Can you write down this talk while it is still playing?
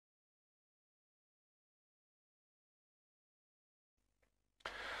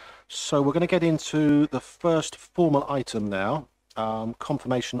So we're going to get into the first formal item now,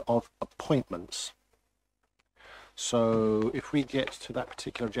 confirmation of appointments. So if we get to that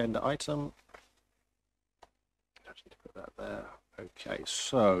particular agenda item, I just need to put that there. Okay,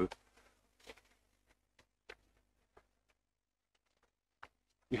 so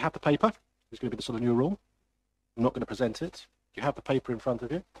you have the paper. It's going to be the sort of new rule. I'm not going to present it. You have the paper in front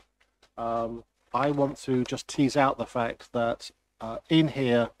of you. I want to just tease out the fact that in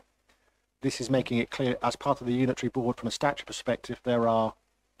here, this is making it clear as part of the unitary board from a statutory perspective, there are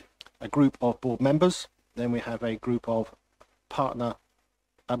a group of board members, then we have a group of partner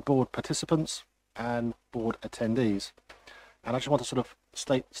and board participants and board attendees. And I just want to sort of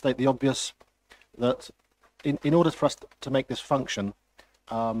state the obvious that in order for us to make this function,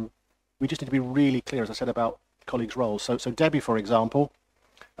 we just need to be really clear, as I said, about colleagues' roles. So Debbie, for example,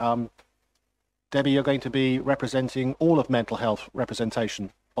 Debbie, you're going to be representing all of mental health representation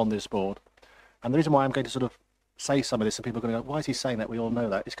on this board. And the reason why I'm going to sort of say some of this, and people are going to go, why is he saying that? We all know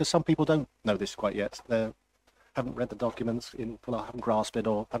that. It's because some people don't know this quite yet. They haven't read the documents in full, haven't grasped it,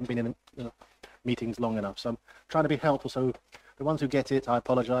 or haven't been in meetings long enough. So I'm trying to be helpful. So the ones who get it, I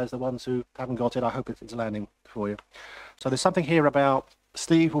apologise. The ones who haven't got it, I hope it's landing for you. So there's something here about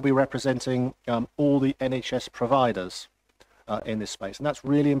Steve will be representing all the NHS providers in this space. And that's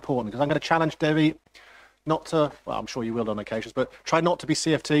really important because I'm going to challenge Debbie not to, well, I'm sure you will on occasions, but try not to be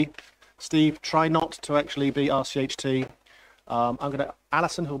CFT. Steve, try not to actually be RCHT.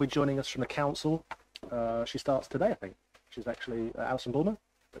 Alison, who will be joining us from the council, she starts today, I think. She's actually Alison Bullman,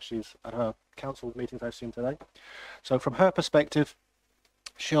 but she's at her council meetings, I assume, today. So from her perspective,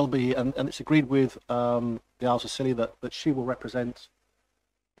 she'll be, and it's agreed with the Isles of Scilly that she will represent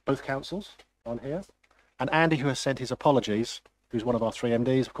both councils on here. And Andy, who has sent his apologies, who's one of our 3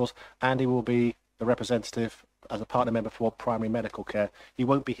 MDs, of course, Andy will be the representative as a partner member for primary medical care. He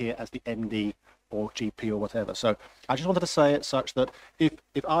won't be here as the MD or GP or whatever. So I just wanted to say it such that if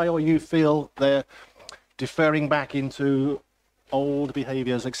I or you feel they're deferring back into old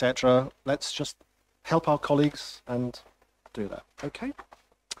behaviours, etc., let's just help our colleagues and do that. Okay.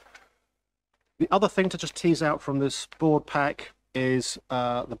 The other thing to just tease out from this board pack is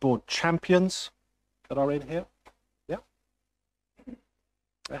the board champions that are in here. Yeah.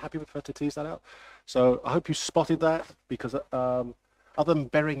 Happy with her to tease that out. So I hope you spotted that, because other than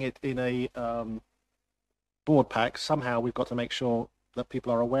burying it in a board pack, somehow we've got to make sure that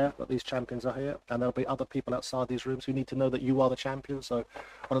people are aware that these champions are here, and there'll be other people outside these rooms who need to know that you are the champions. So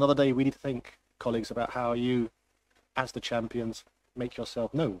on another day, we need to think, colleagues, about how you, as the champions, make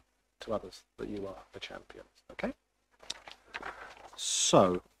yourself known to others that you are the champions. Okay?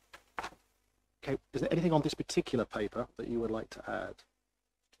 So, okay, is there anything on this particular paper that you would like to add?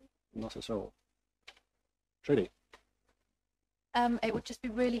 Not at all. Trudy? It would just be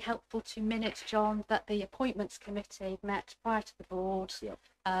really helpful to minute, John, that the appointments committee met prior to the board, Yep.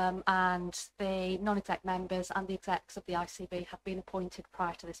 And the non-exec members and the execs of the ICB have been appointed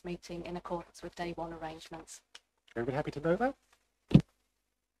prior to this meeting in accordance with day 1 arrangements. Everybody happy to know that?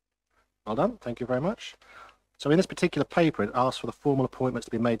 Well done, thank you very much. So in this particular paper, it asks for the formal appointments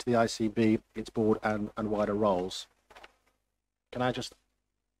to be made to the ICB, its board and wider roles. Can I just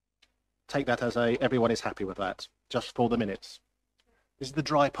take that as everyone is happy with that, just for the minutes? This is the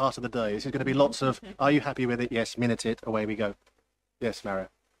dry part of the day. This is going to be lots of, are you happy with it? Yes, minute it, away we go. Yes, Mario.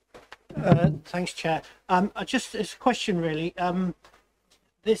 Thanks, Chair. Just as a question, really.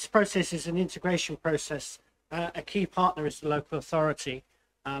 This process is an integration process. A key partner is the local authority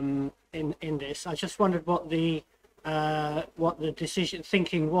in this. I just wondered what the decision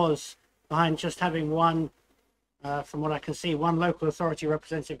thinking was behind just having one. From what I can see, one local authority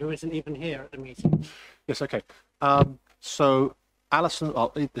representative who isn't even here at the meeting. Yes, okay. So, Alison,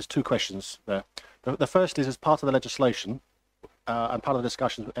 there's 2 questions there. The first is, as part of the legislation and part of the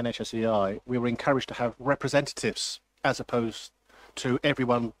discussions with NHSEI, we were encouraged to have representatives as opposed to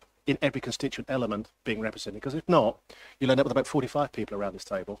everyone in every constituent element being represented. Because if not, you'll end up with about 45 people around this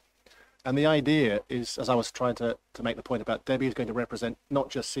table. And the idea is, as I was trying to make the point about, Debbie is going to represent not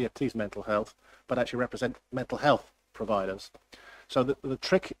just CFT's mental health, but actually represent mental health providers. So the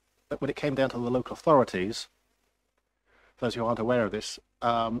trick, when it came down to the local authorities, for those who aren't aware of this,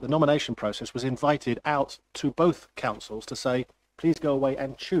 the nomination process was invited out to both councils to say, please go away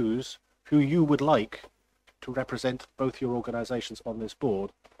and choose who you would like to represent both your organisations on this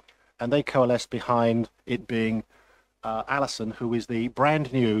board. And they coalesced behind it being Alison, who is the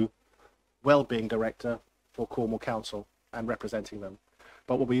brand new Wellbeing Director for Cornwall Council and representing them.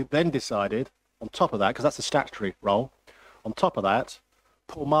 But what we then decided, on top of that, because that's the statutory role, on top of that,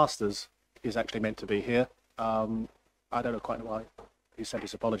 Paul Masters is actually meant to be here. I don't know quite why he sent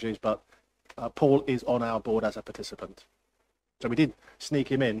his apologies, but Paul is on our board as a participant. So we did sneak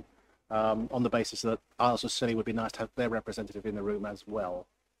him in on the basis that Isles of Scilly would be nice to have their representative in the room as well.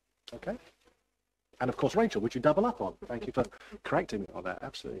 Okay. And of course, Rachel, which you double up on. Thank you for correcting me on that.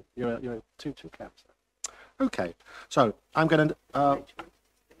 Absolutely. You're two caps. Okay. So I'm going to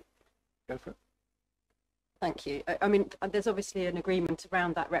go for it. Thank you. I mean, there's obviously an agreement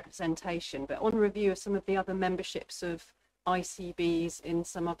around that representation, but on review of some of the other memberships of ICBs in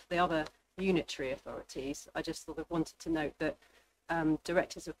some of the other unitary authorities, I just sort of wanted to note that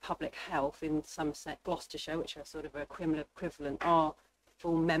directors of public health in Somerset, Gloucestershire, which are sort of a equivalent, are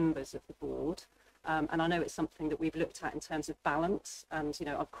full members of the board. And I know it's something that we've looked at in terms of balance. And, you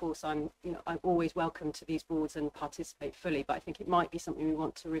know, of course, I'm always welcome to these boards and participate fully, but I think it might be something we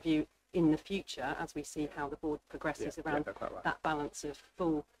want to review in the future as we see how the board progresses around that balance of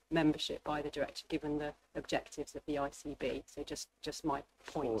full membership by the director, given the objectives of the ICB. So just my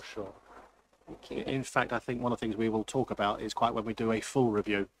point. For sure. Thank you. In fact, I think one of the things we will talk about is quite when we do a full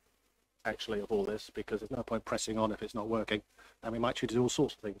review, actually, of all this, because there's no point pressing on if it's not working, and we might choose to do all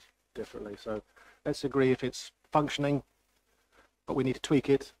sorts of things differently. So let's agree if it's functioning, but we need to tweak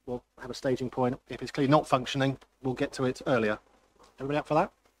it. We'll have a staging point. If it's clearly not functioning, we'll get to it earlier. Everybody up for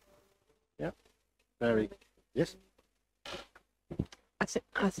that? Yeah. Very. Yes.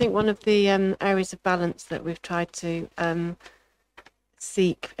 I think one of the areas of balance that we've tried to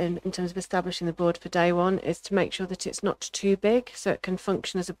seek in terms of establishing the board for day one is to make sure that it's not too big, so it can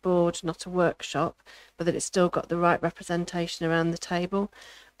function as a board, not a workshop, but that it's still got the right representation around the table.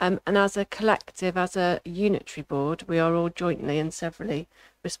 And as a collective, as a unitary board, we are all jointly and severally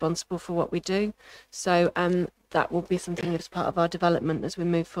responsible for what we do. So that will be something that's part of our development as we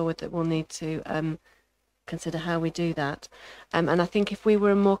move forward, that we'll need to consider how we do that. And I think if we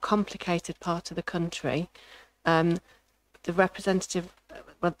were a more complicated part of the country, the representative,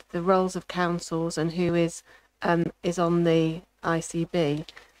 the roles of councils and who is on the ICB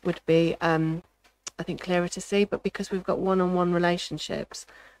would be, I think, clearer to see. But because we've got one-on-one relationships,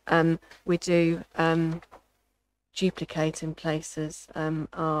 we do duplicate in places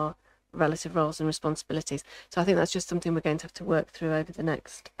our relative roles and responsibilities. So I think that's just something we're going to have to work through over the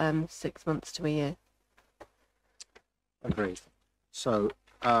next 6 months to a year. Agreed. So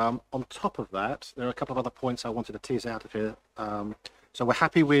on top of that, there are a couple of other points I wanted to tease out of here. So we're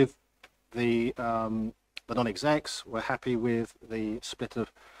happy with the non-execs. We're happy with the split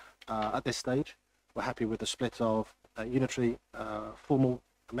of, at this stage, we're happy with the split of unitary formal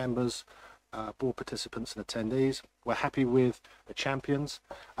members, board participants and attendees. We're happy with the champions.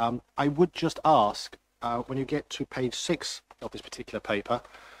 I would just ask, when you get to page 6 of this particular paper,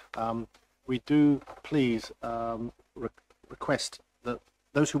 we do please request that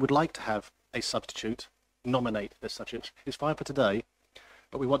those who would like to have a substitute nominate this substitute. It's fine for today,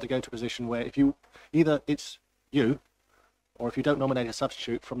 but we want to go to a position where if you, either it's you, or if you don't nominate a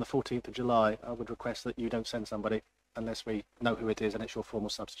substitute from the 14th of July, I would request that you don't send somebody unless we know who it is and it's your formal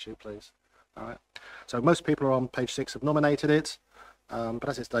substitute, please. All right. So most people are on page 6 have nominated it, but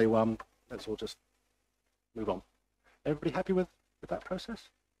as it's day one, let's all just move on. Everybody happy with that process?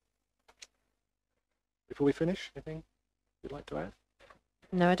 Before we finish, anything you'd like to add?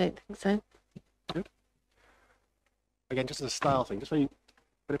 No, I don't think so. Good. Again, just as a style thing, just so you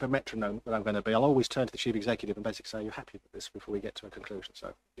bit of a metronome that I'm going to be, I'll always turn to the chief executive and basically say, you're happy with this before we get to a conclusion.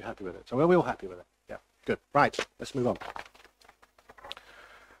 So you're happy with it. So we're all happy with it. Yeah, good. Right, let's move on.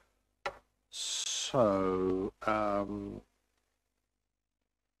 So, bear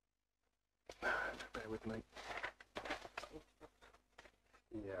with me.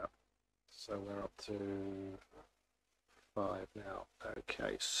 Yeah, so we're up to 5 now.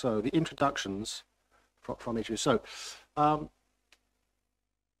 Okay, so the introductions from each of you. So,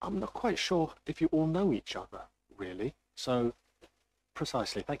 I'm not quite sure if you all know each other, really. So,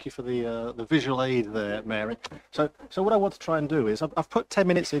 precisely. Thank you for the visual aid there, Mary. So what I want to try and do is I've put 10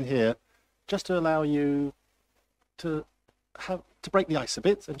 minutes in here just to allow you to break the ice a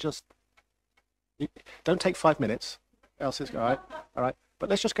bit and just don't take 5 minutes, else it's all right. But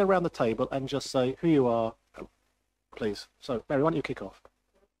let's just go around the table and just say who you are, please. So, Mary, why don't you kick off?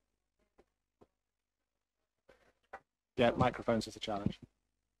 Yeah, microphones is a challenge.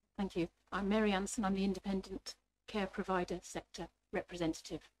 Thank you. I'm Mary Anson. I'm the independent care provider sector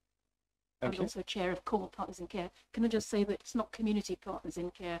representative. Thank I'm you. also chair of Cornwall Partners in Care. Can I just say that it's not Community Partners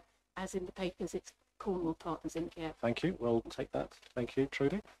in Care, as in the papers, it's Cornwall Partners in Care. Thank you. We'll take that. Thank you,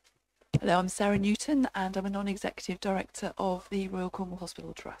 Trudy. Hello, I'm Sarah Newton and I'm a non-executive director of the Royal Cornwall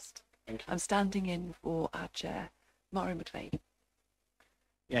Hospital Trust. Thank you. I'm standing in for our chair, Maureen McLean.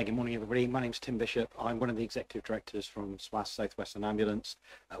 Yeah, good morning, everybody. My name's Tim Bishop. I'm one of the executive directors from SWAS, South Western Ambulance.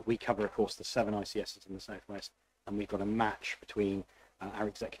 We cover, of course, the 7 ICSs in the Southwest, and we've got a match between our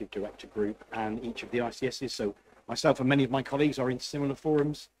executive director group and each of the ICSs. So myself and many of my colleagues are in similar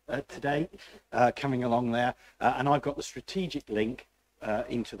forums today, coming along there. And I've got the strategic link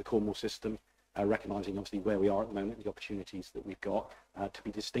into the Cornwall system, recognising obviously where we are at the moment, the opportunities that we've got to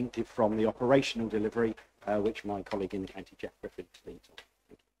be distinctive from the operational delivery, which my colleague in the county, Jeff Griffin, leads on.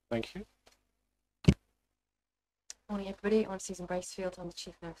 Thank you. Morning everybody, I'm Susan Bracefield, I'm the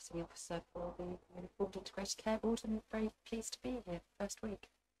Chief Nursing Officer for the Board Integrated Care Board and very pleased to be here first week.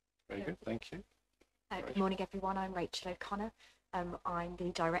 Very good, thank you. Good morning everyone, I'm Rachel O'Connor. I'm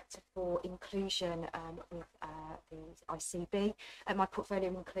the Director for Inclusion with the ICB. My portfolio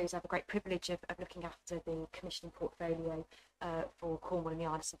includes, I have a great privilege of looking after the commissioning portfolio for Cornwall and the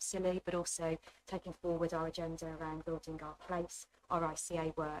Isles of Scilly, but also taking forward our agenda around building our place, our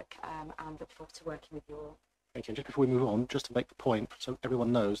ICA work, and look forward to working with you all. Thank you. And just before we move on, just to make the point, so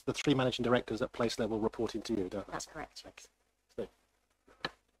everyone knows, the 3 managing directors at place level report into you, don't they? That's correct. Thanks. Steve.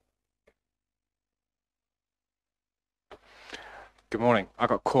 Good morning. I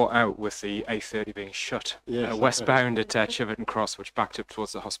got caught out with the A30 being shut westbound at Cheverton Cross, which backed up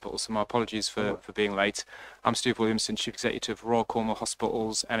towards the hospital. So my apologies for being late. I'm Steve Williamson, Chief Executive, Royal Cornwall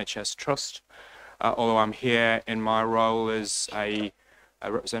Hospitals NHS Trust. Although I'm here in my role as a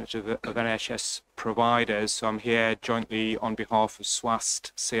representative of NHS providers, so I'm here jointly on behalf of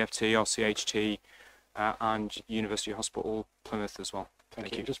SWAST, CFT, RCHT, and University Hospital Plymouth as well.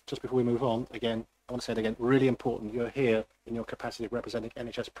 Thank you. Just before we move on, again, I want to say it again, really important, you're here in your capacity of representing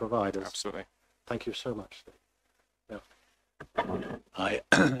NHS providers. Absolutely. Thank you so much, Steve. Yeah. Hi,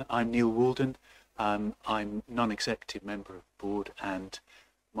 I'm Neil Walden. I'm non-executive member of the board, and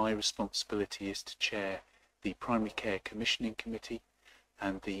my responsibility is to chair the Primary Care Commissioning Committee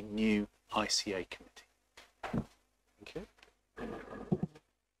and the new ICA Committee. Thank you.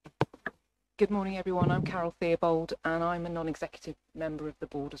 Good morning everyone, I'm Carol Theobald and I'm a non-executive member of the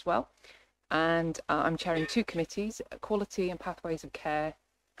board as well. And I'm chairing 2 committees, Quality and Pathways of Care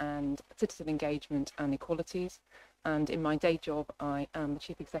and Citizen Engagement and Equalities. And in my day job, I am the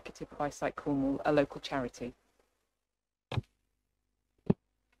Chief Executive of Eyesight Cornwall, a local charity.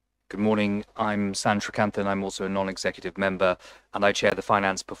 Good morning, I'm San Shrikanthan. I'm also a non-executive member and I chair the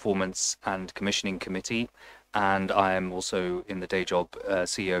Finance, Performance and Commissioning Committee, and I am also in the day job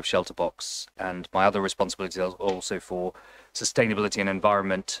CEO of Shelterbox, and my other responsibilities are also for sustainability and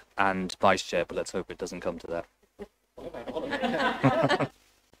environment and vice chair, but let's hope it doesn't come to that.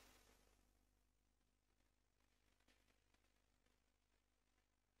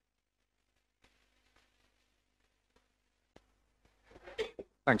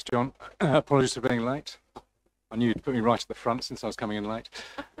 Thanks, John. Apologies for being late. I knew you'd put me right at the front since I was coming in late.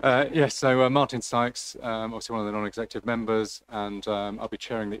 Yes, so Martin Sykes, obviously one of the non-executive members, and I'll be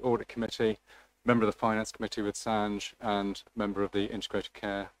chairing the Audit Committee, member of the Finance Committee with Sanj, and member of the Integrated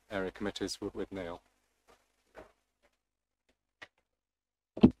Care Area Committees with Neil.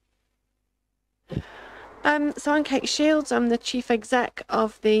 So I'm Kate Shields, I'm the Chief Exec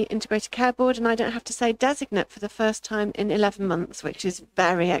of the Integrated Care Board, and I don't have to say designate for the first time in 11 months, which is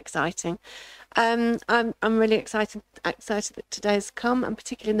very exciting. I'm really excited that today's come, and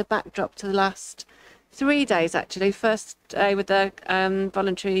particularly in the backdrop to the last 3 days actually. First day with the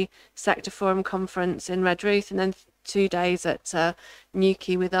Voluntary Sector Forum Conference in Redruth, and then 2 days at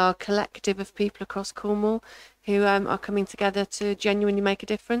Newquay with our collective of people across Cornwall who are coming together to genuinely make a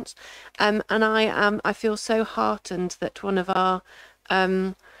difference. And I feel so heartened that one of our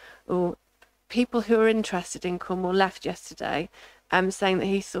people who are interested in Cornwall left yesterday saying that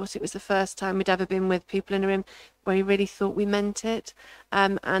he thought it was the first time we'd ever been with people in a room where he really thought we meant it,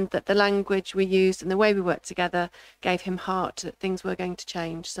 and that the language we used and the way we worked together gave him heart that things were going to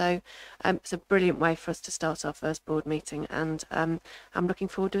change. So it's a brilliant way for us to start our first board meeting, and I'm looking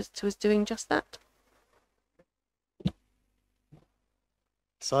forward to us doing just that.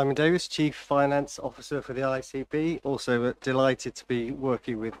 Simon Davis, Chief Finance Officer for the ICB, also delighted to be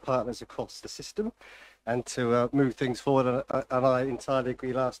working with partners across the system and to move things forward, and I entirely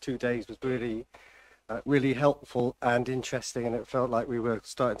agree. Last 2 days was really helpful and interesting, and it felt like we were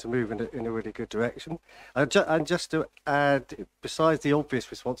starting to move in a really good direction. And just to add, besides the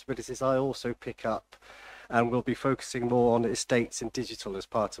obvious responsibilities, I also pick up and will be focusing more on estates and digital as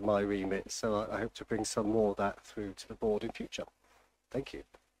part of my remit, so I hope to bring some more of that through to the board in future. Thank you.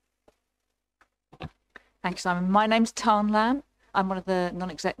 Thanks, Simon. My name's Tarn Lamb. I'm one of the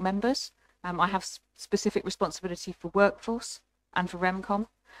non-exec members. I have specific responsibility for workforce and for REMCOM,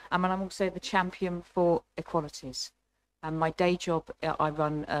 and I'm also the champion for equalities. My day job, I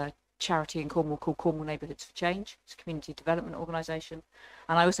run a charity in Cornwall called Cornwall Neighbourhoods for Change. It's a community development organisation.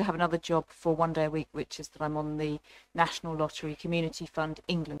 And I also have another job for 1 day a week, which is that I'm on the National Lottery Community Fund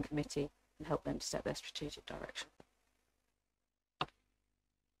England Committee and help them to set their strategic direction.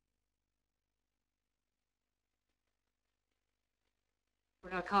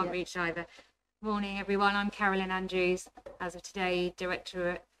 Well, I can't reach either. Morning, everyone. I'm Carolyn Andrews, as of today,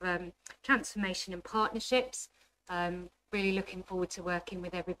 Director of Transformation and Partnerships. Really looking forward to working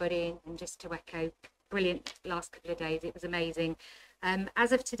with everybody, and just to echo, brilliant last couple of days. It was amazing.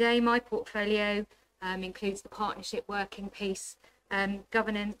 As of today, my portfolio includes the partnership working piece,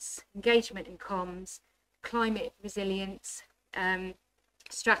 governance, engagement and comms, climate resilience,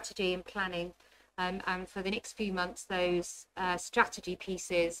 strategy and planning. And for the next few months, those strategy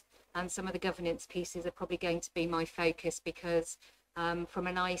pieces and some of the governance pieces are probably going to be my focus, because from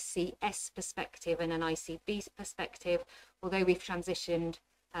an ICS perspective and an ICB perspective, although we've transitioned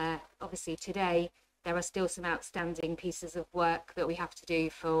obviously today, there are still some outstanding pieces of work that we have to do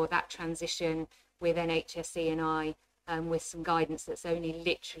for that transition with NHS and I, with some guidance that's only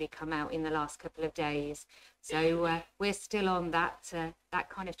literally come out in the last couple of days. So we're still on that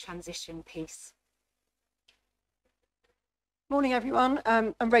kind of transition piece. Morning, everyone.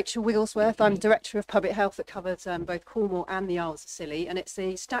 I'm Rachel Wigglesworth. I'm Director of Public Health that covers both Cornwall and the Isles of Scilly, and it's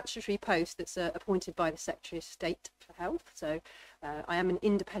a statutory post that's appointed by the Secretary of State for Health. So I am an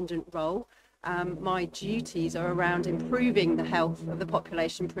independent role. My duties are around improving the health of the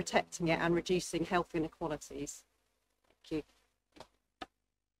population, protecting it and reducing health inequalities. Thank you.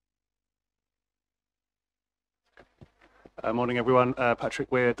 Morning everyone,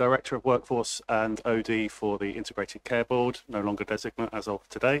 Patrick Weir, Director of Workforce and OD for the Integrated Care Board, no longer designate as of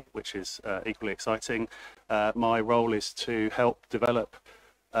today, which is equally exciting. My role is to help develop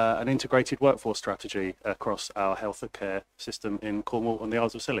an integrated workforce strategy across our health and care system in Cornwall and the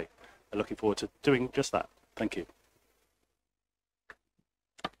Isles of Scilly. Looking forward to doing just that. Thank you.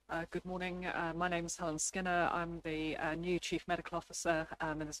 Good morning. My name is Helen Skinner. I'm the new Chief Medical Officer,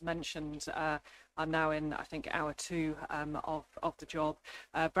 and as mentioned, I'm now in, I think, hour 2 of the job.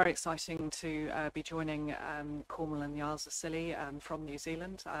 Very exciting to be joining Cornwall and the Isles of Scilly from New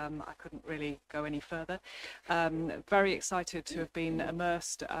Zealand. I couldn't really go any further. Very excited to have been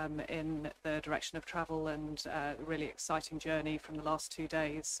immersed in the direction of travel, and a really exciting journey from the last 2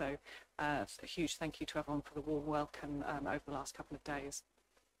 days. So a huge thank you to everyone for the warm welcome over the last couple of days.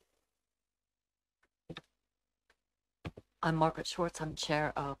 I'm Margaret Schwartz. I'm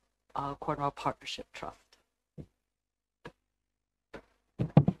Chair of Cornwall Partnership Trust.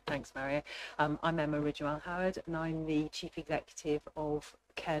 Thanks, Maria. I'm Emma Ridgewell-Howard, and I'm the Chief Executive of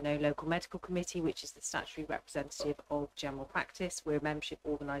Care No Local Medical Committee, which is the statutory representative of general practice. We're a membership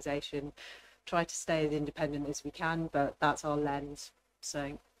organisation, try to stay as independent as we can, but that's our lens.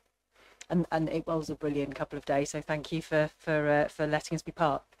 So, and it was a brilliant couple of days. So thank you for letting us be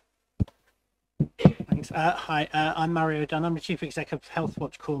part. Thanks. Hi, I'm Mario Dunn. I'm the Chief Executive of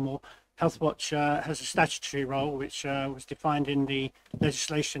Healthwatch Cornwall. Healthwatch has a statutory role which was defined in the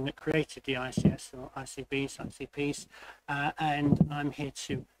legislation that created the ICS, or ICBs, ICPs, and I'm here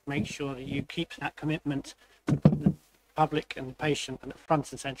to make sure that you keep that commitment to put the public and the patient at the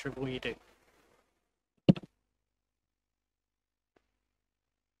front and centre of all you do.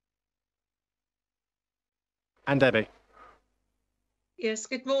 And Debbie. Yes,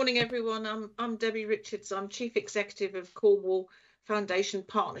 good morning everyone. I'm Debbie Richards. I'm Chief Executive of Cornwall Foundation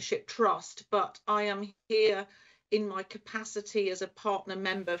Partnership Trust, but I am here in my capacity as a partner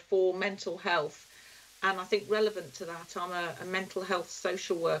member for mental health. And I think relevant to that, I'm a mental health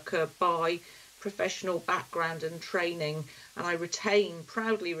social worker by professional background and training, and I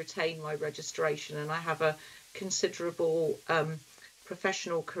proudly retain my registration, and I have a considerable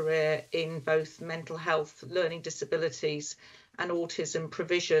professional career in both mental health, learning disabilities and autism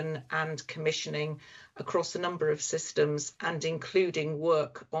provision and commissioning across a number of systems, and including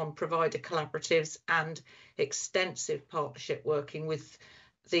work on provider collaboratives and extensive partnership working with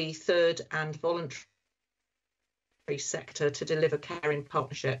the third and voluntary sector to deliver care in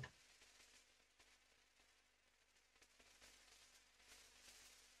partnership.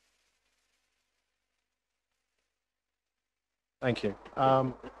 Thank you.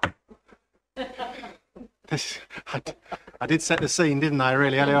 I did set the scene, didn't I,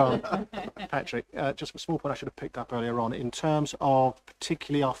 really, earlier on? Patrick, just a small point I should have picked up earlier on. In terms of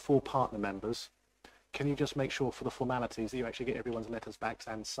particularly our 4 partner members, can you just make sure for the formalities that you actually get everyone's letters back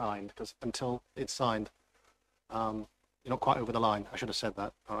and signed? Because until it's signed, you're not quite over the line. I should have said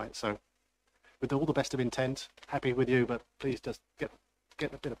that. All right, so with all the best of intent, happy with you, but please just get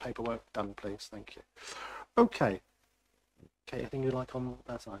a bit of paperwork done, please. Thank you. Okay. Okay, anything you like on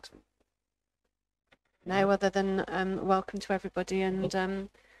that item? No, other than welcome to everybody, and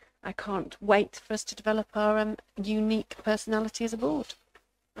I can't wait for us to develop our unique personality as a board.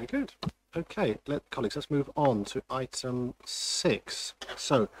 Very good. Okay, colleagues, let's move on to item 6.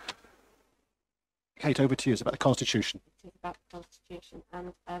 So, Kate, over to you. It's about the Constitution. It is about the Constitution,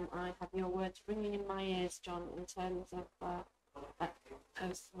 and I have your words ringing in my ears, John, in terms of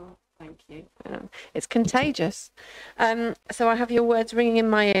personal. Thank you. It's contagious. So I have your words ringing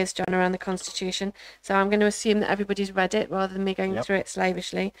in my ears, John, around the Constitution. So I'm going to assume that everybody's read it rather than me going through it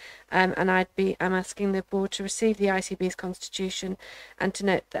slavishly. And I'm asking the board to receive the ICB's Constitution and to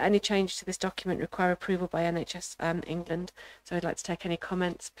note that any changes to this document require approval by NHS England. So I'd like to take any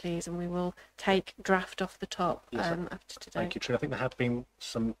comments, please, and we will take draft off the top after today. Thank you, True. I think there have been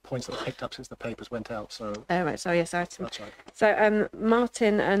some points that were picked up since the papers went out. So. Oh right. So yes, item. That's right. So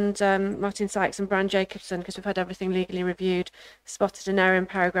Martin and Martin Sykes and Brian Jacobson, because we've had everything legally reviewed, spotted an error in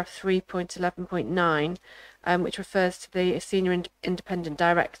paragraph 3.11.9, which refers to the senior independent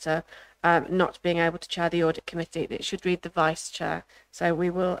director not being able to chair the audit committee. It should read the vice chair. So we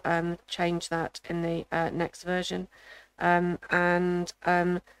will change that in the next version. And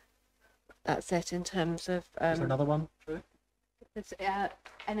that's it in terms of... Is there another one?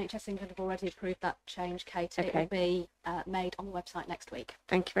 NHS England have already approved that change, Kate. Okay. It will be made on the website next week.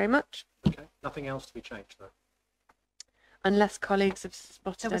 Thank you very much. Okay. Nothing else to be changed, though? Unless colleagues have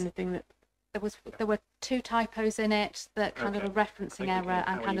spotted anything that... There were 2 typos in it that kind of a referencing error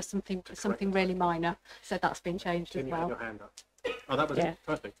and kind of something really minor. So that's been changed as well. Your hand up. Oh, that was it.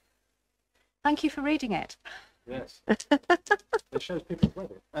 Perfect. Thank you for reading it. Yes. It shows people have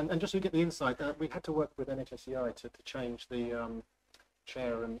read it. And just so you get the insight, we had to work with NHSEI to change the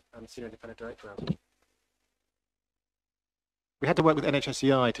chair and senior independent director out. We had to work with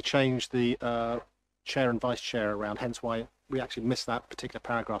NHSEI to change the chair and vice chair around, hence why we actually missed that particular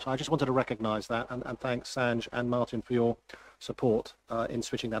paragraph. So I just wanted to recognise that and thank Sanj and Martin for your support in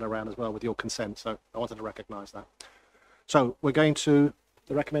switching that around as well with your consent. So I wanted to recognise that. So we're going to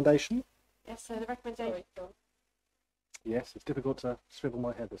the recommendation. Yes, so the recommendation... Yes, it's difficult to swivel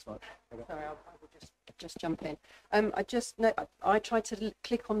my head this much. Okay. Sorry, I will just jump in. I tried to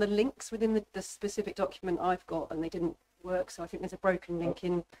click on the links within the specific document I've got, and they didn't work. So I think there's a broken link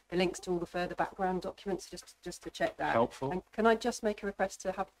in the links to all the further background documents. Just to check that. Helpful. And can I just make a request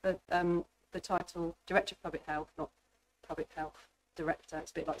to have the title Director of Public Health, not Public Health Director?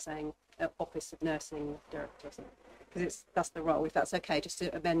 It's a bit like saying Office of Nursing Director, or something, because that's the role. If that's okay, just to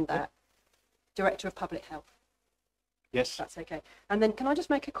amend that. Director of Public Health. Yes. That's okay. And then can I just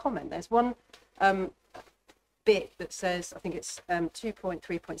make a comment? There's one bit that says, I think it's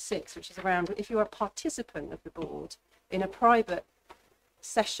 2.3.6, which is around if you're a participant of the board in a private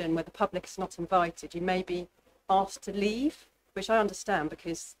session where the public is not invited, you may be asked to leave, which I understand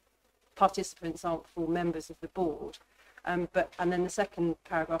because participants aren't full members of the board. And then the second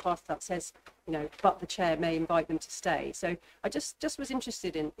paragraph after that says, but the chair may invite them to stay. So I just was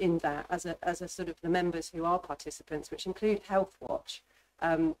interested in that as a sort of the members who are participants, which include Health Watch,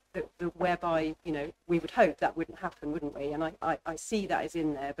 whereby we would hope that wouldn't happen, wouldn't we? And I see that is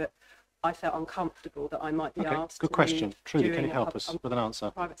in there, but I felt uncomfortable that I might be asked. Good question. Trudy, can you help us with an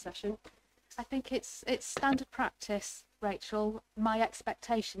answer? Private session. I think it's standard practice, Rachel. My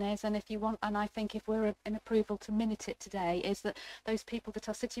expectation is, and I think if we're in approval to minute it today, is that those people that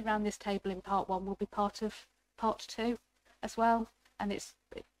are sitting around this table in part 1 will be part of part 2 as well, and it's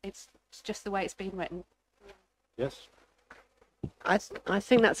just the way it's been written. Yes. I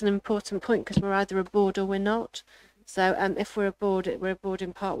think that's an important point because we're either a board or we're not. So if we're a board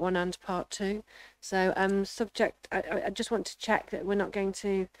in part 1 and part 2. So I just want to check that we're not going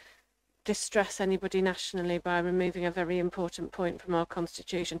to distress anybody nationally by removing a very important point from our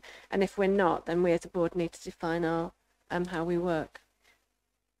constitution, and if we're not, then we as a board need to define our how we work.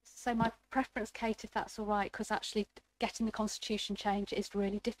 So my preference, Kate, if that's all right, because actually getting the constitution changed is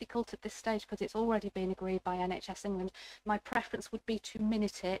really difficult at this stage because it's already been agreed by NHS England. My preference would be to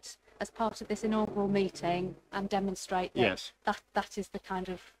minute it as part of this inaugural meeting and demonstrate that that is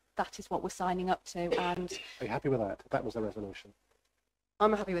what we're signing up to. And are you happy with that? That was the resolution.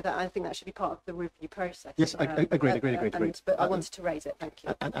 I'm happy with that. I think that should be part of the review process. Yes, agreed. But I wanted to raise it. Thank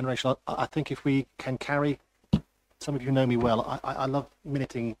you. And Rachel, I think if we can carry, some of you know me well, I love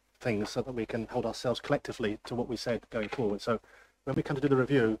minuting things so that we can hold ourselves collectively to what we said going forward. So when we come to do the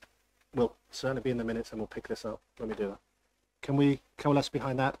review, we'll certainly be in the minutes and we'll pick this up when we do that. Can we coalesce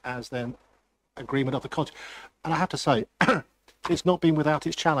behind that as then agreement of the constitution? And I have to say, it's not been without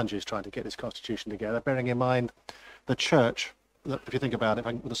its challenges trying to get this constitution together, bearing in mind the church, if you think about it,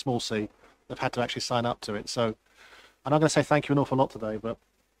 with a small c, they've had to actually sign up to it. So And I'm going to say thank you an awful lot today, but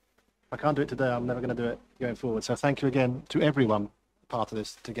if I can't do it today, I'm never going to do it going forward. So thank you again to everyone part of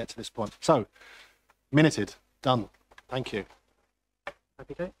this to get to this point. So, minuted, done. Thank you.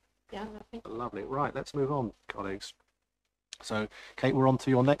 Happy, Kate? Yeah, I think. Lovely. Right, let's move on, colleagues. So, Kate, we're on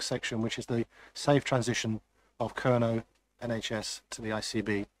to your next section, which is the safe transition of Kernow NHS to the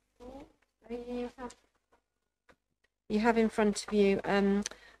ICB. You have in front of you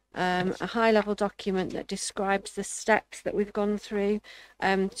a high-level document that describes the steps that we've gone through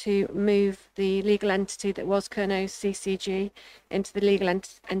to move the legal entity that was Kernow's CCG into the legal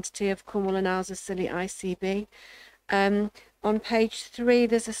entity of Cornwall and Isles of Scilly ICB. On page 3,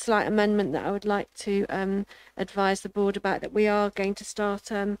 there's a slight amendment that I would like to advise the board about, that we are going to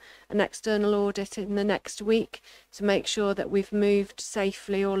start an external audit in the next week to make sure that we've moved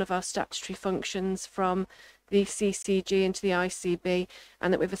safely all of our statutory functions from the CCG into the ICB,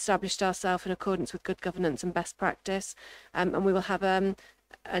 and that we've established ourselves in accordance with good governance and best practice. And we will have an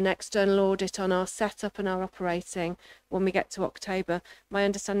external audit on our setup and our operating when we get to October. My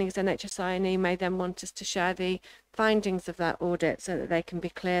understanding is NHS may then want us to share the findings of that audit so that they can be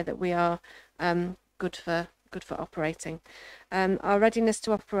clear that we are good for operating. Our readiness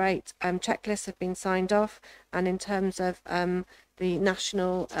to operate checklists have been signed off, and in terms of the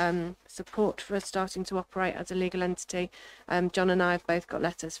national support for us starting to operate as a legal entity, John and I have both got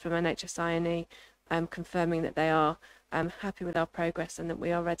letters from NHS confirming that they are happy with our progress and that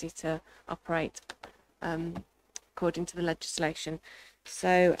we are ready to operate according to the legislation.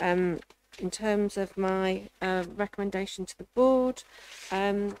 So in terms of my recommendation to the board,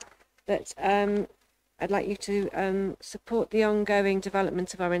 that I'd like you to support the ongoing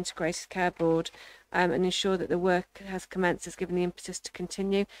development of our integrated care board and ensure that the work has commenced, has given the impetus to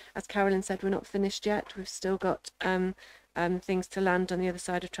continue. As Carolyn said, we're not finished yet. We've still got things to land on the other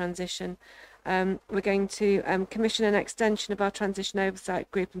side of transition. We're going to commission an extension of our transition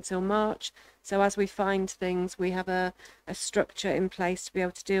oversight group until March. So as we find things, we have a structure in place to be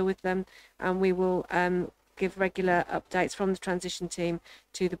able to deal with them, and we will give regular updates from the transition team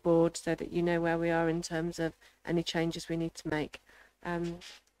to the board so that you know where we are in terms of any changes we need to make. I'd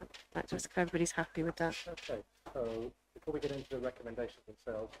like to ask if everybody's happy with that. Okay, so before we get into the recommendations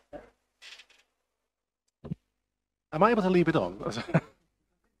themselves, am I able to leave it on?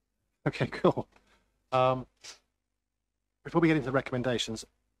 Okay, cool. Before we get into the recommendations,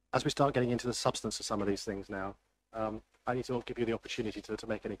 as we start getting into the substance of some of these things now, I need to give you the opportunity to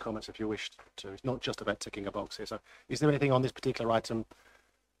make any comments if you wish to. It's not just about ticking a box here. So is there anything on this particular item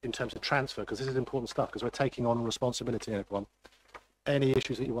in terms of transfer? Because this is important stuff, because we're taking on responsibility, everyone. Any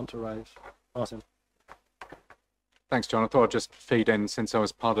issues that you want to raise? Martin? Thanks, John. I thought I'd just feed in, since I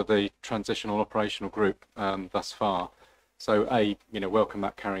was part of the transitional operational group thus far. So welcome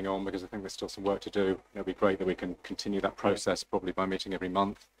that carrying on, because I think there's still some work to do. It'll be great that we can continue that process, probably by meeting every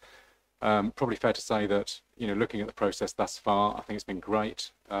month. Probably fair to say that, looking at the process thus far, I think it's been great.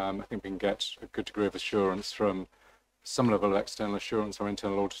 I think we can get a good degree of assurance from some level of external assurance. Our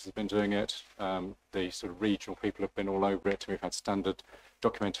internal auditors have been doing it. The sort of regional people have been all over it. We've had standard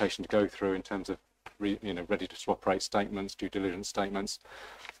documentation to go through in terms of, ready to operate statements, due diligence statements.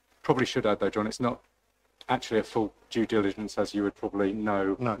 Probably should add though, John, it's not actually a full due diligence, as you would probably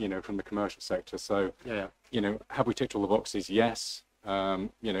know, from the commercial sector. So, have we ticked all the boxes? Yes. Are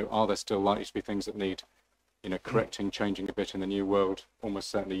there still likely to be things that need, correcting, changing a bit in the new world?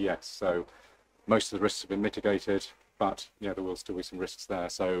 Almost certainly yes. So most of the risks have been mitigated, but there will still be some risks there.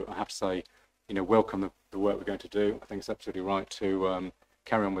 So I have to say, welcome the work we're going to do. I think it's absolutely right to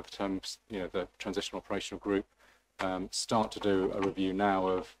carry on with the terms, the transitional operational group, start to do a review now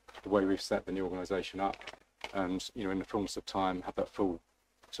of the way we've set the new organisation up, and in the fullness of time have that full,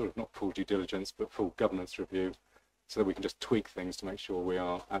 sort of not full due diligence, but full governance review, so that we can just tweak things to make sure we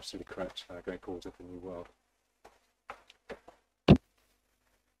are absolutely correct going forward with the new world.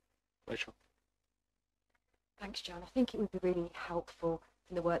 Rachel. Thanks, John. I think it would be really helpful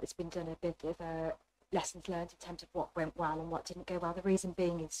in the work that's been done, a bit of lessons learned in terms of what went well and what didn't go well. The reason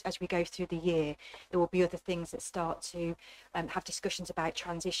being is, as we go through the year, there will be other things that start to have discussions about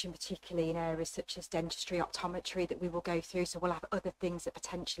transition, particularly in areas such as dentistry, optometry, that we will go through. So we'll have other things that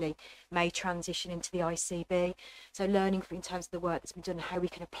potentially may transition into the ICB. So learning in terms of the work that's been done and how we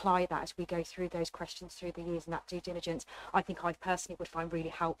can apply that as we go through those questions through the years and that due diligence, I think I personally would find really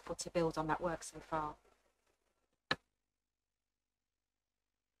helpful to build on that work so far.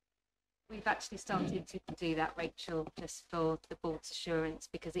 We've actually started to do that, Rachel, just for the board's assurance,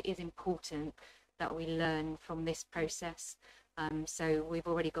 because it is important that we learn from this process. So we've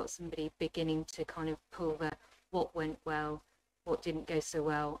already got somebody beginning to kind of pull the what went well, what didn't go so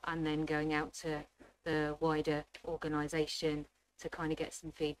well, and then going out to the wider organisation to kind of get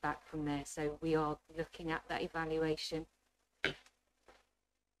some feedback from there. So we are looking at that evaluation.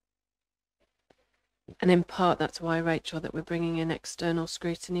 And in part, that's why, Rachel, that we're bringing in external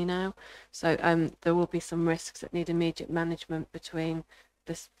scrutiny now. So there will be some risks that need immediate management between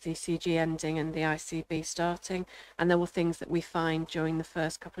the CCG ending and the ICB starting, and there were things that we find during the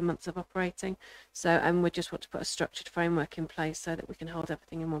first couple of months of operating. So we just want to put a structured framework in place so that we can hold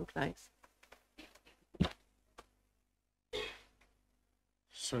everything in one place.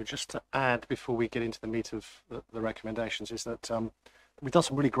 So just to add before we get into the meat of the recommendations is that we've done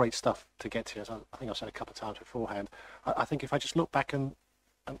some really great stuff to get here. As I think I've said a couple of times beforehand. I think if I just look back and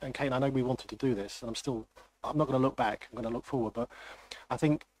Kate, I know we wanted to do this, and I'm not going to look back, I'm going to look forward, but I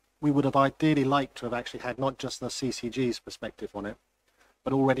think we would have ideally liked to have actually had not just the CCG's perspective on it,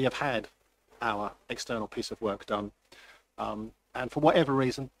 but already have had our external piece of work done. And for whatever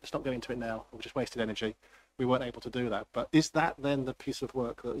reason, let's not go into it now, we've just wasted energy, we weren't able to do that. But is that then the piece of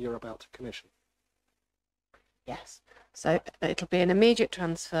work that you're about to commission? Yes. So it'll be an immediate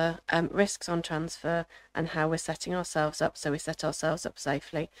transfer, risks on transfer, and how we're setting ourselves up. So we set ourselves up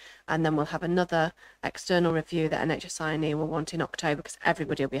safely, and then we'll have another external review that NHS will want in October, because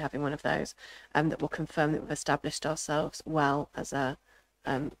everybody will be having one of those, that will confirm that we've established ourselves well as a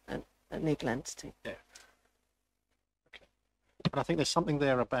legal entity. Yeah. Okay. And I think there's something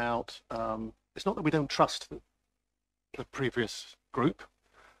there about it's not that we don't trust the previous group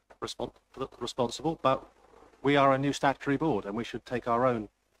responsible, but we are a new statutory board and we should take our own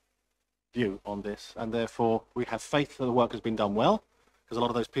view on this, and therefore we have faith that the work has been done well, because a lot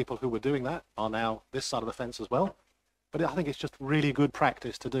of those people who were doing that are now this side of the fence as well. But I think it's just really good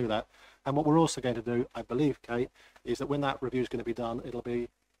practice to do that. And what we're also going to do, I believe, Kate, is that when that review is going to be done, it'll be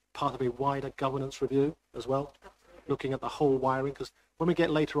part of a wider governance review as well, looking at the whole wiring, because when we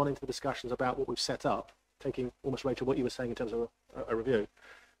get later on into the discussions about what we've set up, taking almost, Rachel, what you were saying in terms of a review,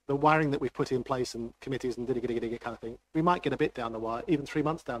 the wiring that we've put in place and committees and diggy kind of thing, we might get a bit down the wire, even 3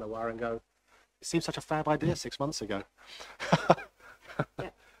 months down the wire, and go, it seems such a fab idea 6 months ago. Yeah.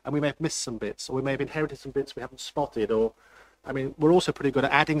 And we may have missed some bits, or we may have inherited some bits we haven't spotted, or, I mean, we're also pretty good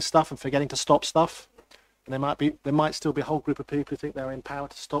at adding stuff and forgetting to stop stuff. And there might still be a whole group of people who think they're in power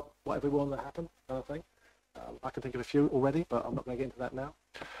to stop whatever we want to happen, kind of thing. I can think of a few already, but I'm not going to get into that now.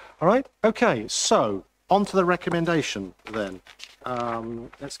 All right, okay, so on to the recommendation then.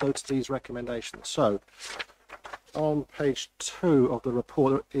 Let's go to these recommendations. So on page 2 of the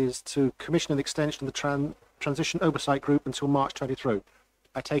report is to commission an extension of the transition oversight group until March 23.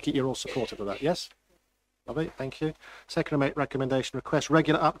 I take it you're all supportive of that, yes? Lovely, thank you. Second recommendation, request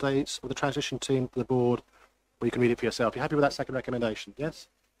regular updates of the transition team to the board, where you can read it for yourself. You're happy with that second recommendation, yes?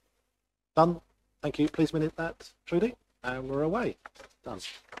 Done? Thank you. Please minute that, Trudy. And we're away. Done.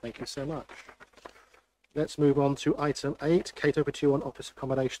 Thank you so much. Let's move on to item 8. Kate, over to you on office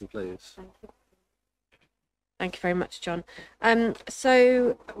accommodation, please. Thank you very much, John.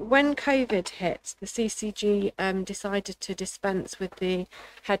 So when COVID hit, the CCG decided to dispense with the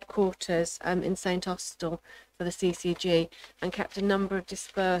headquarters in St Austell for the CCG, and kept a number of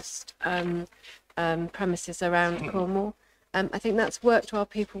dispersed premises around Cornwall. I think that's worked while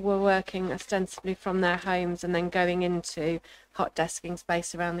people were working ostensibly from their homes and then going into hot desking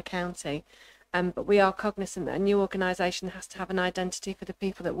space around the county. But we are cognizant that a new organisation has to have an identity for the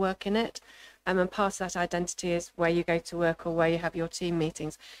people that work in it. And part of that identity is where you go to work or where you have your team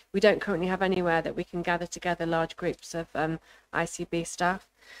meetings. We don't currently have anywhere that we can gather together large groups of ICB staff.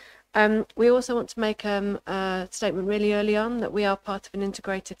 We also want to make a statement really early on that we are part of an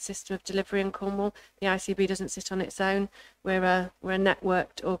integrated system of delivery in Cornwall. The ICB doesn't sit on its own. We're a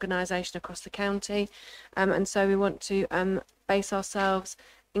networked organisation across the county, and so we want to base ourselves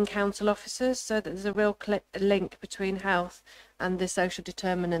in council officers, so that there's a real link between health and the social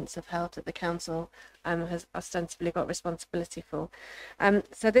determinants of health that the council has ostensibly got responsibility for.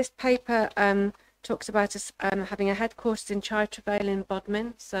 So this paper talks about us having a headquarters in Chai Travail in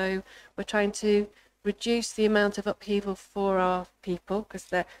Bodmin. So we're trying to reduce the amount of upheaval for our people, because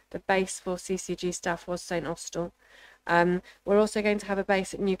the base for CCG staff was St Austell. We're also going to have a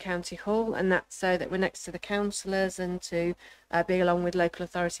base at New County Hall, and that's so that we're next to the councillors and to be along with local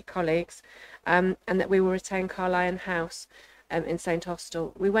authority colleagues, and that we will retain Carlisle House in St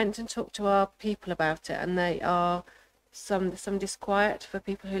Austell. We went and talked to our people about it, and they are some disquiet for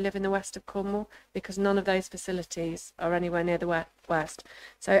people who live in the west of Cornwall, because none of those facilities are anywhere near the west.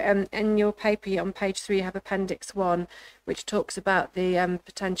 So in your paper on page 3 you have appendix 1, which talks about the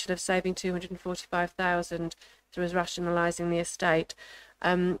potential of saving 245,000 through us rationalising the estate.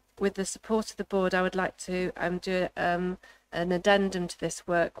 With the support of the board, I would like to do an addendum to this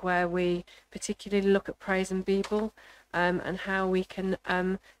work where we particularly look at praise and Beeble and how we can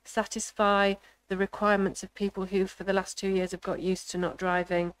satisfy the requirements of people who for the last 2 years have got used to not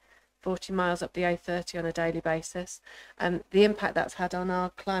driving 40 miles up the A30 on a daily basis, and the impact that's had on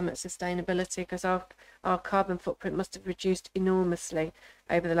our climate sustainability, because our carbon footprint must have reduced enormously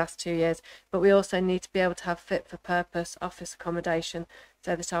over the last 2 years. But we also need to be able to have fit for purpose office accommodation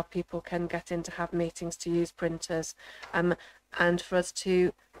so that our people can get in to have meetings, to use printers, and for us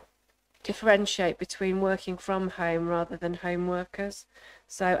to differentiate between working from home rather than home workers.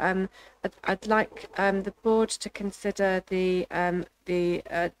 So I'd like the board to consider the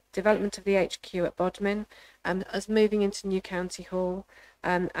development of the HQ at Bodmin, us moving into New County Hall,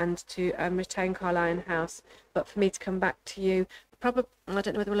 and to retain Carlisle House. But for me to come back to you, probably, I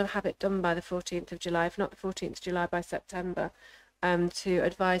don't know whether we'll have it done by the 14th of July, if not the 14th of July, by September, to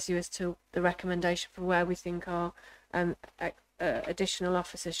advise you as to the recommendation for where we think our additional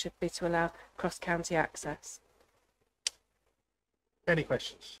officers should be to allow cross-county access. Any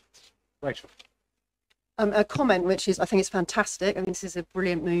questions? Rachel. A comment which is, I think it's fantastic. I mean, this is a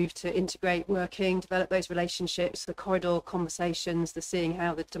brilliant move to integrate working, develop those relationships, the corridor conversations, the seeing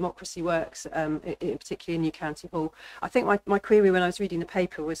how the democracy works, particularly in New County Hall. I think my query when I was reading the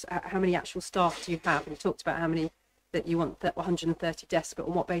paper was how many actual staff do you have? And you talked about how many that you want, that 130 desks, but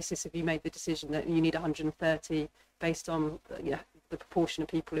on what basis have you made the decision that you need 130 based on the proportion of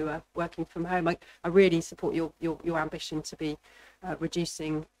people who are working from home? I really support your ambition to be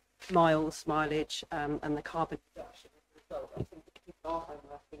reducing mileage and the carbon reduction as well. I think if people are home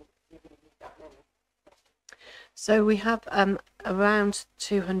working, you really need that many. So we have around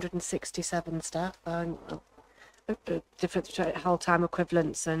 267 staff, different whole-time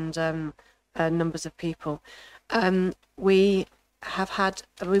equivalents and numbers of people. We have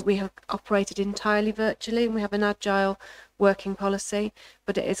operated entirely virtually, and we have an agile working policy,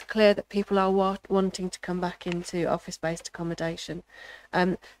 but it is clear that people are wanting to come back into office-based accommodation.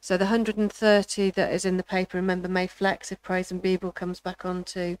 So the 130 that is in the paper, remember, may flex if Praise and Beeble comes back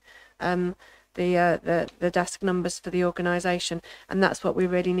onto the desk numbers for the organisation, and that's what we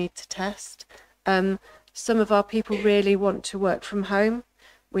really need to test. Some of our people really want to work from home.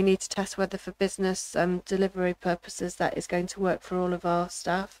 We need to test whether for business delivery purposes that is going to work for all of our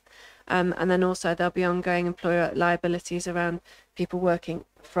staff. And then also there'll be ongoing employer liabilities around people working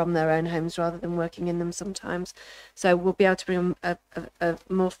from their own homes rather than working in them sometimes. So we'll be able to bring a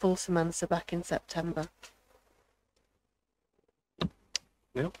more fulsome answer back in September.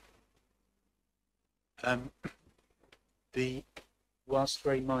 Neil? Whilst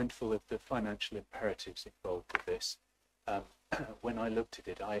very mindful of the financial imperatives involved with this, when I looked at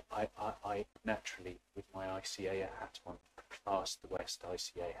it, I naturally, with my ICA hat on, asked the West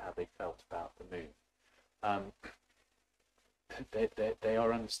ICA how they felt about the move. They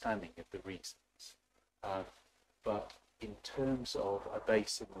are understanding of the reasons, but in terms of a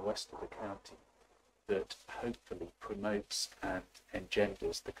base in the west of the county that hopefully promotes and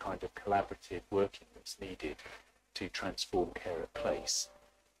engenders the kind of collaborative working that's needed to transform care at place,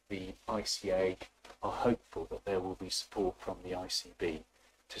 the ICA are hopeful that there will be support from the ICB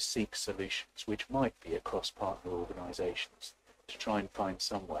to seek solutions which might be across partner organisations to try and find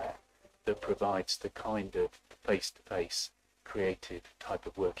somewhere that provides the kind of face-to-face creative type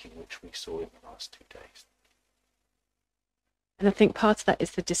of working which we saw in the last 2 days. And I think part of that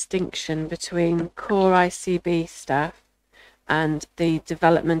is the distinction between core ICB staff and the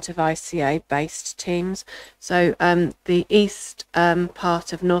development of ICA-based teams. So the east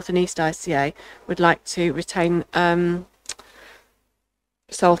part of North and East ICA would like to retain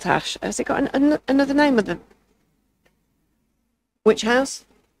Saltash. Has it got another name of the... Which house?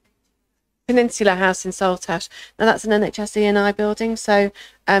 Peninsula House in Saltash. Now that's an NHS E&I building, so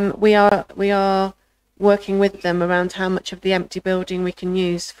we are working with them around how much of the empty building we can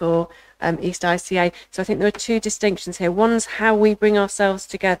use for East ICA. So I think there are two distinctions here. One's how we bring ourselves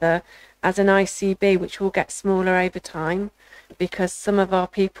together as an ICB, which will get smaller over time, because some of our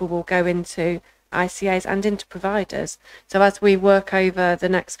people will go into ICAs and into providers. So as we work over the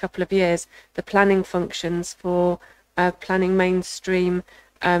next couple of years, the planning functions for planning mainstream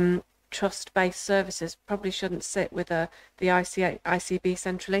trust-based services probably shouldn't sit with the ICB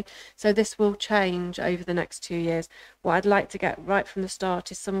centrally. So this will change over the next 2 years. What I'd like to get right from the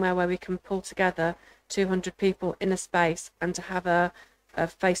start is somewhere where we can pull together 200 people in a space and to have a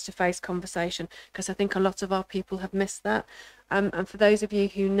face-to-face conversation, because I think a lot of our people have missed that. And for those of you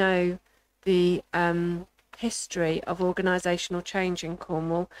who know the history of organisational change in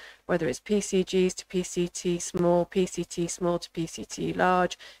Cornwall, whether it's PCGs to PCT small to PCT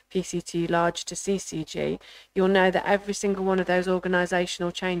large to CCG, you'll know that every single one of those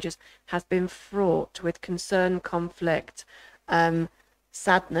organisational changes has been fraught with concern, conflict,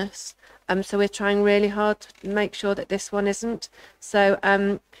 sadness. So we're trying really hard to make sure that this one isn't. So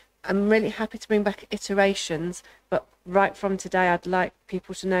I'm really happy to bring back iterations, but right from today, I'd like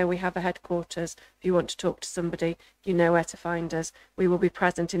people to know we have a headquarters. If you want to talk to somebody, you know where to find us. We will be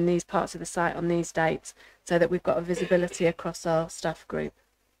present in these parts of the site on these dates so that we've got a visibility across our staff group.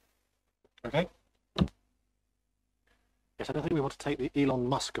 Okay. Yes, I don't think we want to take the Elon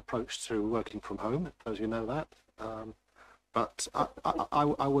Musk approach to working from home, as you know that. But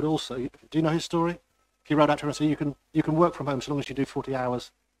I would also, do you know his story? He wrote out to her and said you can work from home so long as you do 40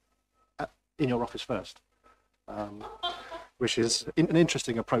 hours in your office first, which is an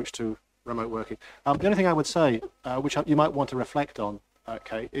interesting approach to remote working. The only thing I would say, which you might want to reflect on,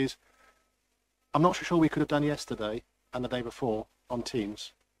 okay, is I'm not sure we could have done yesterday and the day before on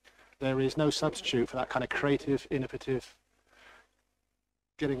Teams. There is no substitute for that kind of creative, innovative,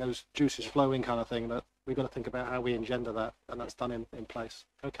 getting those juices flowing kind of thing that we've got to think about how we engender that, and that's done in place.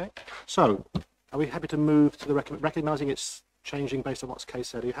 Okay, so are we happy to move to the recognising it's changing based on what's Kay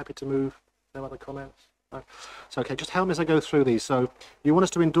said? Are you happy to move? No other comments? No. So okay, just help me as I go through these. So you want us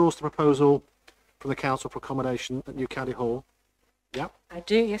to endorse the proposal from the council for accommodation at New County Hall? Yeah. I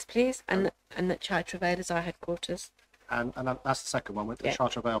do, yes, please, and that Chai Travail is our headquarters. And that's the second one with the Chai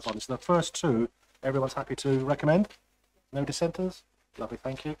Travail bond. So the first two, everyone's happy to recommend? No dissenters? Lovely,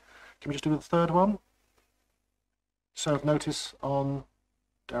 thank you. Can we just do the third one? Serve notice on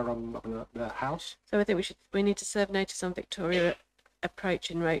their house. So I think we need to serve notice on Victoria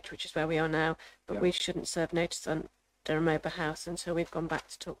Approach in Roach, which is where we are now, but we shouldn't serve notice on Daramoba House until we've gone back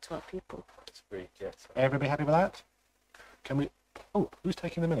to talk to our people. That's great, yes. Everybody happy with that? Can we? Oh, who's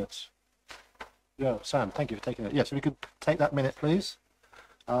taking the minutes? Yeah, Sam, thank you for taking it. Yes, if we could take that minute, please.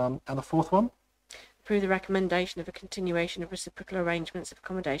 And the fourth one? Approve the recommendation of a continuation of reciprocal arrangements of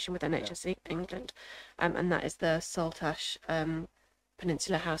accommodation with NHS England, and that is the Saltash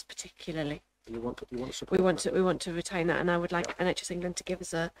Peninsula House particularly. You want to support we want to retain that, and I would like NHS England to give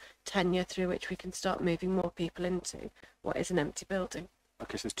us a tenure through which we can start moving more people into what is an empty building.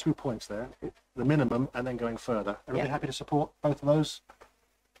 Okay, so there's 2 points there, the minimum and then going further. Everybody happy to support both of those?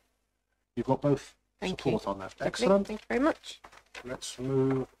 You've got both support on that. Excellent. Thank you very much. Let's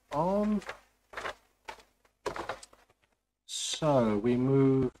move on. So we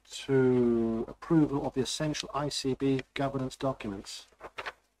move to approval of the essential ICB governance documents.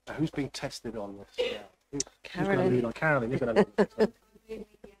 Now, who's being tested on this? Who's going to lead on? Carolyn, you're going to lead.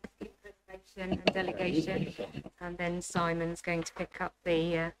 And delegation, and then Simon's going to pick up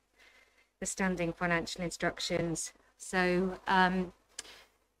the standing financial instructions. So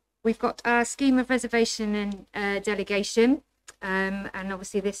we've got our scheme of reservation and delegation, and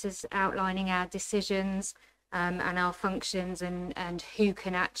obviously this is outlining our decisions and our functions and who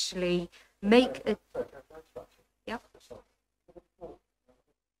can actually make a... Yep.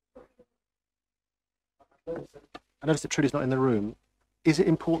 I noticed that Trudy's not in the room. Is it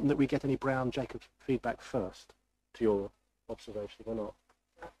important that we get any Brown Jacob feedback first to your observations or not?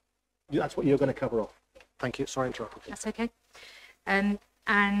 That's what you're going to cover off. Thank you. Sorry, interrupted. That's okay. And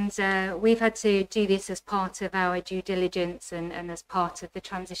we've had to do this as part of our due diligence and as part of the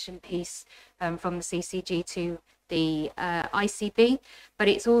transition piece from the CCG to the ICB, but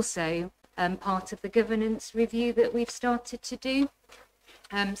it's also part of the governance review that we've started to do.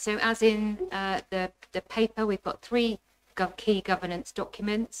 So as in the paper, we've got 3 key governance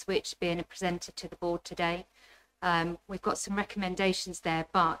documents which being presented to the board today. We've got some recommendations there,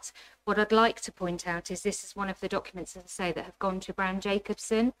 but what I'd like to point out is this is one of the documents, as I say, that have gone to Brown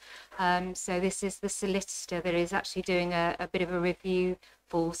Jacobson. So this is the solicitor that is actually doing a bit of a review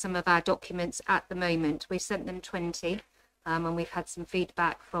for some of our documents at the moment. We've sent them 20 and we've had some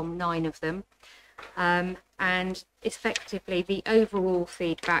feedback from 9 of them. And effectively the overall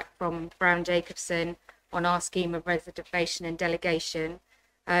feedback from Brown Jacobson on our scheme of reservation and delegation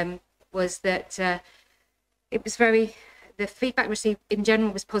was that the feedback received in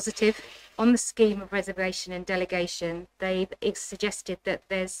general was positive. On the scheme of reservation and delegation, they suggested that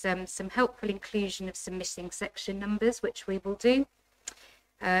there's some helpful inclusion of some missing section numbers, which we will do.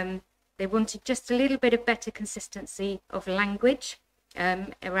 They wanted just a little bit of better consistency of language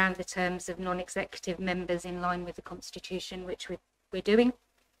around the terms of non-executive members in line with the Constitution, which we're doing.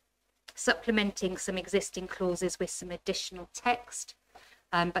 Supplementing some existing clauses with some additional text,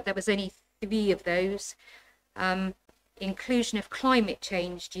 but there was only 3 of those. inclusion of climate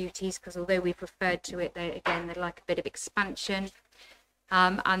change duties, because although we've referred to it, they'd like a bit of expansion.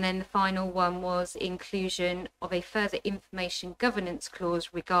 And then the final one was inclusion of a further information governance clause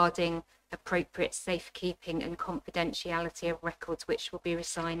regarding appropriate safekeeping and confidentiality of records, which will be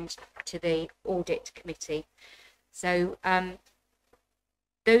assigned to the audit committee. So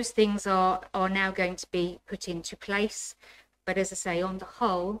those things are now going to be put into place. But as I say, on the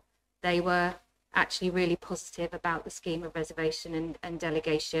whole, they were actually really positive about the scheme of reservation and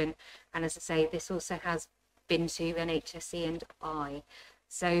delegation. And as I say, this also has been to NHSE and I.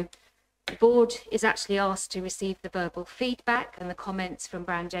 So the board is actually asked to receive the verbal feedback and the comments from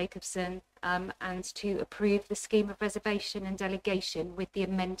Brown Jacobson and to approve the scheme of reservation and delegation with the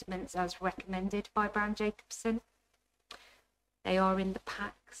amendments as recommended by Brown Jacobson. They are in the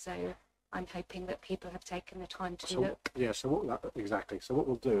pack, so I'm hoping that people have taken the time to look. Yeah, so exactly. So what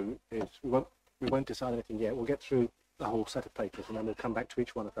we'll do is we won't decide anything yet. We'll get through the whole set of papers and then we'll come back to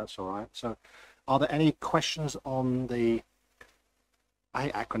each one if that's all right. So are there any questions on the, I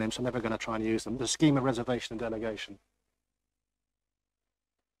hate acronyms, so I'm never going to try and use them, the scheme of reservation and delegation?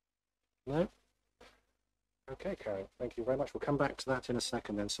 No? Okay, Karen, thank you very much. We'll come back to that in a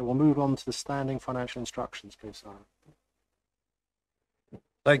second then. So we'll move on to the standing financial instructions, please, Simon.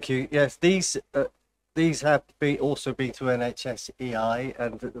 Thank you. Yes, these have also been to NHS EI,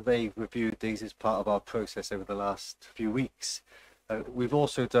 and they've reviewed these as part of our process over the last few weeks. We've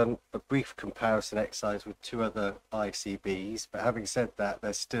also done a brief comparison exercise with 2 other ICBs, but having said that,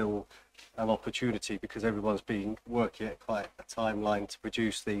 there's still an opportunity because everyone's been working at quite a timeline to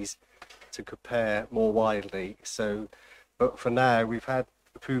produce these to compare more widely. So, but for now, we've had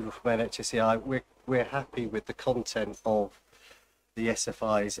approval from NHSEI. We're happy with the content of the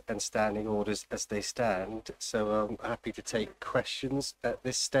SFIs and standing orders as they stand. So I'm happy to take questions at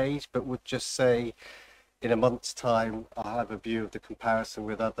this stage, but would just say in a month's time, I'll have a view of the comparison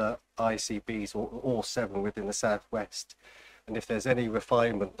with other ICBs or all 7 within the Southwest. And if there's any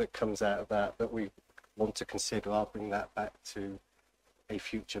refinement that comes out of that we want to consider, I'll bring that back to a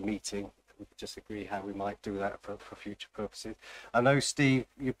future meeting. We could just agree how we might do that for future purposes. I know, Steve,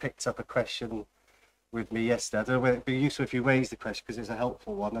 you picked up a question with me yesterday. I don't know whether it'd be useful if you raise the question because it's a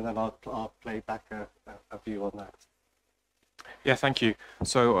helpful one, and then I'll play back a view on that. Yeah, thank you.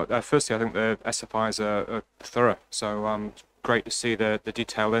 So firstly, I think the SFIs are thorough, so great to see the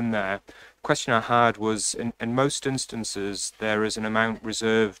detail in there. Question I had was, in most instances, there is an amount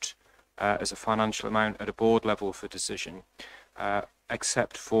reserved as a financial amount at a board level for decision,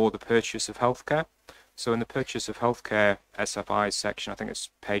 except for the purchase of healthcare. So in the purchase of healthcare SFI section, I think it's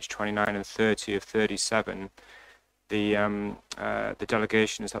page 29 and 30 of 37, the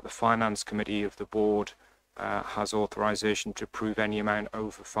delegation is that the finance committee of the board has authorisation to approve any amount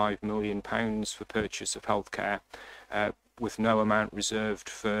over £5 million for purchase of healthcare, with no amount reserved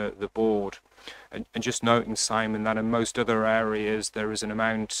for the board. And just noting, Simon, that in most other areas there is an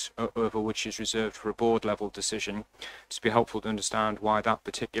amount over which is reserved for a board level decision. It'd be helpful to understand why that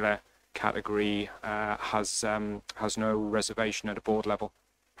particular category has no reservation at a board level.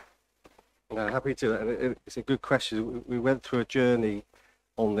 No, happy to. It's a good question. We went through a journey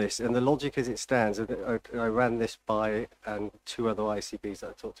on this, and the logic as it stands, I ran this by and 2 other ICBs that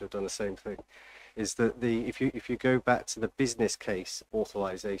I talked to have done the same thing, is that if you go back to the business case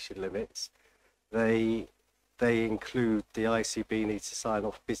authorization limits, they include the ICB needs to sign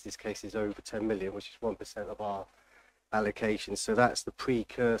off business cases over 10 million, which is 1% of our allocation. So that's the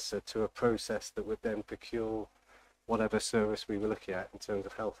precursor to a process that would then procure whatever service we were looking at in terms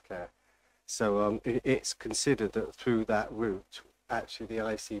of healthcare. So it's considered that through that route, actually the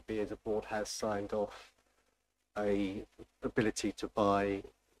ICB as a board has signed off a ability to buy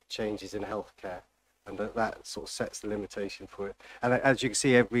changes in healthcare, and that sort of sets the limitation for it. And as you can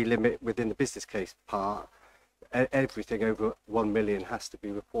see, every limit within the business case part, everything over 1 million has to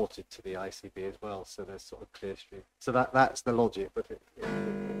be reported to the ICB as well, so there's sort of clear stream. So that's the logic. But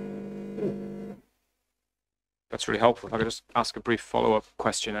That's really helpful. If I could just ask a brief follow-up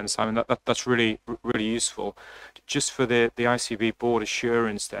question, and Simon, that's really useful. Just for the ICB board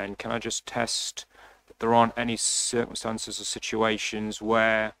assurance, then, can I just test that there aren't any circumstances or situations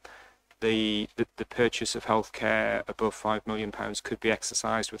where the purchase of healthcare above £5 million could be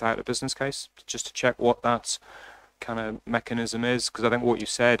exercised without a business case, just to check what that kind of mechanism is? Because I think what you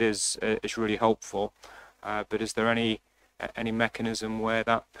said is really helpful, but is there any mechanism where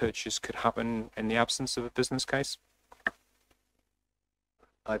that purchase could happen in the absence of a business case?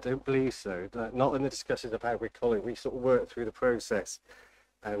 I don't believe so. Not in the discussions of how we're calling. We sort of work through the process,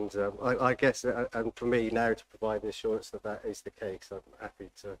 and I guess, and for me now to provide the assurance that is the case, I'm happy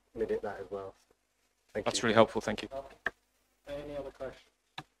to minute that as well. That's really helpful. Thank you. Any other questions?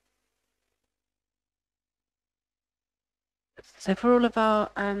 So for all of our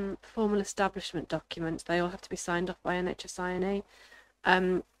formal establishment documents, they all have to be signed off by NHS.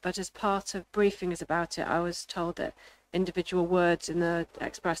 But as part of briefings about it, I was told that individual words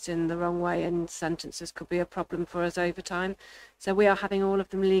expressed in the wrong way in sentences could be a problem for us over time. So we are having all of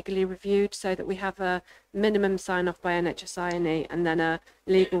them legally reviewed so that we have a minimum sign off by NHS and then a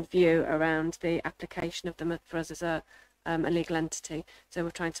legal view around the application of them for us as a legal entity. So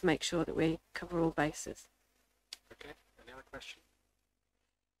we're trying to make sure that we cover all bases. Okay, any other questions?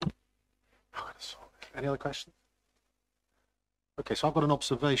 Any other questions? Okay, so I've got an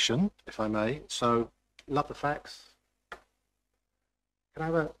observation, if I may. So, love the facts. Can I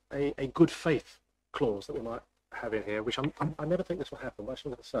have a good faith clause that we might have in here, which I never think this will happen, but I just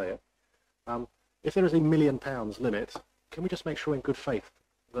wanted to say it. If there is £1 million limit, can we just make sure in good faith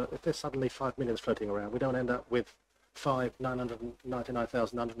that if there's suddenly 5 million floating around, we don't end up with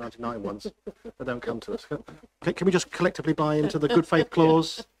 999,999 ones that don't come to us? Can we just collectively buy into the good faith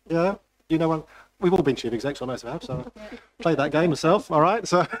clause? Yeah? You know, we've all been chief execs, I most have, so played that game myself, all right?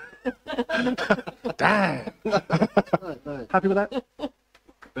 So, damn. Happy with that?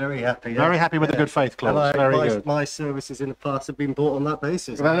 Very happy. Very happy with the good faith clause. Very good. My services in the past have been bought on that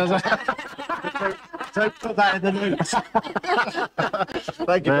basis. Don't put that in the notes.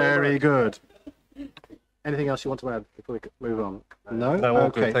 Thank you. Very good. Anything else you want to add before we move on? No? No, all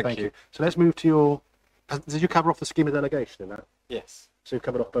okay, good, thank you. So let's move to your... Did you cover off the scheme of delegation in that? Yes. So you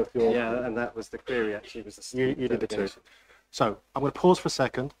covered off both your... Yeah, and that was the query, actually, was the You did the two. So I'm going to pause for a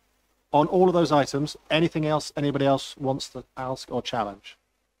second. On all of those items, anything else anybody else wants to ask or challenge?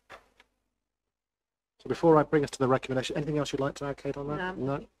 So before I bring us to the recommendation, anything else you'd like to add, Kate, on that?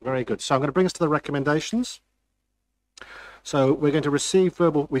 No? Very good. So I'm going to bring us to the recommendations. So we're going to receive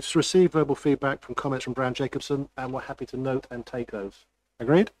we've received verbal feedback from comments from Brown Jacobson, and we're happy to note and take those.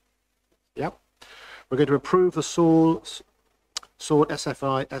 Agreed? Yep. We're going to approve the SWORD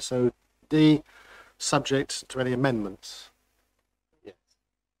SFI SOD subject to any amendments. Yes.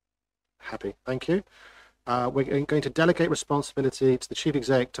 Happy. Thank you. We're going to delegate responsibility to the chief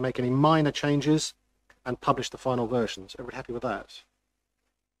exec to make any minor changes and publish the final versions. Everybody happy with that?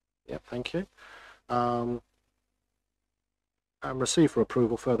 Yep, thank you. And receive for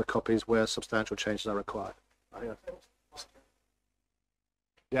approval further copies where substantial changes are required.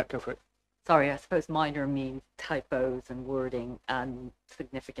 Yeah, go for it. Sorry, I suppose minor means typos and wording, and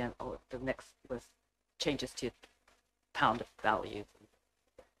significant, or the next was changes to pound of values.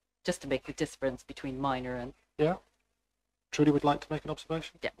 Just to make the difference between minor and... Yeah. Trudy would like to make an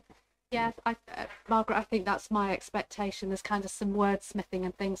observation? Yeah. Yeah, Margaret, I think that's my expectation. There's kind of some wordsmithing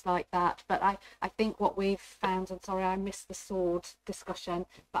and things like that. But I think what we've found, and sorry, I missed the SWORD discussion,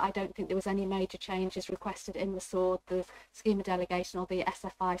 but I don't think there was any major changes requested in the SWORD, the scheme of delegation or the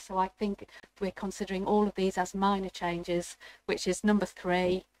SFI. So I think we're considering all of these as minor changes, which is number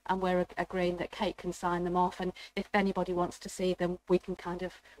 3. And we're agreeing that Kate can sign them off. And if anybody wants to see them, we can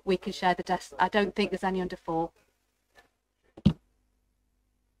share the desk. I don't think there's any under 4.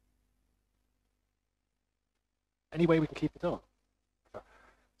 Any way we can keep it on? So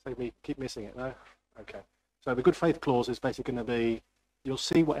we keep missing it, no? Okay. So the good faith clause is basically going to be, you'll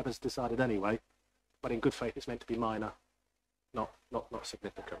see whatever's decided anyway, but in good faith it's meant to be minor, not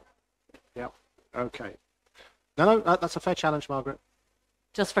significant. Yeah. Okay. No, that's a fair challenge, Margaret.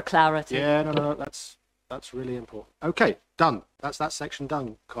 Just for clarity. Yeah, no, that's really important. Okay, done. That's that section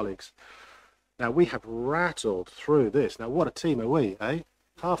done, colleagues. Now we have rattled through this. Now what a team are we, eh?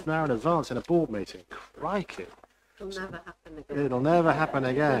 Half an hour in advance in a board meeting. Crikey. It'll never happen again. It'll never happen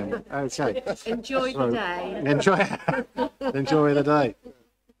again. Okay. Enjoy the day. Enjoy the day.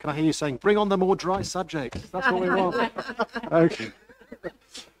 Can I hear you saying, bring on the more dry subjects? That's what we want. Okay.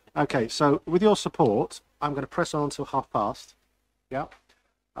 Okay, so with your support, I'm going to press on until past. Yeah.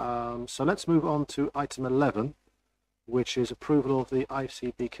 So let's move on to item 11, which is approval of the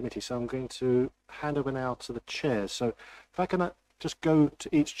ICB committee. So I'm going to hand over now to the chairs. So if I can just go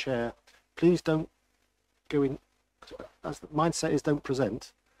to each chair, please don't go in, as the mindset is don't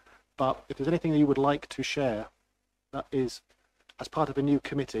present, but if there's anything that you would like to share that is as part of a new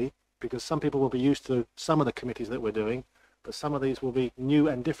committee, because some people will be used to some of the committees that we're doing, but some of these will be new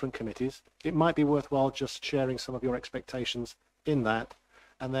and different committees, it might be worthwhile just sharing some of your expectations in that,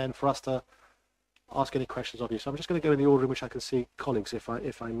 and then for us to ask any questions of you. So I'm just going to go in the order in which I can see colleagues, if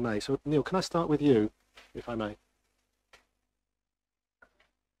I may. So Neil, can I start with you, if I may?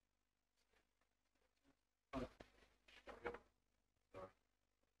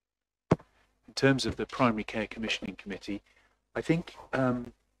 In terms of the Primary Care Commissioning Committee, I think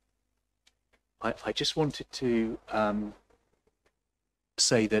I just wanted to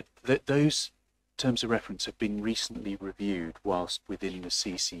say that those terms of reference have been recently reviewed whilst within the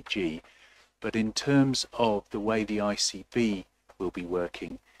CCG, but in terms of the way the ICB will be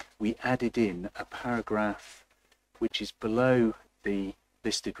working, we added in a paragraph which is below the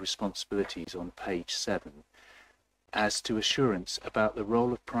listed responsibilities on page 7 as to assurance about the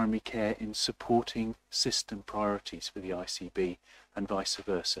role of primary care in supporting system priorities for the ICB and vice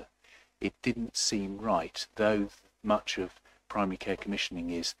versa. It didn't seem right, though much of primary care commissioning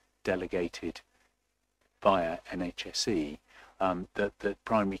is delegated via NHSE, that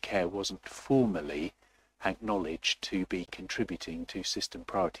primary care wasn't formally acknowledged to be contributing to system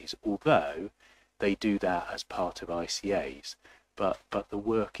priorities, although they do that as part of ICAs, but the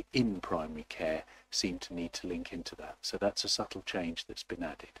work in primary care seemed to need to link into that. So that's a subtle change that's been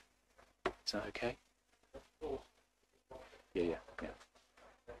added. Is that okay? Yeah.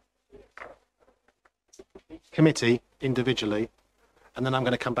 Committee individually, and then I'm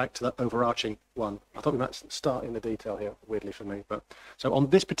going to come back to that overarching one. I thought we might start in the detail here, weirdly for me. But so on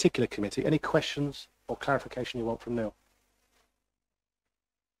this particular committee, any questions or clarification you want from Neil?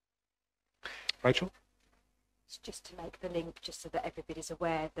 Rachel? It's just to make the link, just so that everybody's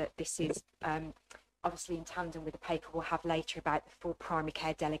aware that this is obviously in tandem with the paper we'll have later about the full primary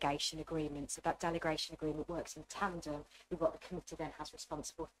care delegation agreement. So that delegation agreement works in tandem with what the committee then has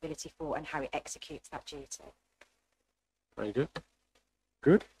responsibility for and how it executes that duty. Very good.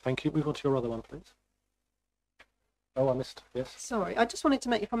 Good, thank you. Move on to your other one, please. Oh, I missed, yes. Sorry, I just wanted to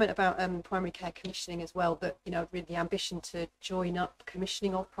make a comment about primary care commissioning as well, that, you know, really the ambition to join up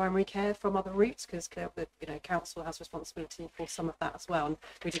commissioning of primary care from other routes, because the council has responsibility for some of that as well, and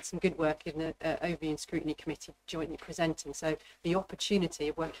we did some good work in the Overview and Scrutiny Committee jointly presenting, so the opportunity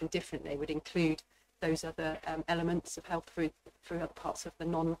of working differently would include those other elements of health through other parts of the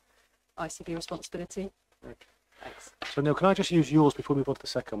non-ICB responsibility. Okay. Thanks. So Neil, can I just use yours before we move on to the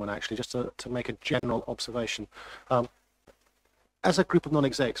second one, actually, just to make a general observation. As a group of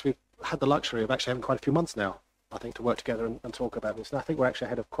non-execs, we've had the luxury of actually having quite a few months now, I think, to work together and talk about this. And I think we're actually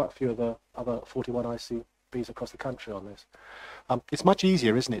ahead of quite a few of the other 41 ICBs across the country on this. It's much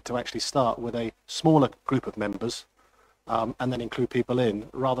easier, isn't it, to actually start with a smaller group of members and then include people in,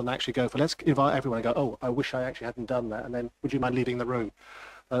 rather than actually go for, let's invite everyone and go, oh, I wish I actually hadn't done that, and then would you mind leaving the room?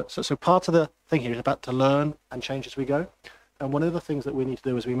 So part of the thing here is about to learn and change as we go. And one of the things that we need to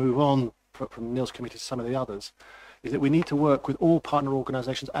do as we move on from Neil's committee to some of the others is that we need to work with all partner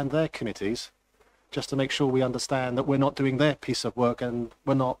organisations and their committees just to make sure we understand that we're not doing their piece of work and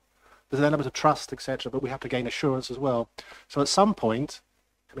we're not, there's an element of trust, etc., but we have to gain assurance as well. So at some point,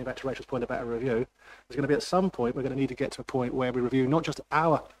 coming back to Rachel's point about a review, there's going to be at some point we're going to need to get to a point where we review not just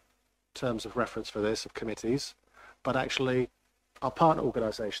our terms of reference for this of committees, but actually our partner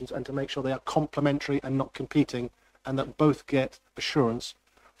organisations, and to make sure they are complementary and not competing, and that both get assurance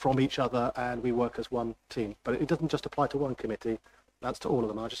from each other and we work as one team. But it doesn't just apply to one committee, that's to all of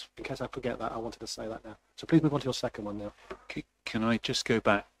them. I just, in case I forget that, I wanted to say that now. So please move on to your second one now. Can I just go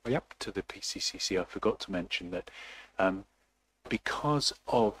back to the PCCC? I forgot to mention that because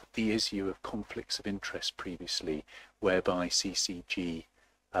of the issue of conflicts of interest previously, whereby CCG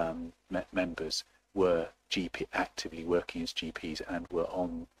members were actively working as GPs and were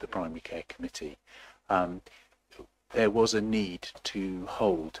on the primary care committee, there was a need to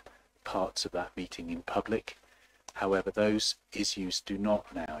hold parts of that meeting in public. However, those issues do not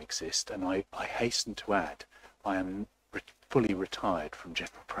now exist, and I hasten to add, I am fully retired from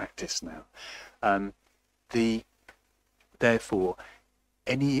general practice now. Therefore,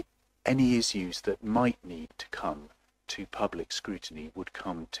 any issues that might need to come to public scrutiny would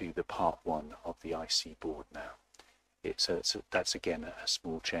come to the part 1 of the IC board now. That's again a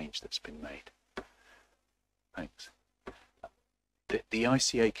small change that's been made. Thanks. The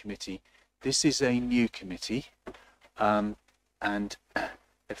ICA committee, this is a new committee, and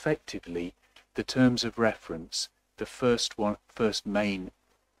effectively the terms of reference, the first main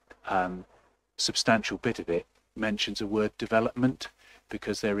substantial bit of it mentions a word development,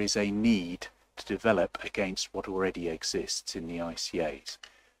 because there is a need to develop against what already exists in the ICAs.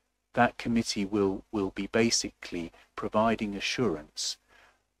 That committee will be basically providing assurance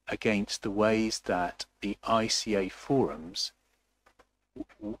against the ways that the ICA forums,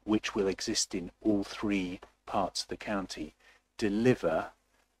 which will exist in all 3 parts of the county, deliver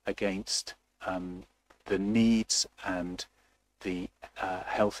against the needs and the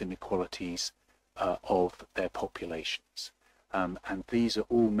health inequalities of their populations. And these are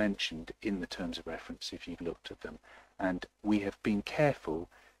all mentioned in the terms of reference if you've looked at them. And we have been careful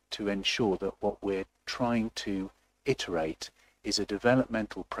to ensure that what we're trying to iterate is a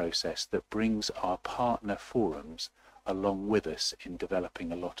developmental process that brings our partner forums along with us in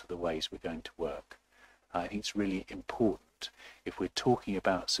developing a lot of the ways we're going to work. I think it's really important, if we're talking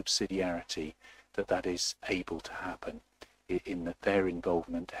about subsidiarity, that that is able to happen, in that their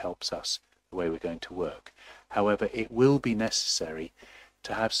involvement helps us the way we're going to work. However, it will be necessary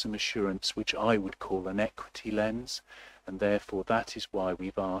to have some assurance, which I would call an equity lens, and therefore that is why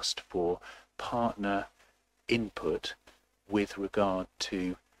we've asked for partner input with regard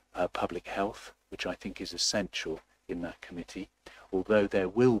to public health, which I think is essential in that committee, although there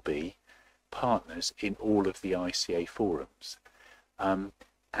will be partners in all of the ICA forums.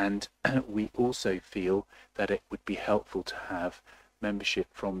 And we also feel that it would be helpful to have membership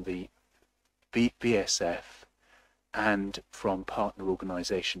from the VSF and from partner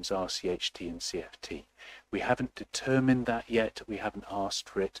organisations RCHT and CFT. We haven't determined that yet, we haven't asked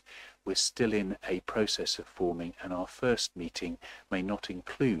for it. We're still in a process of forming, and our first meeting may not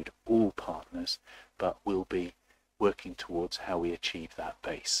include all partners, but we'll be working towards how we achieve that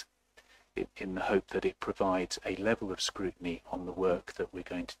base, in the hope that it provides a level of scrutiny on the work that we're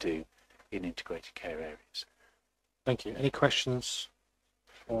going to do in integrated care areas. Thank you. Any questions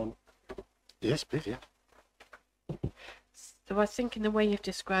on? Yes, please, yeah. So I think in the way you've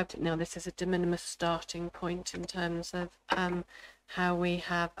described it now, this is a de minimis starting point in terms of how we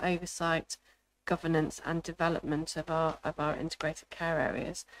have oversight, governance and development of our integrated care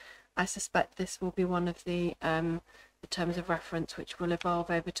areas. I suspect this will be one of the terms of reference which will evolve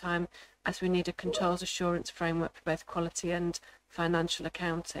over time, as we need a controls assurance framework for both quality and financial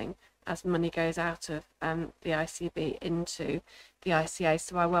accounting as money goes out of the ICB into the ICA.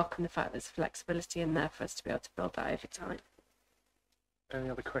 So I welcome the fact there's flexibility in there for us to be able to build that over time. Any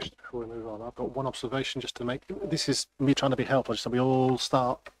other questions before we move on? I've got one observation just to make. This is me trying to be helpful, so we all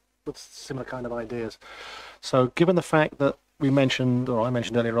start with similar kind of ideas. So given the fact that we mentioned, or I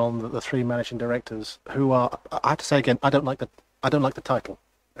mentioned earlier on, that the three managing directors who are, I have to say again, I don't like the title.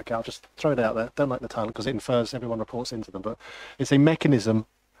 Okay, I'll just throw it out there. Don't like the title because it infers everyone reports into them, but it's a mechanism,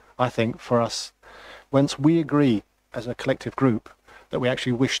 I think, for us, once we agree as a collective group that we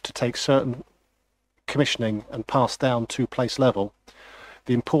actually wish to take certain commissioning and pass down to place level.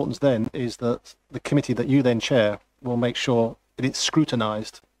 The importance then is that the committee that you then chair will make sure that it's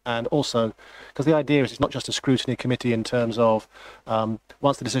scrutinised, and also because the idea is it's not just a scrutiny committee in terms of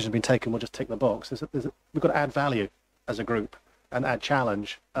once the decision's been taken, we'll just tick the box. We've got to add value as a group and add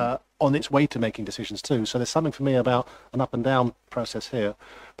challenge on its way to making decisions too. So there's something for me about an up and down process here,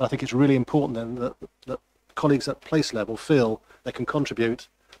 but I think it's really important then that colleagues at place level feel they can contribute,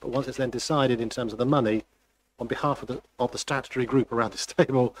 but once it's then decided in terms of the money, on behalf of the statutory group around this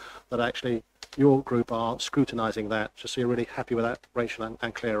table, that actually your group are scrutinising that, just so you're really happy with that, Rachel,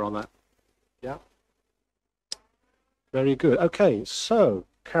 and clear on that. Yeah? Very good. Okay, so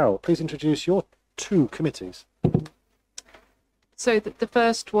Carol, please introduce your two committees. So the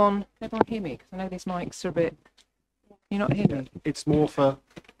first one, can everyone hear me? Because I know these mics are a bit, you're not hearing me? It's more for,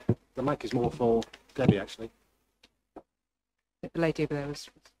 the mic is more for Debbie, actually. The lady over there was...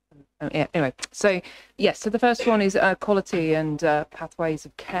 yeah, anyway, so yes, so the first one is quality and pathways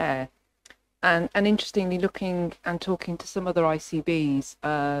of care, and interestingly, looking and talking to some other ICBs,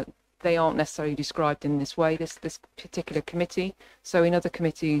 they aren't necessarily described in this way, this particular committee. So in other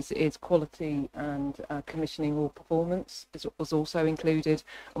committees is quality and commissioning or performance was also included.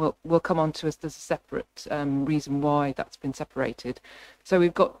 We'll come on to us, there's a separate reason why that's been separated. So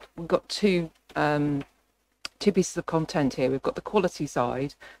we've got two pieces of content here. We've got the quality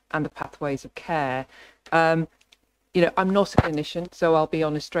side and the pathways of care. You know, I'm not a clinician, so I'll be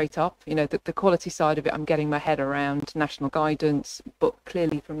honest straight up. You know, the quality side of it, I'm getting my head around national guidance, but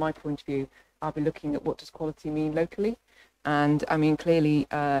clearly from my point of view, I'll be looking at what does quality mean locally. And I mean, clearly,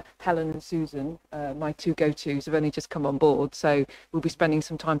 Helen and Susan, my two go-tos, have only just come on board, so we'll be spending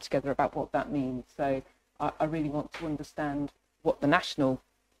some time together about what that means. So I really want to understand what the national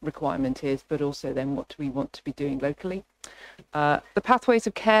requirement is, but also then what do we want to be doing locally. The pathways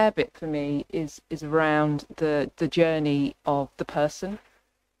of care bit for me is around the journey of the person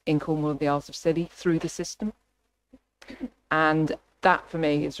in Cornwall and the Isles of Scilly through the system, and that for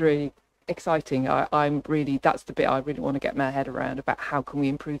me is really exciting. That's the bit I really want to get my head around, about how can we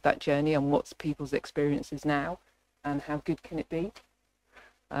improve that journey and what's people's experiences now and how good can it be.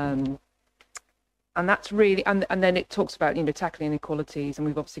 And that's really, and then it talks about, you know, tackling inequalities, and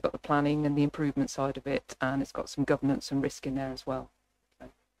we've obviously got the planning and the improvement side of it, and it's got some governance and risk in there as well. So.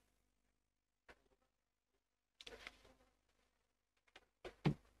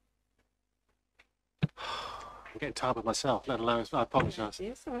 I'm getting tired with myself, let alone, I apologise.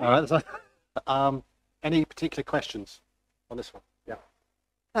 Yes, all right. Any particular questions on this one. Yeah.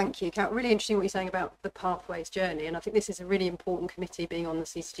 Thank you, Kat. Really interesting what you're saying about the pathways journey, and I think this is a really important committee. Being on the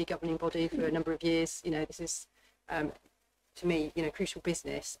CCG governing body for a number of years, this is, to me, crucial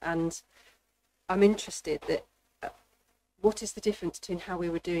business. And I'm interested that what is the difference between how we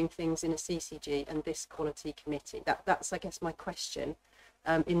were doing things in a CCG and this quality committee? That's, I guess, my question.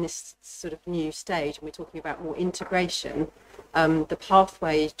 In this sort of new stage, and we're talking about more integration, the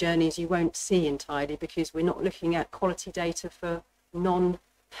pathways journeys you won't see entirely because we're not looking at quality data for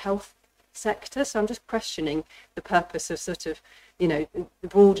non-health sector. So I'm just questioning the purpose of sort of, the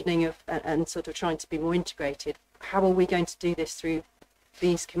broadening of and sort of trying to be more integrated. How are we going to do this through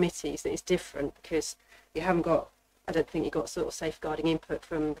these committees that is different? Because you haven't got, I don't think you've got sort of safeguarding input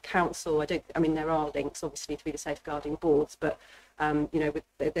from the council. I mean, there are links obviously through the safeguarding boards, but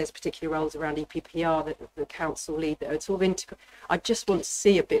there's particular roles around EPPR that the council lead that are sort of I just want to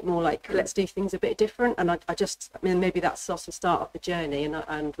see a bit more like, let's do things a bit different. And I mean, maybe that's sort of start of the journey,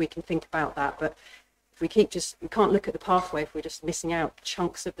 and we can think about that. But if we we can't look at the pathway if we're just missing out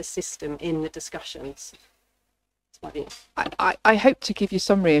chunks of the system in the discussions. That's my view. I hope to give you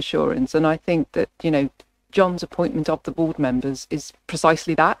some reassurance, and I think that, John's appointment of the board members is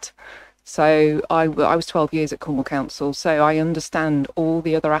precisely that. So I was 12 years at Cornwall Council, so I understand all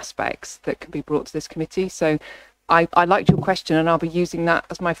the other aspects that can be brought to this committee. So I liked your question, and I'll be using that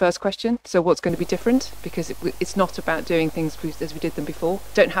as my first question. So what's going to be different? Because it's not about doing things as we did them before.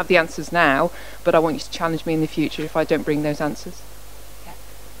 Don't have the answers now, but I want you to challenge me in the future if I don't bring those answers.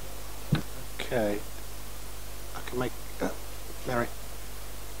 Okay. I can make that. Mary.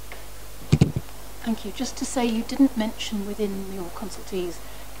 Thank you. Just to say, you didn't mention within your consultees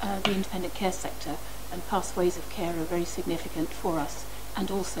the independent care sector, and pathways of care are very significant for us,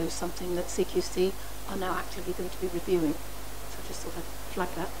 and also something that CQC are now actively going to be reviewing. So just sort of flag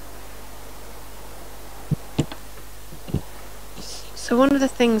that. So one of the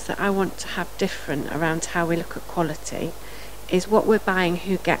things that I want to have different around how we look at quality is what we're buying,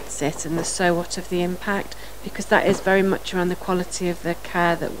 who gets it, and the so what of the impact, because that is very much around the quality of the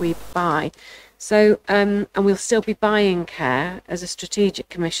care that we buy. So, and we'll still be buying care as a strategic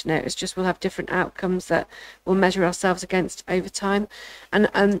commissioner. It's just we'll have different outcomes that we'll measure ourselves against over time. And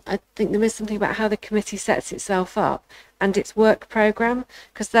I think there is something about how the committee sets itself up and its work programme,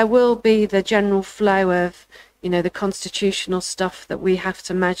 because there will be the general flow of, the constitutional stuff that we have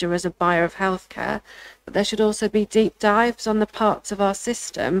to measure as a buyer of healthcare. But there should also be deep dives on the parts of our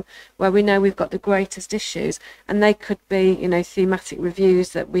system where we know we've got the greatest issues, and they could be, thematic reviews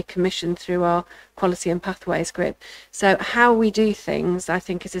that we commission through our quality and pathways group. So how we do things, I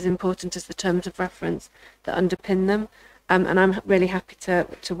think, is as important as the terms of reference that underpin them. And I'm really happy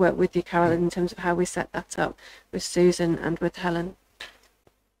to work with you, Carol, in terms of how we set that up with Susan and with Helen.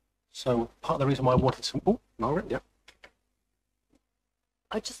 So part of the reason why I wanted some... Oh, Margaret, yeah.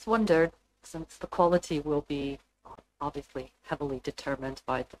 I just wondered, since the quality will be obviously heavily determined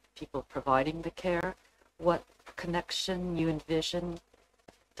by the people providing the care, what connection you envision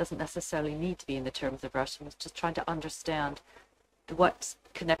doesn't necessarily need to be in the terms of reference. Just trying to understand what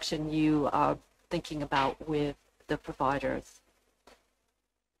connection you are thinking about with the providers.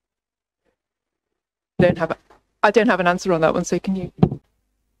 I don't have an answer on that one, so can you?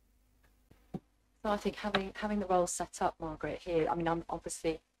 So I think having the role set up, Margaret, here, I mean, I'm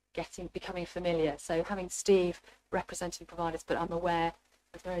obviously becoming familiar. So having Steve representing providers, but I'm aware,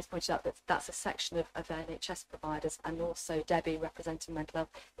 as Mary's pointed out, that that's a section of NHS providers, and also Debbie representing mental health.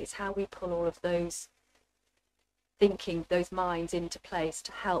 It's how we pull all of those thinking, those minds into place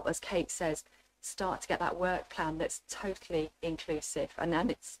to help, as Kate says, start to get that work plan that's totally inclusive. And then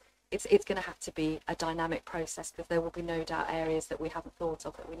it's going to have to be a dynamic process, because there will be no doubt areas that we haven't thought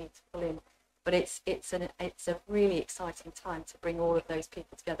of that we need to pull in. But it's a really exciting time to bring all of those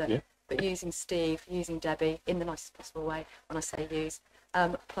people together. Yeah. But using Steve, using Debbie in the nicest possible way, when I say use,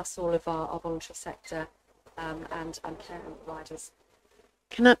 plus all of our voluntary sector and care providers.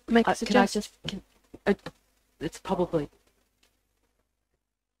 Can I make a suggestion? It's probably,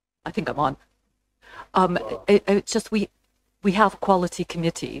 I think I'm on. It's just we have quality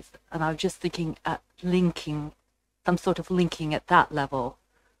committees, and I'm just thinking at linking, some sort of linking at that level.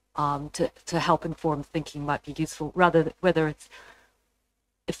 To help inform thinking might be useful, whether it's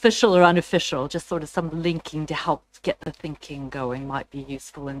official or unofficial, just sort of some linking to help get the thinking going might be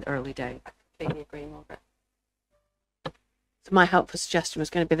useful in the early days. I completely agree, Margaret. So my helpful suggestion was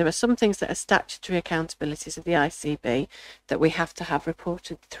going to be, there are some things that are statutory accountabilities of the ICB that we have to have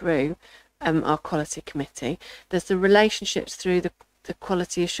reported through our quality committee. There's the relationships through the the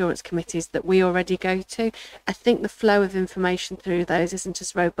quality assurance committees that we already go to. I think the flow of information through those isn't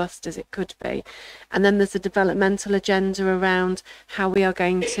as robust as it could be. And then there's a developmental agenda around how we are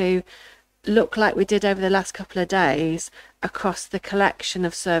going to look like we did over the last couple of days across the collection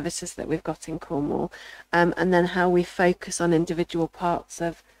of services that we've got in Cornwall, and then how we focus on individual parts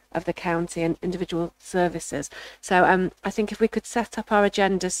of the county and individual services. So I think if we could set up our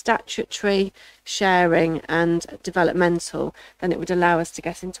agenda statutory, sharing and developmental, then it would allow us to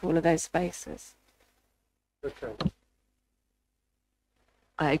get into all of those spaces. Okay.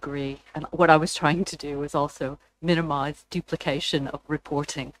 I agree. And what I was trying to do was also minimize duplication of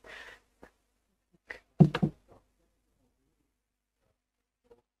reporting.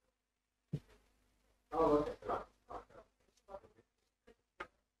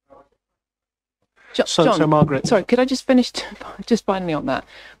 John, Margaret. Sorry, could I just finish just finally on that?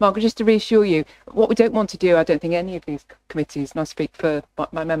 Margaret, just to reassure you, what we don't want to do, I don't think any of these committees, and I speak for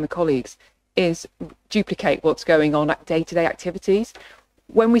my member colleagues, is duplicate what's going on at day-to-day activities.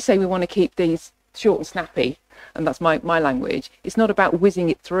 When we say we want to keep these short and snappy, and that's my language, it's not about whizzing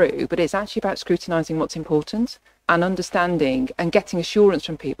it through, but it's actually about scrutinising what's important and understanding and getting assurance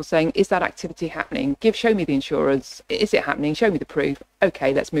from people saying, is that activity happening? Show me the insurance. Is it happening? Show me the proof.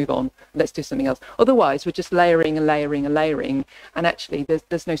 Okay, let's move on. Let's do something else. Otherwise, we're just layering and layering and layering, and actually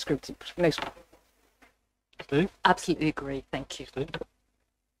there's no script. Steve? Absolutely agree. Thank you. Steve?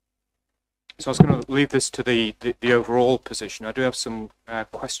 So I was going to leave this to the overall position. I do have some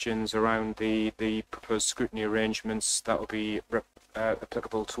questions around the proposed scrutiny arrangements that will be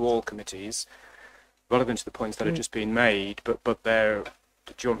applicable to all committees, relevant to the points that have just been made, but they're,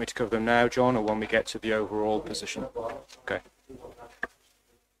 do you want me to cover them now, John, or when we get to the overall position? Okay.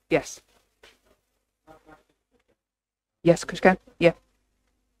 Yes. Yes, Chris, go. Yeah.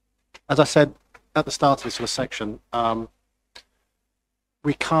 As I said at the start of this sort of section,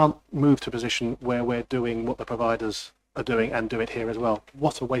 we can't move to a position where we're doing what the providers are doing and do it here as well.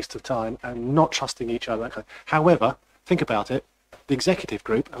 What a waste of time and not trusting each other. However, think about it, the executive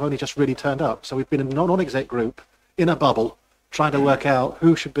group have only just really turned up. So we've been a non-exec group in a bubble trying to work out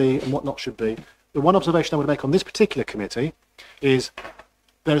who should be and what not should be. The one observation I would make on this particular committee is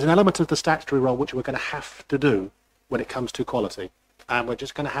there is an element of the statutory role which we're going to have to do when it comes to quality, and we're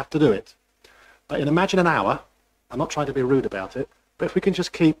just going to have to do it. But imagine an hour, I'm not trying to be rude about it, but if we can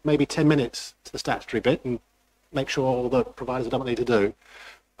just keep maybe 10 minutes to the statutory bit and make sure all the providers have done what they need to do.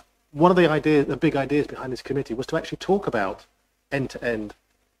 One of the big ideas behind this committee was to actually talk about end-to-end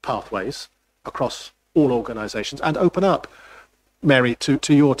pathways across all organisations and open up, Mary,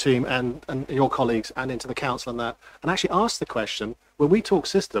 to your team and your colleagues and into the council and that, and actually ask the question, when we talk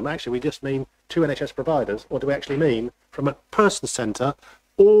system, actually we just mean 2 NHS providers, or do we actually mean from a person centre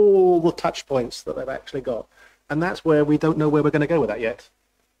all the touch points that they've actually got? And that's where we don't know where we're going to go with that yet.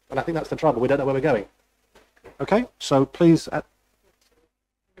 And I think that's the trouble. We don't know where we're going. Okay, so please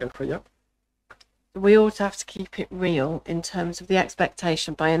go for it, yeah. We also have to keep it real in terms of the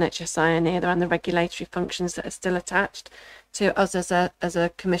expectation by NHSI and EAR and the regulatory functions that are still attached to us as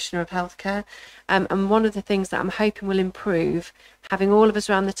a Commissioner of Healthcare. And one of the things that I'm hoping will improve, having all of us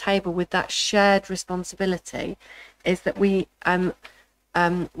around the table with that shared responsibility, is that we are,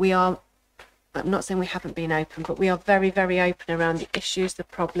 I'm not saying we haven't been open, but we are very, very open around the issues, the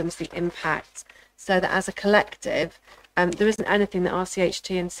problems, the impacts, so that as a collective, there isn't anything that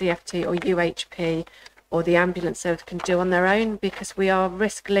RCHT and CFT or UHP or the ambulance service can do on their own, because we are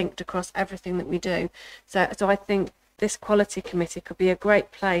risk linked across everything that we do. So I think this quality committee could be a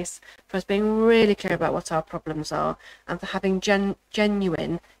great place for us being really clear about what our problems are and for having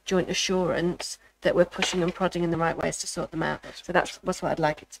genuine joint assurance that we're pushing and prodding in the right ways to sort them out. So that's what I'd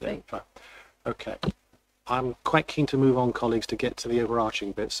like it to be. Okay. I'm quite keen to move on, colleagues, to get to the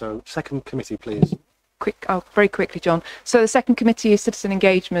overarching bit. So second committee, please. Very quickly, John. So the second committee is citizen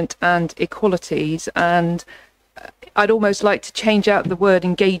engagement and equalities, and I'd almost like to change out the word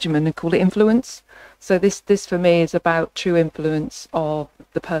engagement and call it influence. So this for me is about true influence of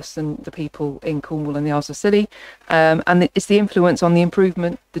the people in Cornwall and the Isles of Scilly, and it's the influence on the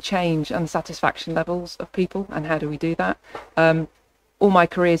improvement, the change and the satisfaction levels of people, and how do we do that? All my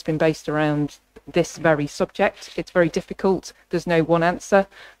career has been based around this very subject. It's very difficult. There's no one answer,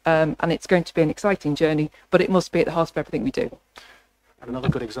 and it's going to be an exciting journey, but it must be at the heart of everything we do. And another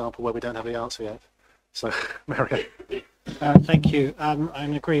good example where we don't have the answer yet. So, Mario. Thank you. I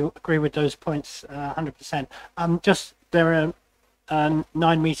agree with those points 100%. Just there are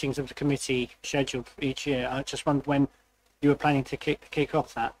 9 meetings of the committee scheduled for each year. I just wondered when you were planning to kick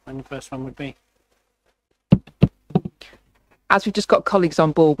off that, when the first one would be. as we've just got colleagues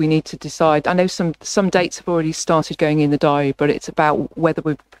on board, we need to decide. I know some dates have already started going in the diary, but it's about whether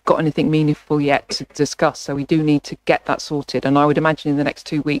we've got anything meaningful yet to discuss. So we do need to get that sorted. And I would imagine in the next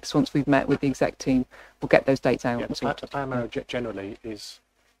 2 weeks, once we've met with the exec team, we'll get those dates out. Yeah, the plan generally is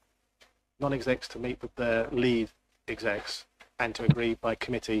non-execs to meet with their lead execs and to agree by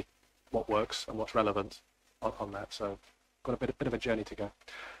committee what works and what's relevant on that. So got a bit of a journey to go.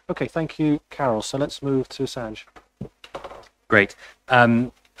 Okay, thank you, Carol. So let's move to Sanj. Great.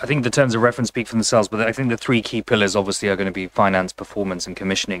 I think the terms of reference speak for themselves, but I think the three key pillars obviously are going to be finance, performance and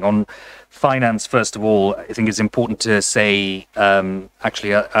commissioning. On finance, first of all, I think it's important to say,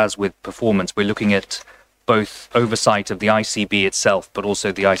 actually, as with performance, we're looking at both oversight of the ICB itself, but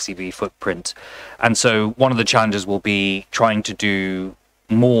also the ICB footprint. And so one of the challenges will be trying to do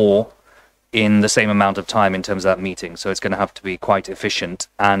more in the same amount of time in terms of that meeting. So it's going to have to be quite efficient.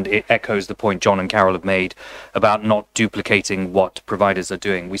 And it echoes the point John and Carol have made about not duplicating what providers are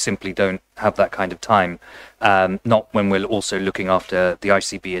doing. We simply don't have that kind of time, not when we're also looking after the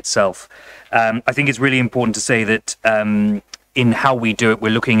ICB itself. I think it's really important to say that in how we do it,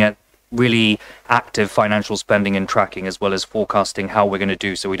 we're looking at really active financial spending and tracking, as well as forecasting how we're going to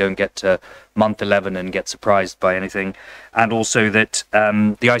do so we don't get to month 11 and get surprised by anything. And also that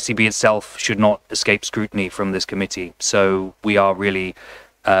the ICB itself should not escape scrutiny from this committee. So we are really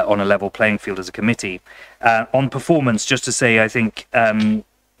on a level playing field as a committee. On performance, just to say, I think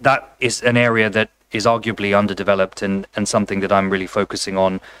that is an area that is arguably underdeveloped and something that I'm really focusing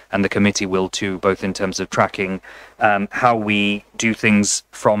on, and the committee will too, both in terms of tracking how we do things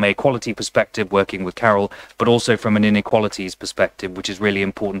from a quality perspective, working with Carol, but also from an inequalities perspective, which is really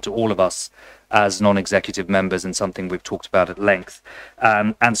important to all of us as non-executive members and something we've talked about at length.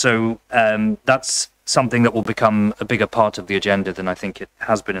 And so that's something that will become a bigger part of the agenda than I think it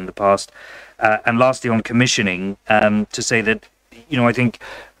has been in the past. And lastly, on commissioning, to say that, I think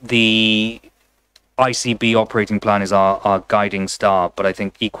the ICB operating plan is our guiding star, but I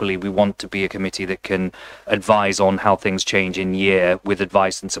think equally we want to be a committee that can advise on how things change in year with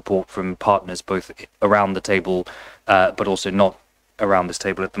advice and support from partners both around the table but also not around this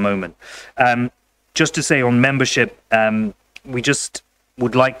table at the moment. Just to say on membership, we just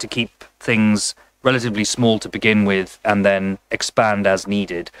would like to keep things relatively small to begin with and then expand as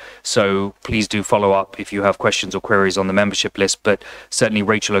needed. So please do follow up if you have questions or queries on the membership list, but certainly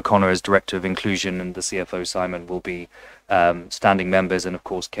Rachel O'Connor as Director of Inclusion and the CFO Simon will be standing members, and of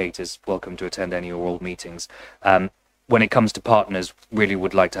course Kate is welcome to attend any or all meetings. When it comes to partners, really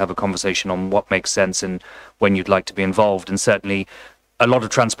would like to have a conversation on what makes sense and when you'd like to be involved, and certainly a lot of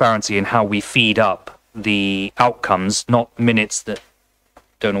transparency in how we feed up the outcomes, not minutes that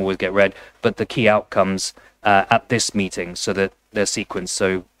don't always get read, but the key outcomes at this meeting so that they're sequenced.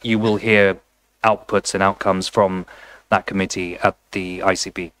 So you will hear outputs and outcomes from that committee at the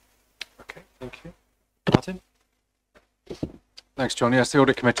ICB. Okay, thank you. Martin? Thanks, John. Yes, the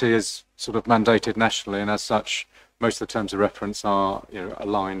Audit Committee is sort of mandated nationally, and as such, most of the terms of reference are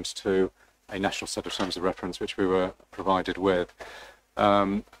aligned to a national set of terms of reference which we were provided with.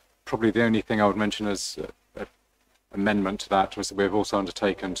 Probably the only thing I would mention as amendment to that was that we've also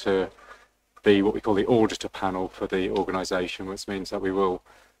undertaken to be what we call the auditor panel for the organisation, which means that we will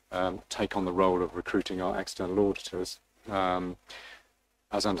take on the role of recruiting our external auditors.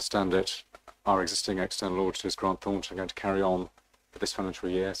 As I understand it, our existing external auditors, Grant Thornton, are going to carry on for this financial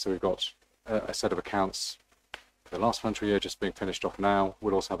year. So we've got a set of accounts for the last financial year just being finished off now.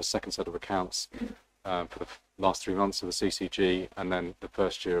 We'll also have a second set of accounts for the last 3 months of the CCG, and then the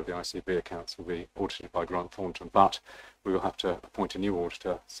first year of the ICB accounts will be audited by Grant Thornton, but we will have to appoint a new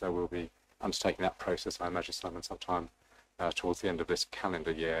auditor, so we'll be undertaking that process, I imagine, Simon, sometime towards the end of this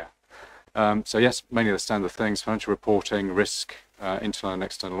calendar year. So yes, mainly the standard things: financial reporting, risk, internal and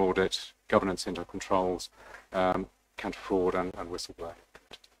external audit, governance, internal controls, counter fraud and whistleblower.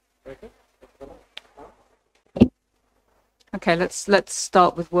 Very good. Okay, let's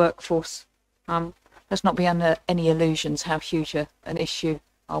start with workforce. Let's not be under any illusions how huge an issue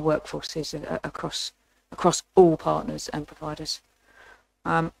our workforce is across all partners and providers.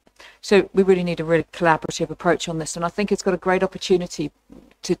 So we really need a really collaborative approach on this, and I think it's got a great opportunity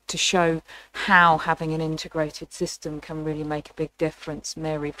to show how having an integrated system can really make a big difference,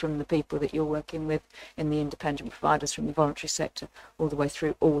 Mary, from the people that you're working with in the independent providers, from the voluntary sector, all the way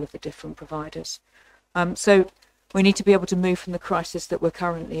through all of the different providers. So we need to be able to move from the crisis that we're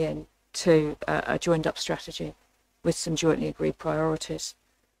currently in to a joined up strategy with some jointly agreed priorities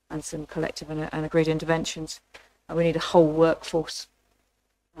and some collective and agreed interventions. We need a whole workforce,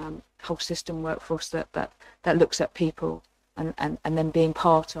 whole system workforce that looks at people and then being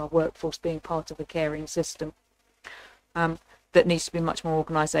part of our workforce, being part of a caring system. that needs to be much more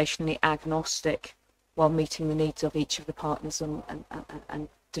organisationally agnostic while meeting the needs of each of the partners and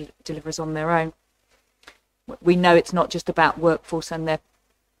deliverers on their own. We know it's not just about workforce and their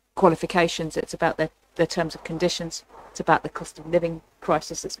qualifications, it's about their terms and conditions, it's about the cost of living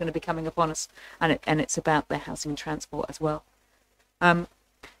crisis that's going to be coming upon us, and it's about their housing and transport as well. As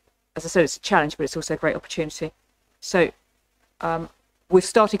I said, it's a challenge, but it's also a great opportunity. So we've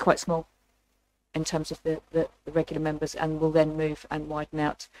started quite small in terms of the regular members, and we'll then move and widen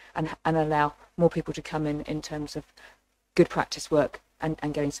out and allow more people to come in terms of good practice work and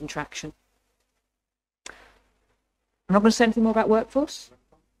getting some traction. I'm not going to say anything more about workforce.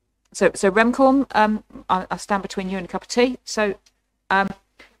 So Remcorm, I stand between you and a cup of tea. So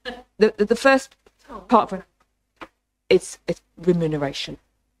the first part of it, it's remuneration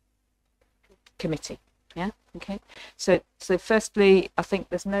committee. Yeah. Okay. So firstly, I think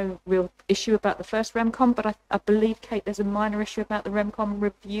there's no real issue about the first Remcom, but I believe, Kate, there's a minor issue about the Remcom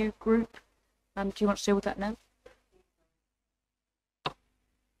review group. Do you want to deal with that now?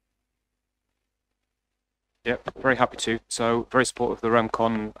 Yep, very happy to. So very supportive of the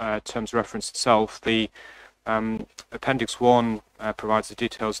Remcon terms of reference itself. The Appendix 1 provides the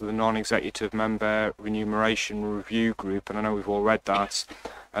details of the non-executive member remuneration review group, and I know we've all read that.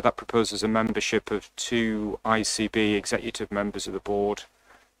 That proposes a membership of 2 ICB executive members of the board,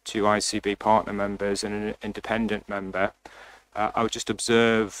 2 ICB partner members, and an independent member. I would just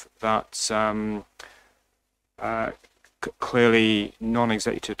observe that clearly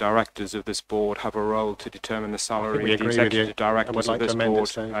non-executive directors of this board have a role to determine the salary of the executive directors of this board.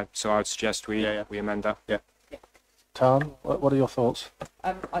 So I would suggest we amend that. Yeah. Tan, what are your thoughts?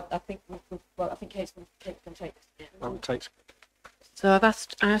 I think Kate's going to take. So I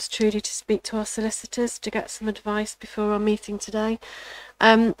asked Trudy to speak to our solicitors to get some advice before our meeting today.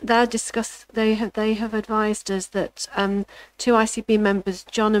 They have advised us that 2 ICB members,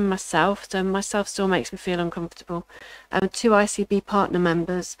 John and myself, so myself still makes me feel uncomfortable, 2 ICB partner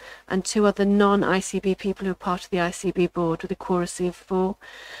members and 2 other non-ICB people who are part of the ICB board with a quorum of 4.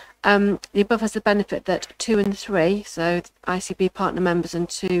 The above has the benefit that 2 and 3, so ICB partner members and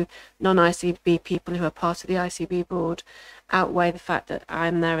 2 non-ICB people who are part of the ICB board, outweigh the fact that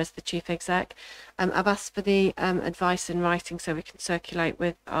I'm there as the chief exec. I've asked for the advice in writing so we can circulate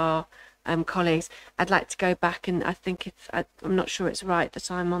with our colleagues. I'd like to go back, and I think I'm not sure it's right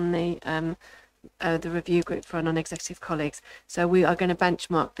that I'm on the review group for our non-executive colleagues. So we are going to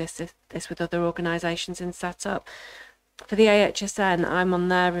benchmark this with other organisations in setup. For the AHSN, I'm on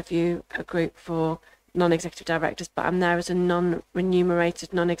their review group for non-executive directors, but I'm there as a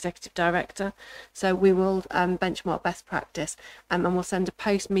non-remunerated non-executive director. So we will benchmark best practice, and we'll send a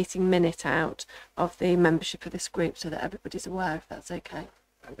post-meeting minute out of the membership of this group so that everybody's aware, if that's okay.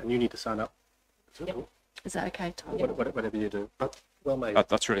 And you need to sign up. Yep. Is that okay, Tom? Whatever you do. But well made.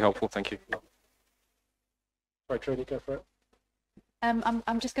 That's really helpful. Thank you. Sorry, Trudy, go for it.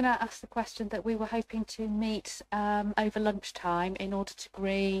 I'm just going to ask the question that we were hoping to meet over lunchtime in order to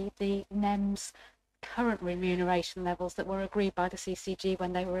agree the NEM's current remuneration levels that were agreed by the CCG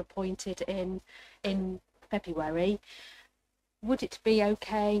when they were appointed in February. Would it be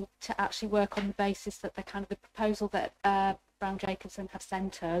okay to actually work on the basis that the proposal that Brown Jacobson have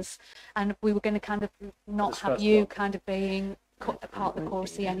sent us, and we were going to kind of not have you kind of being part of the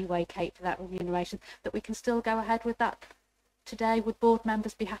chorus anyway, Kate, for that remuneration, that we can still go ahead with that today? Would board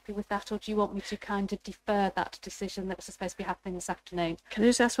members be happy with that, or do you want me to kind of defer that decision that was supposed to be happening this afternoon? Can I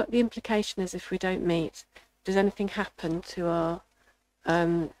just ask what the implication is if we don't meet? Does anything happen to our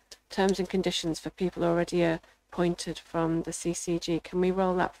terms and conditions for people already appointed from the CCG? Can we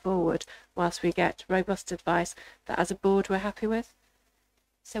roll that forward whilst we get robust advice that as a board we're happy with?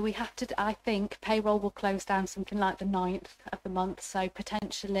 So we have to, I think payroll will close down something like the 9th of the month, so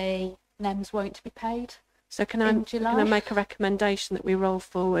potentially NEMs won't be paid. So can I make a recommendation that we roll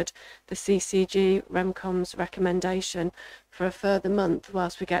forward the CCG Remcom's recommendation for a further month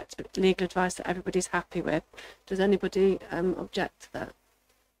whilst we get legal advice that everybody's happy with? Does anybody object to that?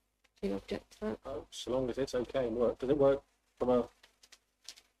 Do you object to that? So long as it's okay and work. Does it work from a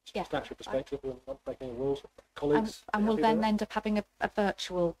statutory perspective? We're not breaking any rules. Colleagues? And we'll then end up having a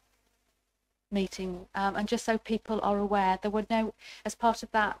virtual meeting. And just so people are aware, there were no, as part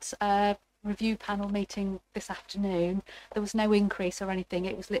of that review panel meeting this afternoon, there was no increase or anything.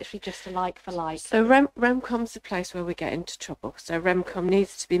 It was literally just a like for like. So REMCOM's the place where we get into trouble. So REMCOM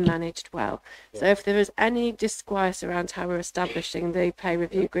needs to be managed well. So if there is any disquiet around how we're establishing the pay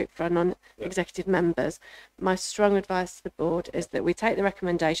review group for our non-executive members, my strong advice to the board is that we take the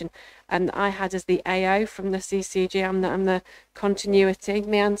recommendation, and I had as the AO from the CCG, I'm the continuity,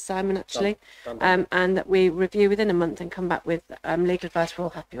 me and Simon actually, and that we review within a month and come back with legal advice we're all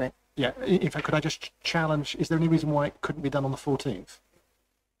happy with. Yeah, in fact, could I just challenge, is there any reason why it couldn't be done on the 14th?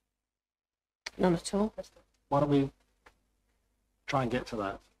 None at all. Why don't we try and get to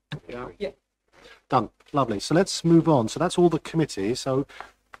that? Yeah. Done. Lovely. So let's move on. So that's all the committees. So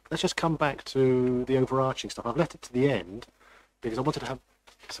let's just come back to the overarching stuff. I've left it to the end because I wanted to have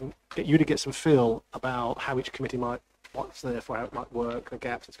get you to get some feel about how each committee might, what's there for, how it might work, the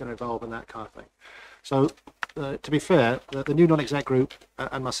gaps it's going to involve, and that kind of thing. So to be fair, the new non-exec group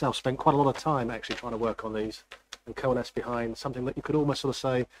and myself spent quite a lot of time actually trying to work on these and coalesce behind something that you could almost sort of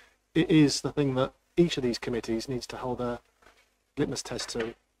say it is the thing that each of these committees needs to hold a litmus test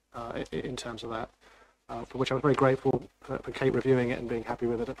to in terms of that, for which I was very grateful for Kate reviewing it and being happy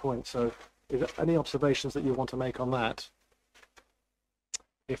with it at points. So is there any observations that you want to make on that?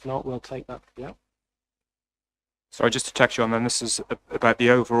 If not, we'll take that. Yeah. Sorry, just to text you on then, this is about the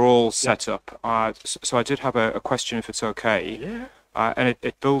overall setup. So I did have a question, if it's okay. Yeah. And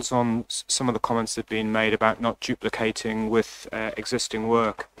it builds on some of the comments that have been made about not duplicating with existing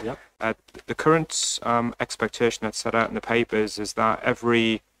work. Yep. The current expectation that's set out in the papers is that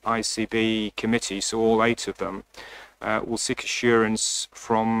every ICB committee, so all 8 of them, will seek assurance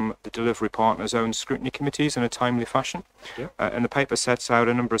from the delivery partner's own scrutiny committees in a timely fashion. Yeah. And the paper sets out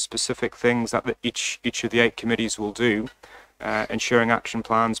a number of specific things that each of the 8 committees will do, ensuring action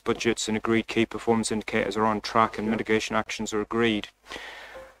plans, budgets and agreed key performance indicators are on track and mitigation actions are agreed.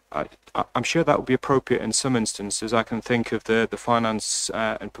 I'm sure that would be appropriate in some instances. I can think of the finance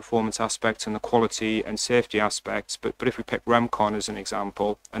and performance aspects and the quality and safety aspects, but if we pick REMCON as an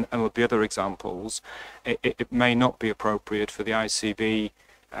example, and there'll be other examples, it may not be appropriate for the ICB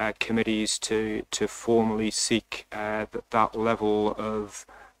committees to formally seek that level of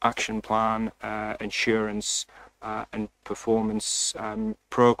action plan, insurance and performance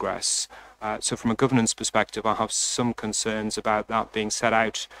progress. So from a governance perspective, I have some concerns about that being set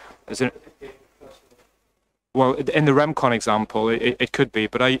out as well, in the REMCON example, it could be,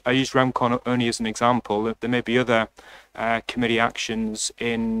 but I use REMCON only as an example. There may be other committee actions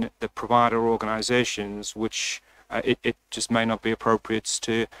in the provider organisations which it just may not be appropriate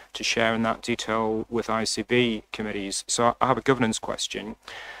to share in that detail with ICB committees. So I have a governance question,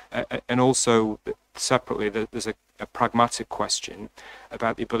 and also separately there's a pragmatic question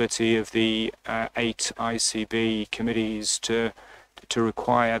about the ability of the 8 ICB committees to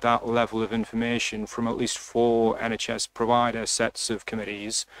require that level of information from at least 4 NHS provider sets of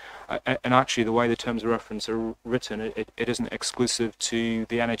committees. And actually the way the terms of reference are written, it isn't exclusive to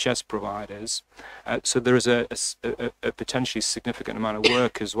the NHS providers. So there is a potentially significant amount of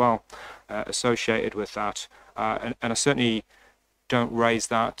work as well associated with that. And I certainly don't raise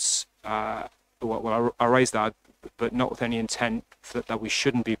that, I raise that, but not with any intent that we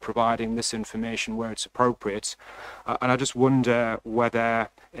shouldn't be providing this information where it's appropriate. And I just wonder whether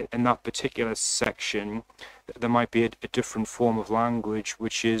in that particular section there might be a different form of language,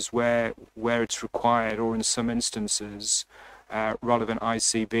 which is where it's required, or in some instances relevant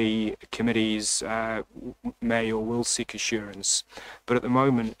ICB committees may or will seek assurance. But at the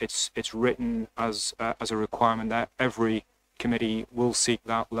moment it's written as a requirement that every committee will seek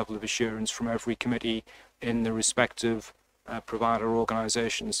that level of assurance from every committee in the respective provider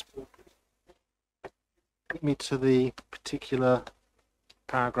organisations. Take me to the particular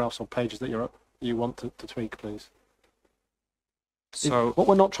paragraphs or pages that you want to tweak, please. So what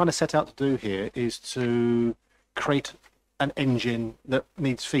we're not trying to set out to do here is to create an engine that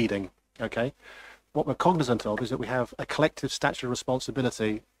needs feeding. Okay, what we're cognizant of is that we have a collective statutory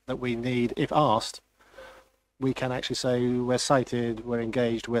responsibility that we need, if asked, we can actually say we're cited, we're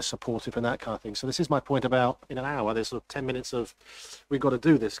engaged, we're supportive, and that kind of thing. So this is my point about in an hour, there's sort of 10 minutes of we've got to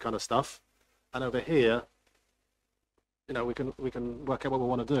do this kind of stuff, and over here, you know, we can work out what we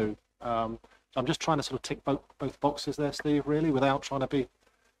want to do. So I'm just trying to sort of tick both boxes there, Steve, really, without trying to be.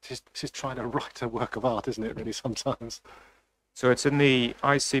 This is trying to write a work of art, isn't it? Really, sometimes. So it's in the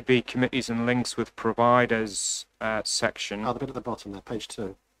ICB committees and links with providers section. Oh, the bit at the bottom there, page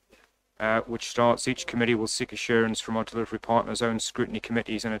 2. Which starts, each committee will seek assurance from our delivery partner's own scrutiny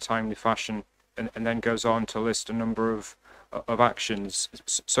committees in a timely fashion, and then goes on to list a number of actions.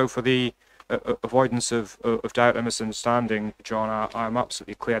 So for the avoidance of doubt and misunderstanding, John, I'm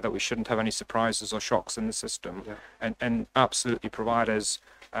absolutely clear that we shouldn't have any surprises or shocks in the system, and absolutely providers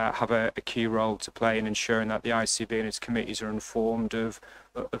have a key role to play in ensuring that the ICB and its committees are informed of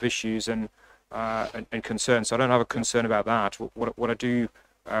issues and concerns. So I don't have a concern about that. What I do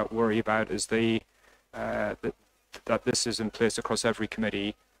worry about is that this is in place across every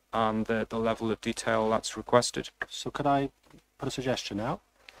committee and the level of detail that's requested. So could I put a suggestion out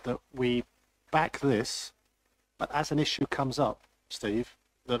that we back this, but as an issue comes up, Steve,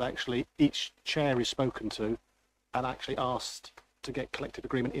 that actually each chair is spoken to and actually asked to get collective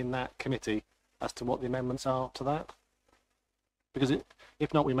agreement in that committee as to what the amendments are to that? Because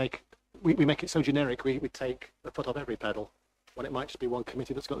if not, we make it so generic, we take the foot off every pedal when it might just be one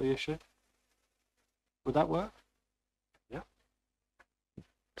committee that's got the issue. Would that work? Yeah.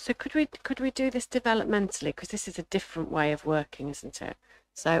 So could we do this developmentally, because this is a different way of working, isn't it?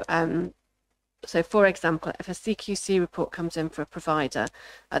 So so for example, if a CQC report comes in for a provider,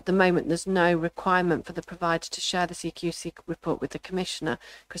 at the moment there's no requirement for the provider to share the CQC report with the commissioner,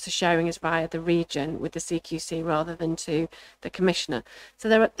 because the sharing is via the region with the CQC rather than to the commissioner. So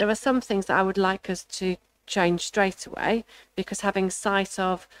there are some things that I would like us to change straight away, because having sight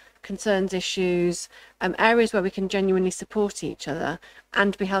of concerns, issues, areas where we can genuinely support each other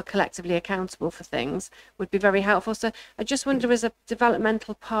and be held collectively accountable for things would be very helpful. So I just wonder, as a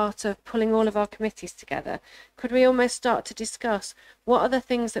developmental part of pulling all of our committees together, could we almost start to discuss what are the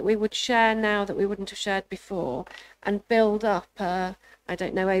things that we would share now that we wouldn't have shared before, and build up, I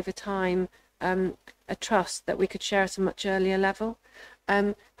don't know, over time, a trust that we could share at a much earlier level.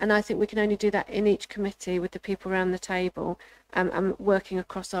 And I think we can only do that in each committee with the people around the table and working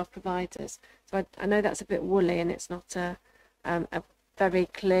across our providers. So I know that's a bit woolly and it's not a very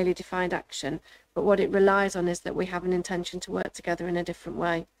clearly defined action, but what it relies on is that we have an intention to work together in a different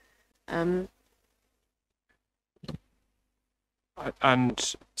way. And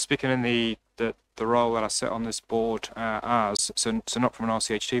speaking in the role that I sit on this board so not from an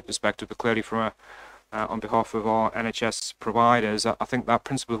RCHT perspective, but clearly from on behalf of our NHS providers, I think that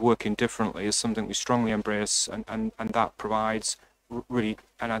principle of working differently is something we strongly embrace, and that provides really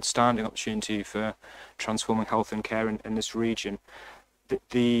an outstanding opportunity for transforming health and care in this region.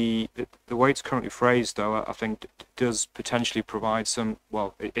 The way it's currently phrased, though, I think does potentially provide some,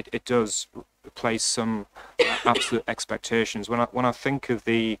 well, it does place some absolute expectations. When I think of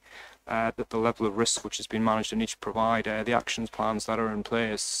the level of risk which has been managed in each provider, the actions plans that are in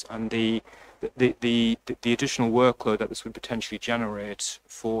place, and the additional workload that this would potentially generate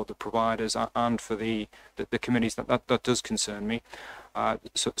for the providers and for the committees, that does concern me.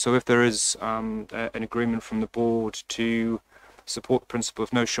 So if there is an agreement from the board to support the principle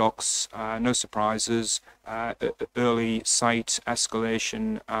of no shocks, no surprises, early site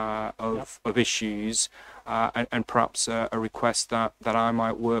escalation of issues, and perhaps a request that I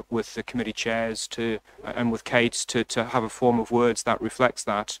might work with the committee chairs and with Kate to have a form of words that reflects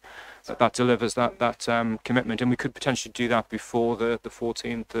that delivers that commitment, and we could potentially do that before the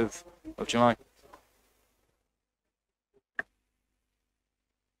 14th of July.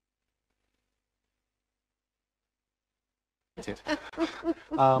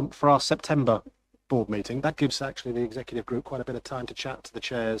 For our September board meeting, that gives actually the executive group quite a bit of time to chat to the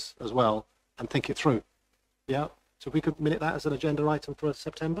chairs as well and think it through. Yeah, so if we could minute that as an agenda item for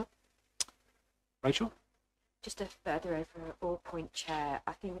September. Rachel? Just a further overall point, Chair,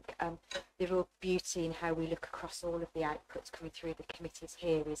 I think the real beauty in how we look across all of the outputs coming through the committees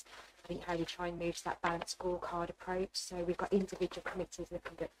here is, I think, how we try and move to that balanced scorecard approach. So we've got individual committees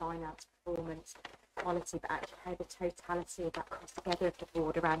looking at finance, performance, quality, but actually how the totality of that comes together of the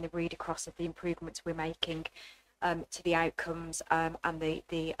board around the read across of the improvements we're making to the outcomes and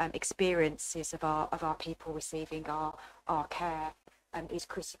the experiences of our people receiving our care. Is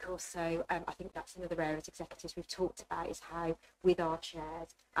critical. So I think that's another area as executives we've talked about, is how with our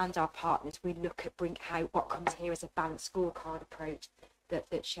chairs and our partners we look at what comes here as a balanced scorecard approach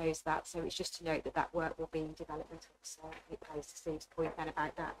that shows that. So it's just to note that work will be in development also. It plays to Steve's point then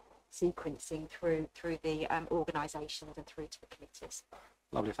about that sequencing through the organisations and through to the committees.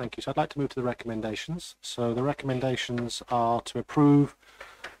 Lovely, thank you. So I'd like to move to the recommendations. So the recommendations are to approve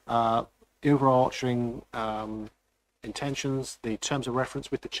the overarching intentions, the terms of reference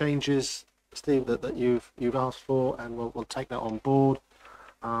with the changes, Steve, that you've asked for, and we'll take that on board.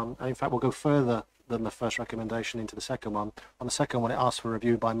 And in fact, we'll go further than the first recommendation into the second one. On the second one, it asks for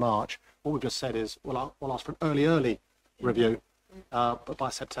review by March. What we've just said is we'll ask for an early review, but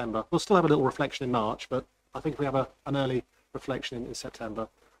by September. We'll still have a little reflection in March, but I think if we have an early reflection in September,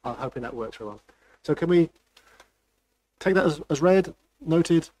 I'm hoping that works for everyone. So can we take that as read,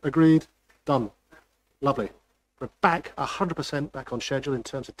 noted, agreed? Done. Lovely. We're back 100% back on schedule in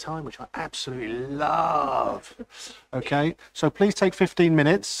terms of time, which I absolutely love. Okay, so please take 15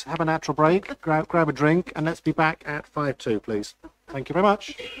 minutes, have a natural break, grab a drink, and let's be back at 5:02, please. Thank you very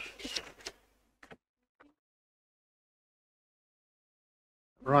much.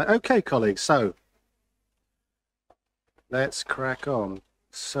 Right, okay, colleagues, so let's crack on.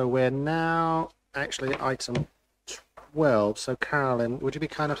 So we're now actually at item 12. So Carolyn, would you be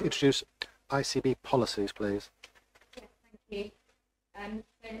kind enough to introduce ICB policies, please? Yes, thank you. Then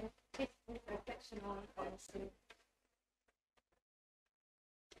this is a section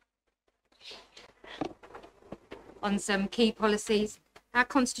on some key policies. Our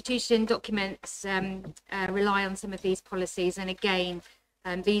constitution documents rely on some of these policies, and again,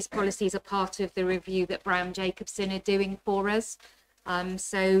 these policies are part of the review that Brown Jacobson are doing for us.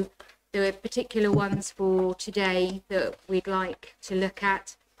 So there are particular ones for today that we'd like to look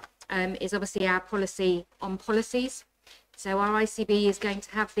at. Is obviously our policy on policies. So our ICB is going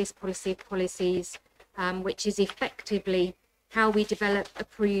to have this policy of policies, which is effectively how we develop,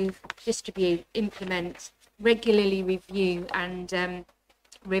 approve, distribute, implement, regularly review and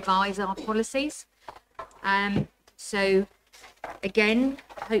revise our policies. So again,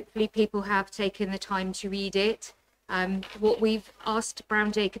 hopefully people have taken the time to read it. What we've asked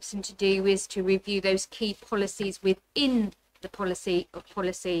Brown Jacobson to do is to review those key policies within the policy of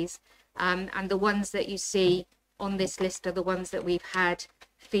policies, and the ones that you see on this list are the ones that we've had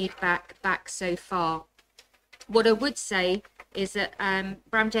feedback back so far. What I would say is that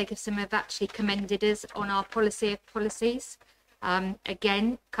Brown Jacobson have actually commended us on our policy of policies.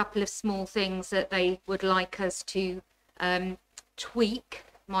 Again, a couple of small things that they would like us to tweak,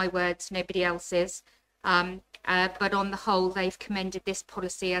 my words, nobody else's, but on the whole they've commended this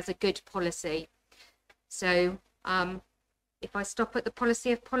policy as a good policy. So if I stop at the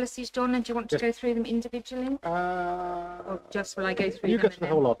policy of policies, John, and do you want to go through them individually? Or just will I go through them? You go through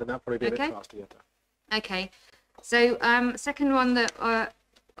the whole lot, then that'll probably be a bit faster. Yeah. Okay. So second one that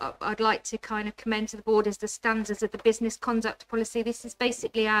I'd like to kind of commend to the board is the standards of the business conduct policy. This is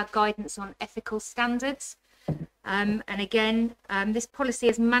basically our guidance on ethical standards. And again, this policy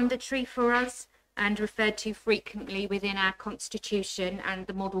is mandatory for us and referred to frequently within our constitution and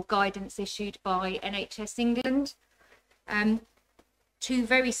the model guidance issued by NHS England. Two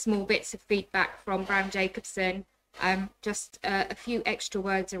very small bits of feedback from Brown Jacobson, just a few extra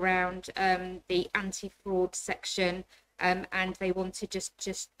words around the anti-fraud section, and they want to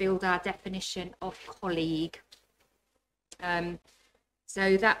just build our definition of colleague.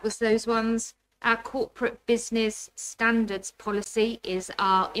 So that was those ones. Our corporate business standards policy is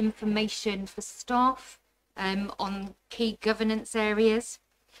our information for staff on key governance areas.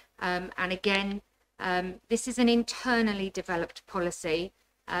 And again, this is an internally developed policy,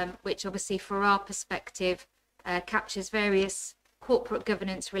 which obviously for our perspective captures various corporate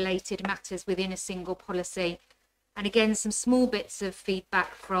governance related matters within a single policy. And again, some small bits of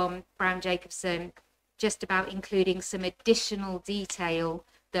feedback from Brown Jacobson, just about including some additional detail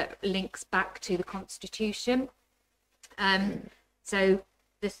that links back to the Constitution. So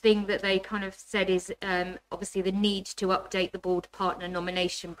the thing that they kind of said is obviously the need to update the board partner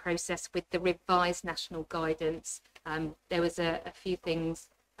nomination process with the revised national guidance. There was a few things,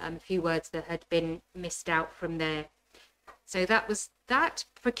 a few words that had been missed out from there. So that was that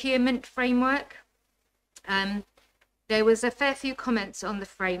procurement framework. There was a fair few comments on the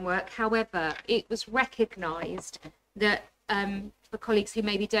framework. However, it was recognised that for colleagues who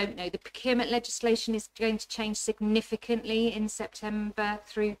maybe don't know, the procurement legislation is going to change significantly in September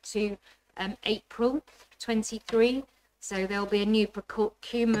through to April 23. So there'll be a new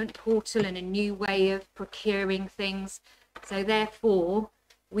procurement portal and a new way of procuring things. So therefore,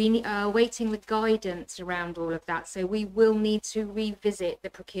 we are awaiting the guidance around all of that. So we will need to revisit the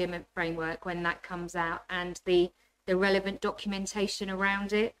procurement framework when that comes out and the relevant documentation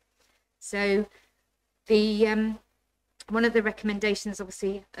around it. So the one of the recommendations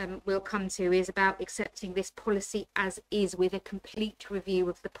obviously we'll come to is about accepting this policy as is with a complete review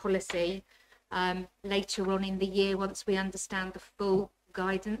of the policy later on in the year once we understand the full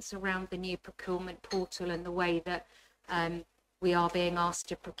guidance around the new procurement portal and the way that we are being asked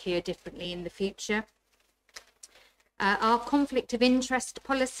to procure differently in the future. Our conflict of interest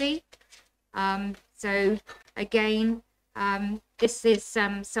policy. So again, this is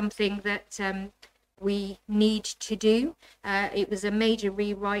something that we need to do. It was a major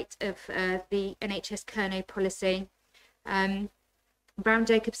rewrite of the NHS Cornwall policy. Brown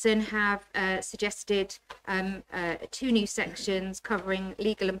Jacobson have suggested 2 new sections covering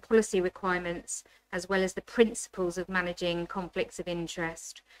legal and policy requirements, as well as the principles of managing conflicts of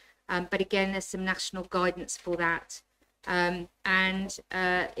interest. But again, there's some national guidance for that. In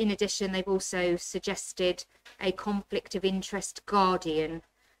addition, they've also suggested a conflict of interest guardian,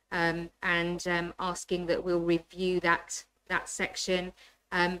 asking that we'll review that section,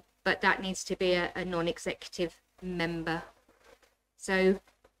 but that needs to be a non-executive member. So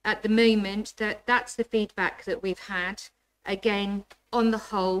at the moment, that's the feedback that we've had. Again, on the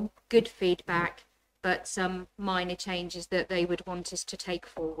whole, good feedback, but some minor changes that they would want us to take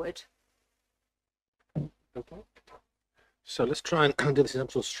forward. Okay. So let's try and do this in some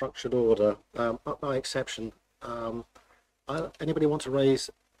sort of structured order. By exception, anybody want to raise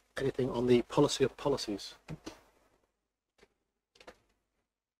anything on the policy of policies?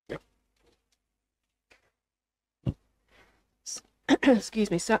 Yep.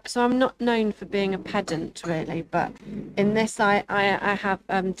 Excuse me. So I'm not known for being a pedant really, but in this I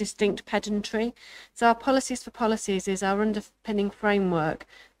have distinct pedantry. So our policies for policies is our underpinning framework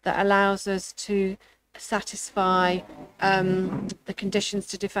that allows us to satisfy the conditions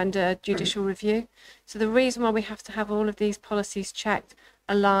to defend a judicial review. So the reason why we have to have all of these policies checked,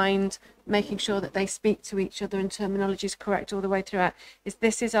 aligned, making sure that they speak to each other and terminology is correct all the way throughout, is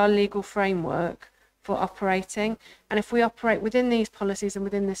this is our legal framework for operating. And if we operate within these policies and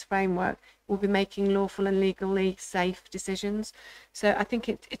within this framework, we'll be making lawful and legally safe decisions. So I think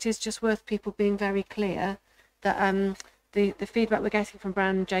it is just worth people being very clear that the feedback we're getting from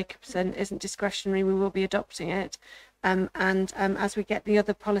Brown and Jacobson isn't discretionary. We will be adopting it. As we get the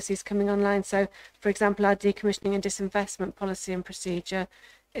other policies coming online, so for example, our decommissioning and disinvestment policy and procedure,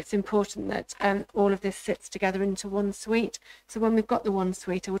 it's important that all of this sits together into one suite. So when we've got the one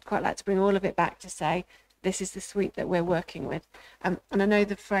suite, I would quite like to bring all of it back to say, this is the suite that we're working with. And I know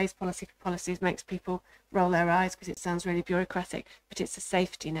the phrase policy for policies makes people roll their eyes because it sounds really bureaucratic, but it's a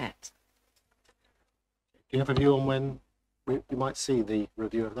safety net. Do you have a view on when we might see the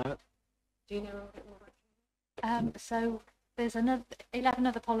review of that? Do you know a bit more? So there's 11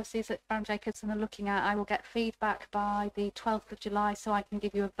 other policies that Brown Jacobson are looking at. I will get feedback by the 12th of July, so I can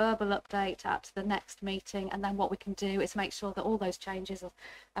give you a verbal update at the next meeting. And then what we can do is make sure that all those changes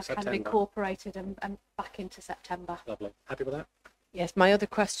are kind of incorporated and back into September. Lovely. Happy with that? Yes. My other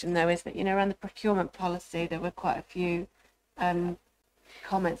question though is that, you know, around the procurement policy, there were quite a few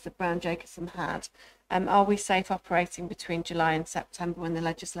comments that Brown Jacobson had. Are we safe operating between July and September when the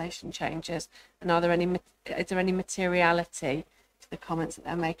legislation changes? And is there any materiality to the comments that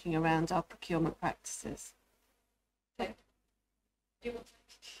they're making around our procurement practices?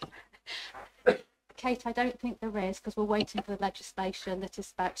 Kate, I don't think there is, because we're waiting for the legislation that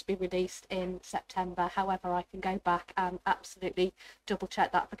is about to be released in September. However, I can go back and absolutely double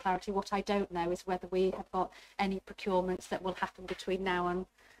check that for clarity. What I don't know is whether we have got any procurements that will happen between now and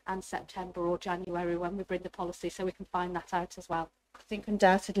September or January when we bring the policy, so we can find that out as well. I think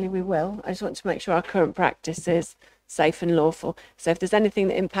undoubtedly we will. I just want to make sure our current practice is safe and lawful. So if there's anything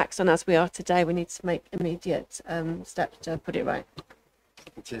that impacts on as we are today, we need to make immediate steps to put it right.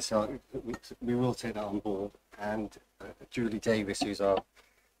 Yes, we will take that on board, and Julie Davis, who's our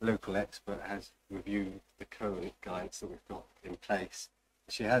local expert, has reviewed the current guides that we've got in place.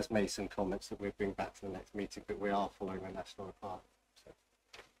 She has made some comments that we'll bring back to the next meeting, but we are following a national requirement. So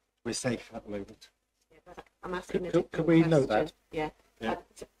we're safe at the moment. I'm asking a Could we note that? Yeah. Yeah.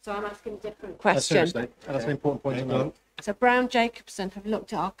 So I'm asking a different question. Seriously, that's an important point to note. So Brown Jacobson have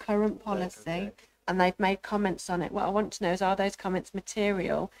looked at our current policy and they've made comments on it. What I want to know is, are those comments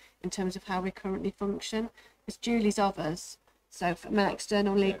material in terms of how we currently function? Because Julie's of us, so from an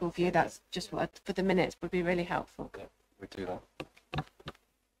external legal view, that's just what for the minutes would be really helpful. Okay, we do that.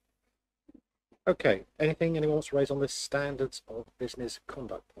 Okay, anyone wants to raise on this standards of business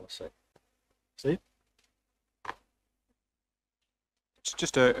conduct policy? Steve? It's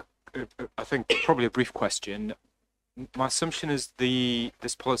just I think probably a brief question. My assumption is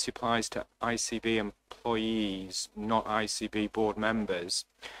this policy applies to ICB employees, not ICB board members,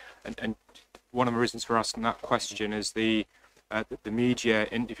 and one of the reasons for asking that question is the media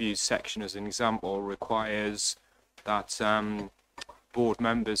interviews section, as an example, requires that board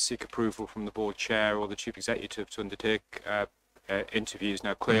members seek approval from the board chair or the chief executive to undertake interviews.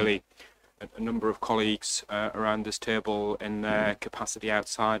 Now, clearly, a number of colleagues around this table in their capacity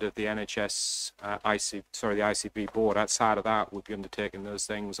outside of the NHS the ICB board, outside of that, would be undertaking those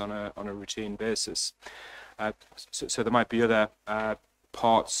things on a routine basis. So there might be other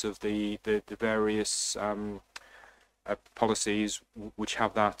parts of the various policies which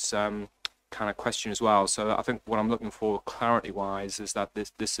have that kind of question as well. So I think what I'm looking for clarity-wise is that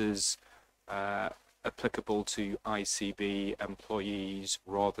this is applicable to ICB employees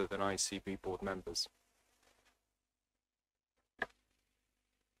rather than ICB board members.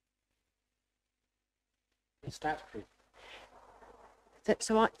 statutory.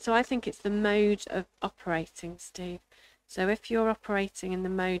 So I think it's the mode of operating, Steve. So if you're operating in the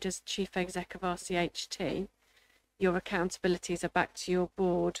mode as Chief Exec of RCHT, your accountabilities are back to your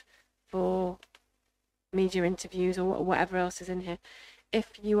board for media interviews or whatever else is in here.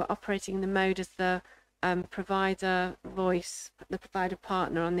 If you are operating in the mode as the provider voice, the provider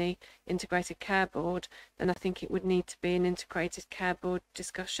partner on the integrated care board, then I think it would need to be an integrated care board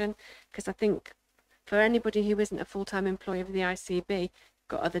discussion, because I think for anybody who isn't a full-time employee of the ICB,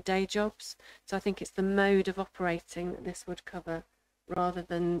 got other day jobs. So I think it's the mode of operating that this would cover, rather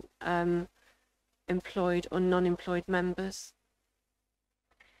than employed or non-employed members,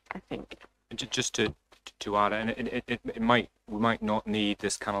 I think. Just to add, and we might not need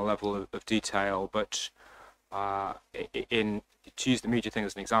this kind of level of detail, but to use the media thing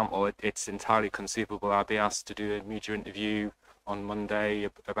as an example, it's entirely conceivable I'd be asked to do a media interview on Monday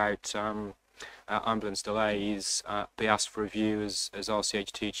about ambulance delays, be asked for a view as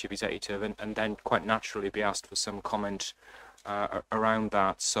RCHT Chief Executive, and then quite naturally be asked for some comment around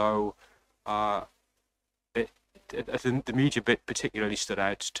that. So the media bit particularly stood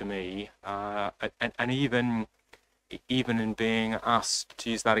out to me, and even in being asked to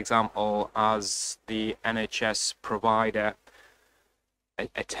use that example as the NHS provider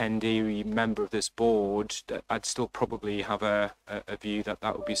attendee member of this board, I'd still probably have a view that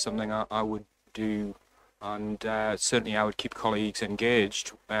would be something I would do, and certainly I would keep colleagues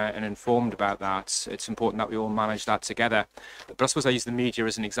engaged and informed about that. It's important that we all manage that together. But I suppose I use the media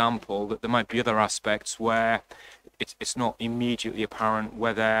as an example, that there might be other aspects where it's not immediately apparent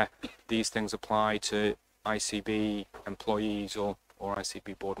whether these things apply to ICB employees or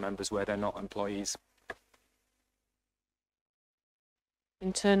ICB board members where they're not employees.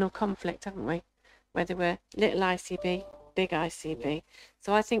 Internal conflict, haven't we? Whether we're little ICB, big ICB.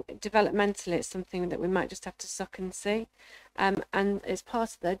 So I think developmentally it's something that we might just have to suck and see. And it's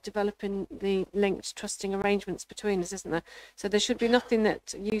part of the developing the linked trusting arrangements between us, isn't there? So there should be nothing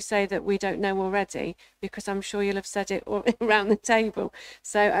that you say that we don't know already, because I'm sure you'll have said it all around the table.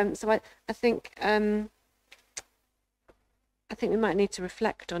 So I think we might need to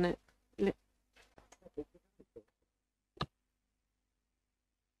reflect on it.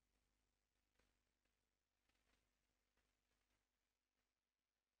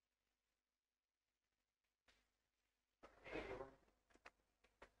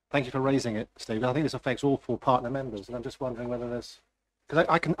 Thank you for raising it, Steve. I think this affects all 4 partner members, and I'm just wondering whether there's, because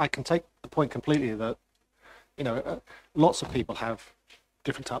I can take the point completely that, you know, lots of people have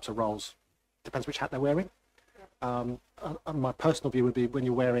different types of roles. Depends which hat they're wearing. My personal view would be, when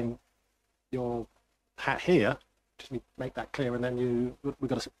you're wearing your hat here, just make that clear, and then we've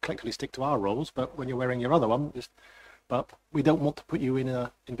got to collectively stick to our roles. But when you're wearing your other one, but we don't want to put you in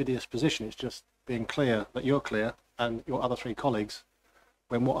an invidious position. It's just being clear that you're clear, and your other 3 colleagues,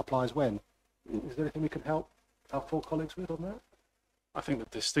 when what applies when. Is there anything we can help our 4 colleagues with on that? I think the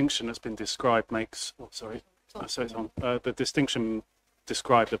distinction that's been described makes, the distinction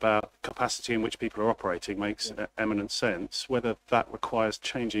described about capacity in which people are operating makes eminent sense. Whether that requires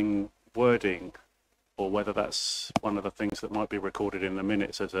changing wording, or whether that's one of the things that might be recorded in the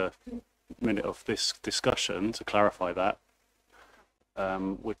minutes as a minute of this discussion to clarify that,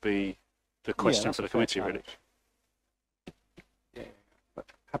 would be the question for the committee, really.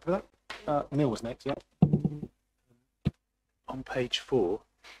 Happy with that? Neil was next, yeah. On page 4,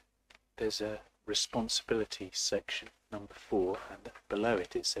 there's a responsibility section, number 4, and below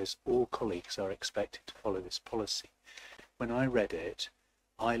it, it says all colleagues are expected to follow this policy. When I read it,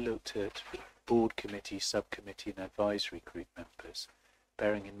 I looked at board committee, subcommittee and advisory group members,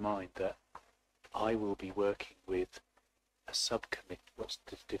 bearing in mind that I will be working with a subcommittee, what's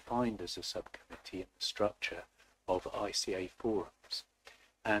defined as a subcommittee in the structure of ICA forums.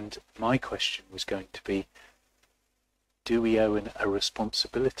 And my question was going to be, do we owe a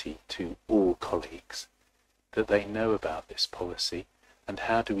responsibility to all colleagues that they know about this policy, and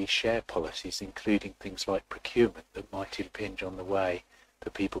how do we share policies, including things like procurement, that might impinge on the way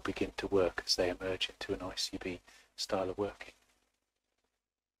that people begin to work as they emerge into an ICB style of working?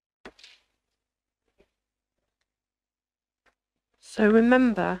 So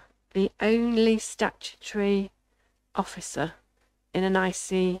remember, the only statutory officer in an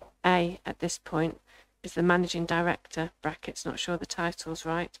ICA at this point is the managing director, brackets, not sure the title's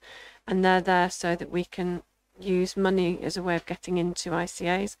right, and they're there so that we can use money as a way of getting into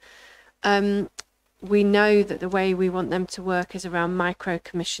ICAs. We know that the way we want them to work is around micro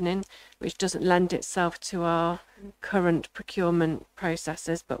commissioning, which doesn't lend itself to our current procurement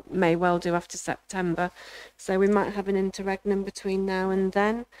processes, but may well do after September. So we might have an interregnum between now and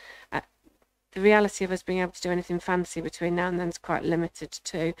then. the reality of us being able to do anything fancy between now and then is quite limited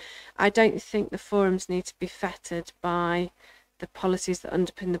too. I don't think the forums need to be fettered by the policies that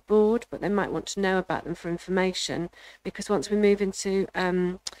underpin the board, but they might want to know about them for information, because once we move into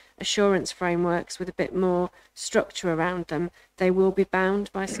assurance frameworks with a bit more structure around them, they will be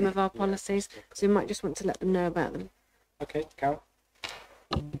bound by some of our policies, so we might just want to let them know about them. Okay, Carol.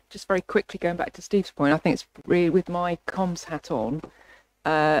 Just very quickly going back to Steve's point, I think it's really, with my comms hat on,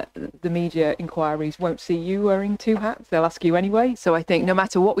 the media inquiries won't see you wearing two hats, they'll ask you anyway. So I think no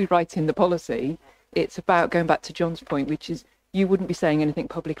matter what we write in the policy, it's about going back to John's point, which is you wouldn't be saying anything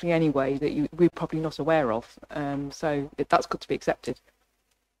publicly anyway that we're probably not aware of. So that's got to be accepted.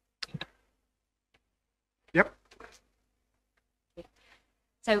 Yep.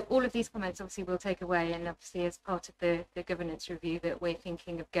 So all of these comments obviously we'll take away, and obviously as part of the governance review that we're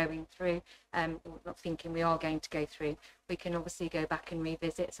thinking of going through, or not thinking, we are going to go through, we can obviously go back and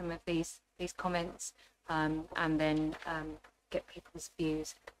revisit some of these comments, and then get people's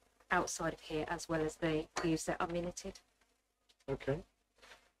views outside of here as well as the views that are minuted. Okay.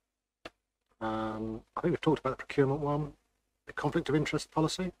 I think we've talked about the procurement one, the conflict of interest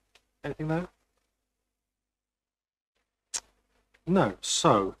policy. Anything there? No.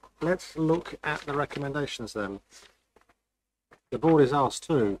 So let's look at the recommendations then. The board is asked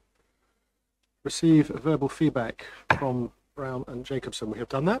to receive verbal feedback from Brown and Jacobson. We have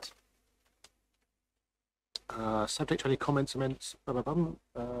done that. Subject to any comments, amendments, blah, blah, blah.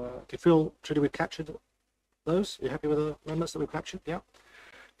 Do you feel, Judy, we've captured those? Are you happy with the amendments that we've captured? Yeah.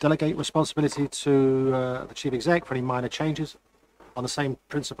 Delegate responsibility to the chief exec for any minor changes on the same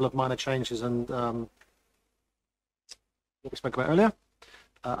principle of minor changes and what we spoke about earlier.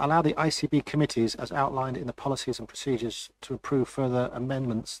 Allow the ICB committees as outlined in the policies and procedures to approve further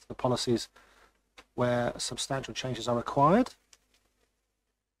amendments to the policies where substantial changes are required.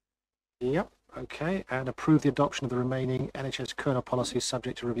 Yep. Okay, and approve the adoption of the remaining NHS Cornwall policies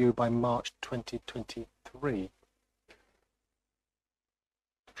subject to review by March 2023.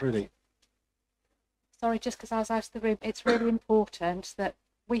 Trudy. Sorry, just because I was out of the room, it's really important that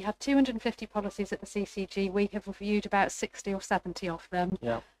we have 250 policies at the CCG. We have reviewed about 60 or 70 of them.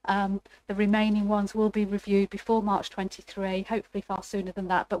 Yeah. The remaining ones will be reviewed before March 23, hopefully far sooner than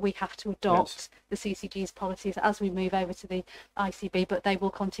that, but we have to adopt the CCG's policies as we move over to the ICB, but they will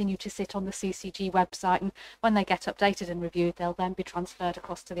continue to sit on the CCG website, and when they get updated and reviewed, they'll then be transferred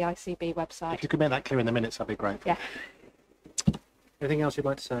across to the ICB website. If you could make that clear in the minutes, that'd be great. Yeah. Anything else you'd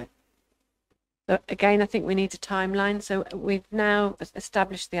like to say? So again, I think we need a timeline. So we've now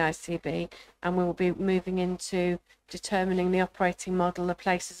established the ICB, and we will be moving into determining the operating model, the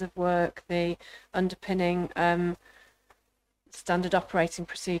places of work, the underpinning standard operating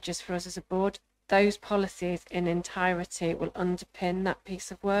procedures for us as a board. Those policies in entirety will underpin that piece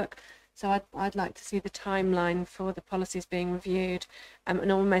of work. So I'd like to see the timeline for the policies being reviewed,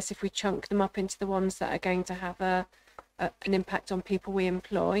 and almost if we chunk them up into the ones that are going to have an impact on people we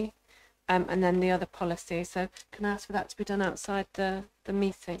employ, and then the other policy. So can I ask for that to be done outside the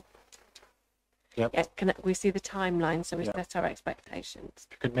meeting? Yep. Yeah, can we see the timeline so we set our expectations?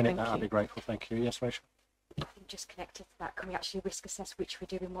 If you could minute that, I'd be grateful. Thank you. Yes, Rachel? I think just connected to that, can we actually risk assess which we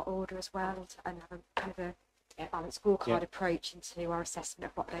do in what order as well, and have a kind of a balanced scorecard approach into our assessment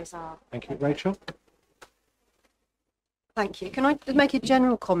of what those are? Thank you. Rachel? Thank you. Can I just make a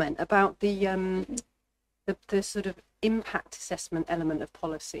general comment about the sort of impact assessment element of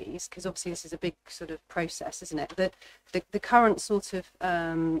policies, because obviously this is a big sort of process, isn't it? The current sort of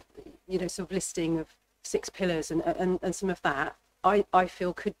sort of listing of 6 pillars and some of that I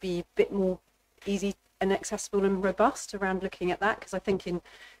feel could be a bit more easy and accessible and robust around looking at that, because I think in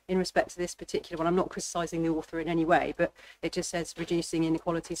respect to this particular one, I'm not criticising the author in any way, but it just says reducing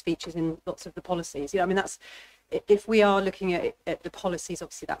inequalities features in lots of the policies. I mean, that's, if we are looking at the policies,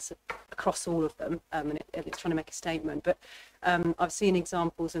 obviously that's across all of them, and it's trying to make a statement. But I've seen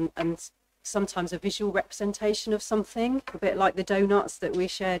examples and sometimes a visual representation of something, a bit like the donuts that we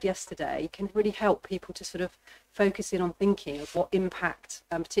shared yesterday, can really help people to sort of focus in on thinking of what impact,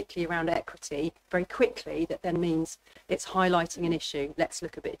 particularly around equity, very quickly, that then means it's highlighting an issue. Let's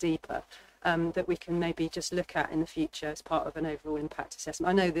look a bit deeper. That we can maybe just look at in the future as part of an overall impact assessment.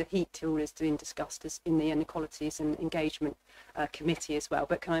 I know the HEAT tool is being discussed as in the Inequalities and Engagement Committee as well,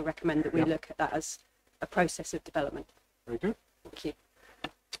 but can I recommend that we look at that as a process of development? Very good. Thank you.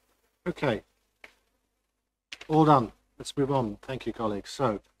 Okay. All done. Let's move on. Thank you, colleagues.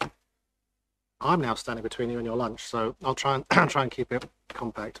 So I'm now standing between you and your lunch, so I'll try and keep it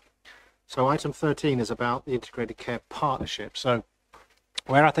compact. So item 13 is about the integrated care partnership. So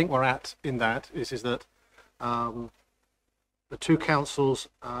where I think we're at in that is that the two councils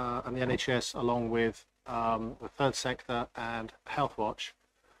and the NHS, along with the third sector and Health Watch,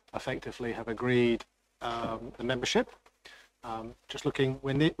 effectively have agreed the membership. Just looking,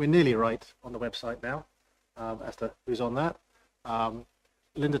 we're nearly right on the website now as to who's on that.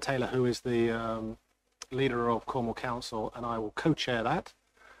 Linda Taylor, who is the leader of Cornwall Council, and I will co-chair that.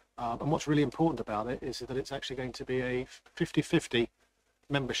 And what's really important about it is that it's actually going to be a 50-50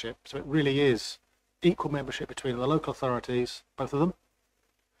 membership. So it really is equal membership between the local authorities, both of them,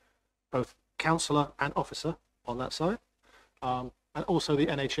 both councillor and officer on that side, and also the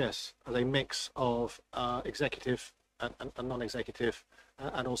NHS as a mix of executive and non-executive,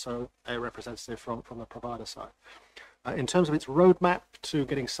 and also a representative from the provider side. In terms of its roadmap to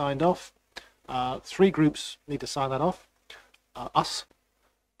getting signed off, 3 groups need to sign that off, us,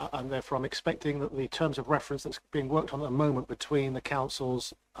 and therefore I'm expecting that the terms of reference that's being worked on at the moment between the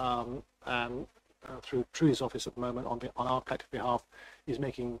councils and through Trudy's office at the moment on our collective behalf is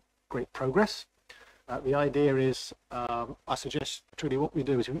making great progress. The idea is, I suggest, Trudy, what we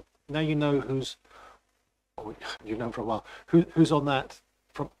do is, now you know who's, or you've known for a while, who's on that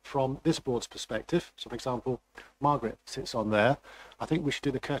from this board's perspective. So for example, Margaret sits on there. I think we should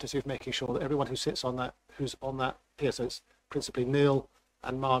do the courtesy of making sure that everyone who sits on that, who's on that here, so it's principally Neil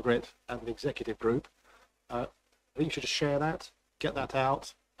and Margaret and the executive group, I think you should just share that, get that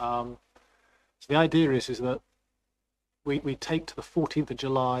out. So the idea is that we take to the 14th of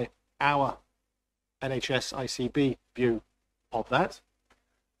July our NHS ICB view of that,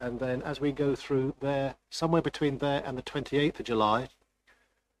 and then as we go through there, somewhere between there and the 28th of July,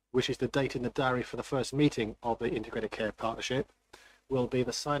 which is the date in the diary for the first meeting of the Integrated Care Partnership, will be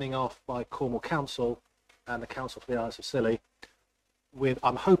the signing off by Cornwall Council and the Council for the Isles of Scilly, with,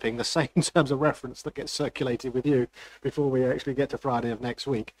 I'm hoping, the same terms of reference that gets circulated with you before we actually get to Friday of next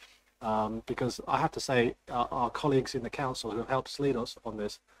week. Because I have to say, our colleagues in the council who have helped lead us on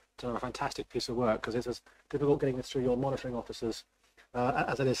this done a fantastic piece of work, because it's as difficult getting this through your monitoring officers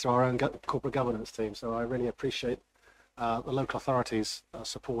as it is through our own corporate governance team. So I really appreciate the local authorities'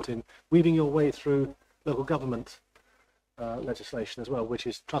 support in weaving your way through local government legislation as well, which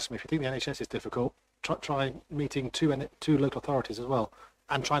is, trust me, if you think the NHS is difficult, try meeting two local authorities as well,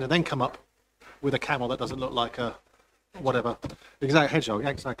 and trying to then come up with a camel that doesn't look like a whatever. Exactly, hedgehog,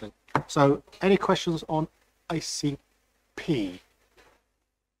 exactly. So any questions on ICP?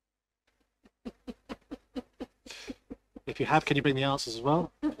 If you have, can you bring the answers as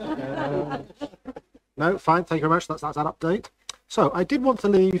well? No, fine, thank you very much. That's that update. So I did want to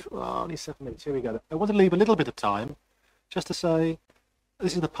leave, only 7 minutes, here we go. I want to leave a little bit of time just to say,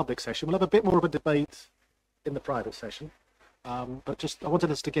 this is the public session. We'll have a bit more of a debate in the private session. But just, I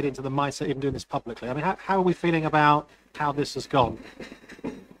wanted us to get into the mindset, even doing this publicly. I mean, how are we feeling about how this has gone?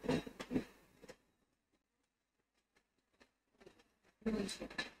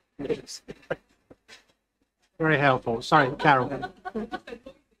 Very helpful. Sorry, Carol.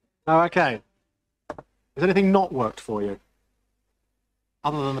 Oh, okay. Has anything not worked for you?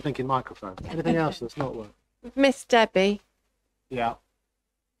 Other than the blinking microphone? Anything else that's not worked? Miss Debbie. Yeah.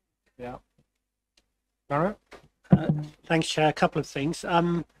 Yeah. Mara? Thanks, Chair. A couple of things.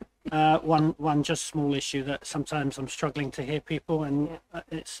 One just small issue that sometimes I'm struggling to hear people, and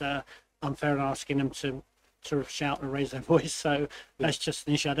it's unfair in asking them to sort of shout or raise their voice. So that's just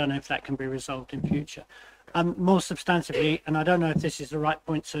an issue. I don't know if that can be resolved in future. More substantively, and I don't know if this is the right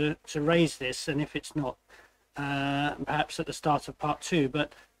point to raise this, and if it's not, perhaps at the start of part 2,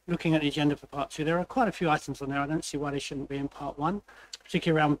 but looking at the agenda for part 2, there are quite a few items on there. I don't see why they shouldn't be in part 1,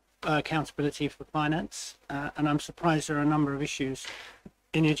 particularly around accountability for finance, and I'm surprised there are a number of issues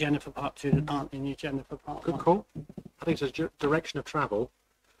in the agenda for part 2 that aren't in the agenda for part 1. Good call. I think it's a direction of travel.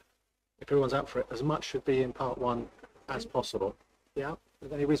 If everyone's up for it, as much should be in part 1 as possible. Yeah? Is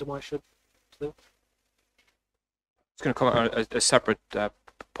there any reason why I should still? It's going to come out a separate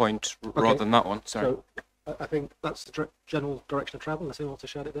point rather than that one. Sorry. So I think that's the general direction of travel. Unless anyone wants to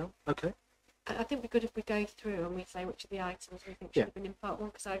shut it down. Okay. I think it'd be good if we go through and we say which of the items we think should have been in part 1,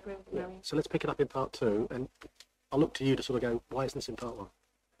 because I agree with Marion. So let's pick it up in part 2, and I'll look to you to sort of go, why isn't this in part 1?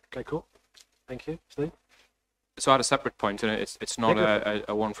 Okay, cool. Thank you. Steve? So I had a separate point, and it's not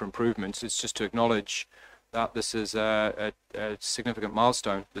a one for improvements. It's just to acknowledge that this is a significant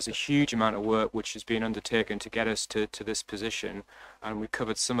milestone. There's a huge amount of work which has been undertaken to get us to this position, and we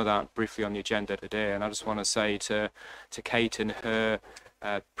covered some of that briefly on the agenda today. And I just want to say to Kate, in her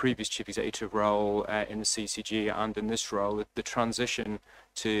previous chief executive role in the CCG and in this role, the transition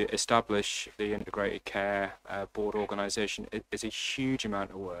to establish the integrated care board organisation is a huge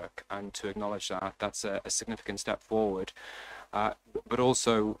amount of work, and to acknowledge that's a significant step forward. But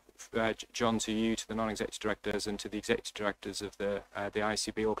also John, to you, to the non-executive directors, and to the executive directors of the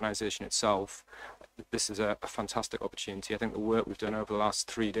ICB organisation itself. This is a fantastic opportunity. I think the work we've done over the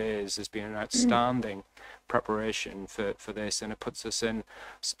last 3 days has been an outstanding preparation for this, and it puts us in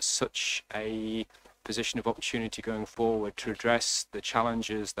such a position of opportunity going forward to address the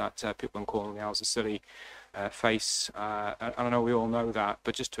challenges that people in Cornwall and the Isles of Scilly face. And I know we all know that,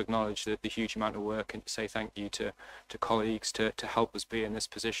 but just to acknowledge the huge amount of work and to say thank you to colleagues to help us be in this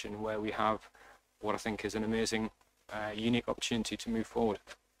position where we have what I think is an amazing, unique opportunity to move forward.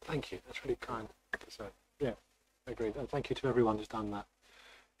 Thank you. That's really kind. So, yeah, I agree. And thank you to everyone who's done that.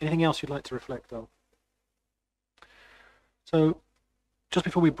 Anything else you'd like to reflect on? So, just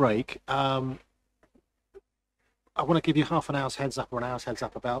before we break, I want to give you half an hour's heads up or an hour's heads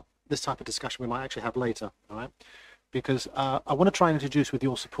up about this type of discussion we might actually have later, all right? Because I want to try and introduce, with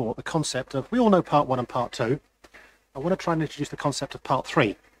your support, the concept of, we all know part 1 and part 2. I want to try and introduce the concept of part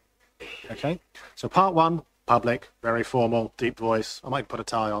 3, okay? So part 1, public, very formal, deep voice, I might put a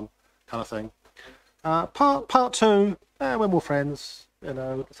tie on, kind of thing. Part 2, we're more friends, you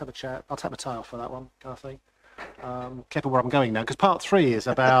know, let's have a chat. I'll take my tie off for that one, kind of thing. Careful where I'm going now, because part 3 is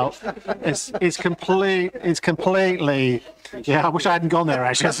about it's completely, yeah, I wish I hadn't gone there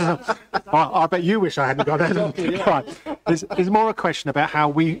actually. I bet you wish I hadn't gone there. Right. It's more a question about how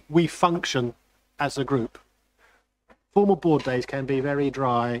we function as a group. Formal board days can be very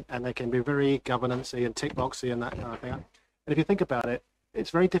dry, and they can be very governance-y and tick boxy and that kind of thing. And if you think about it, it's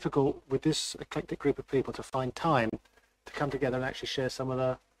very difficult with this eclectic group of people to find time to come together and actually share some of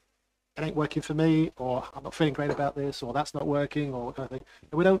the, it ain't working for me, or I'm not feeling great about this, or that's not working, or what kind of thing.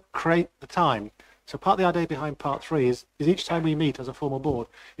 And we don't create the time. So part of the idea behind part 3 is each time we meet as a formal board,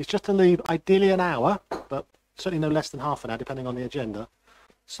 is just to leave ideally an hour, but certainly no less than half an hour, depending on the agenda.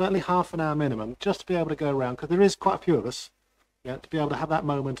 Certainly half an hour minimum, just to be able to go around, because there is quite a few of us, yeah, to be able to have that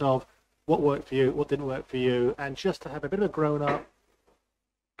moment of what worked for you, what didn't work for you, and just to have a bit of a grown-up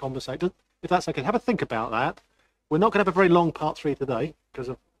conversation. If that's okay, have a think about that. We're not going to have a very long part 3 today, because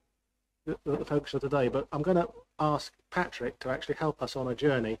of the focus of today, but I'm going to ask Patrick to actually help us on a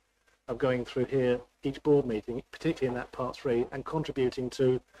journey of going through here each board meeting, particularly in that part 3, and contributing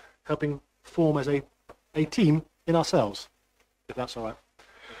to helping form as a team in ourselves, if that's all right.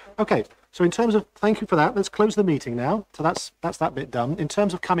 Okay, so in terms of, thank you for that, let's close the meeting now. So that's that bit done. In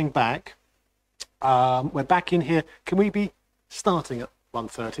terms of coming back, we're back in here. Can we be starting at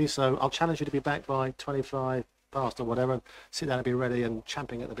 1:30? So I'll challenge you to be back by 25 past or whatever, and sit down and be ready and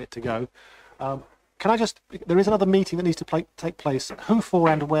champing at the bit to go. Can I just, there is another meeting that needs to take place. Who for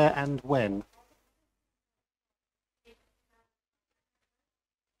and where and when?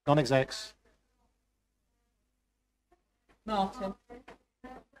 Non-execs. Martin.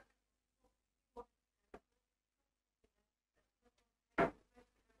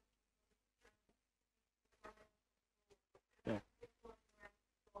 Yeah.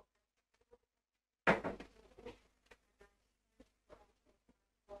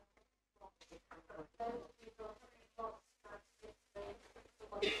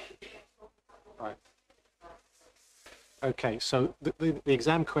 Right. Okay, so the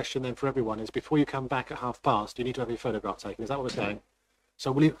exam question then for everyone is, before you come back at past, you need to have your photograph taken. Is that what we're saying?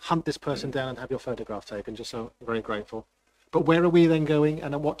 So will you hunt this person down and have your photograph taken? Just so I'm very grateful. But where are we then going,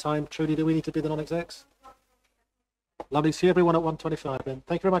 and at what time, truly, do we need to be the non-execs? Lovely to see everyone at 1:25 then.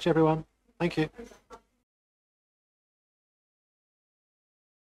 Thank you very much, everyone. Thank you.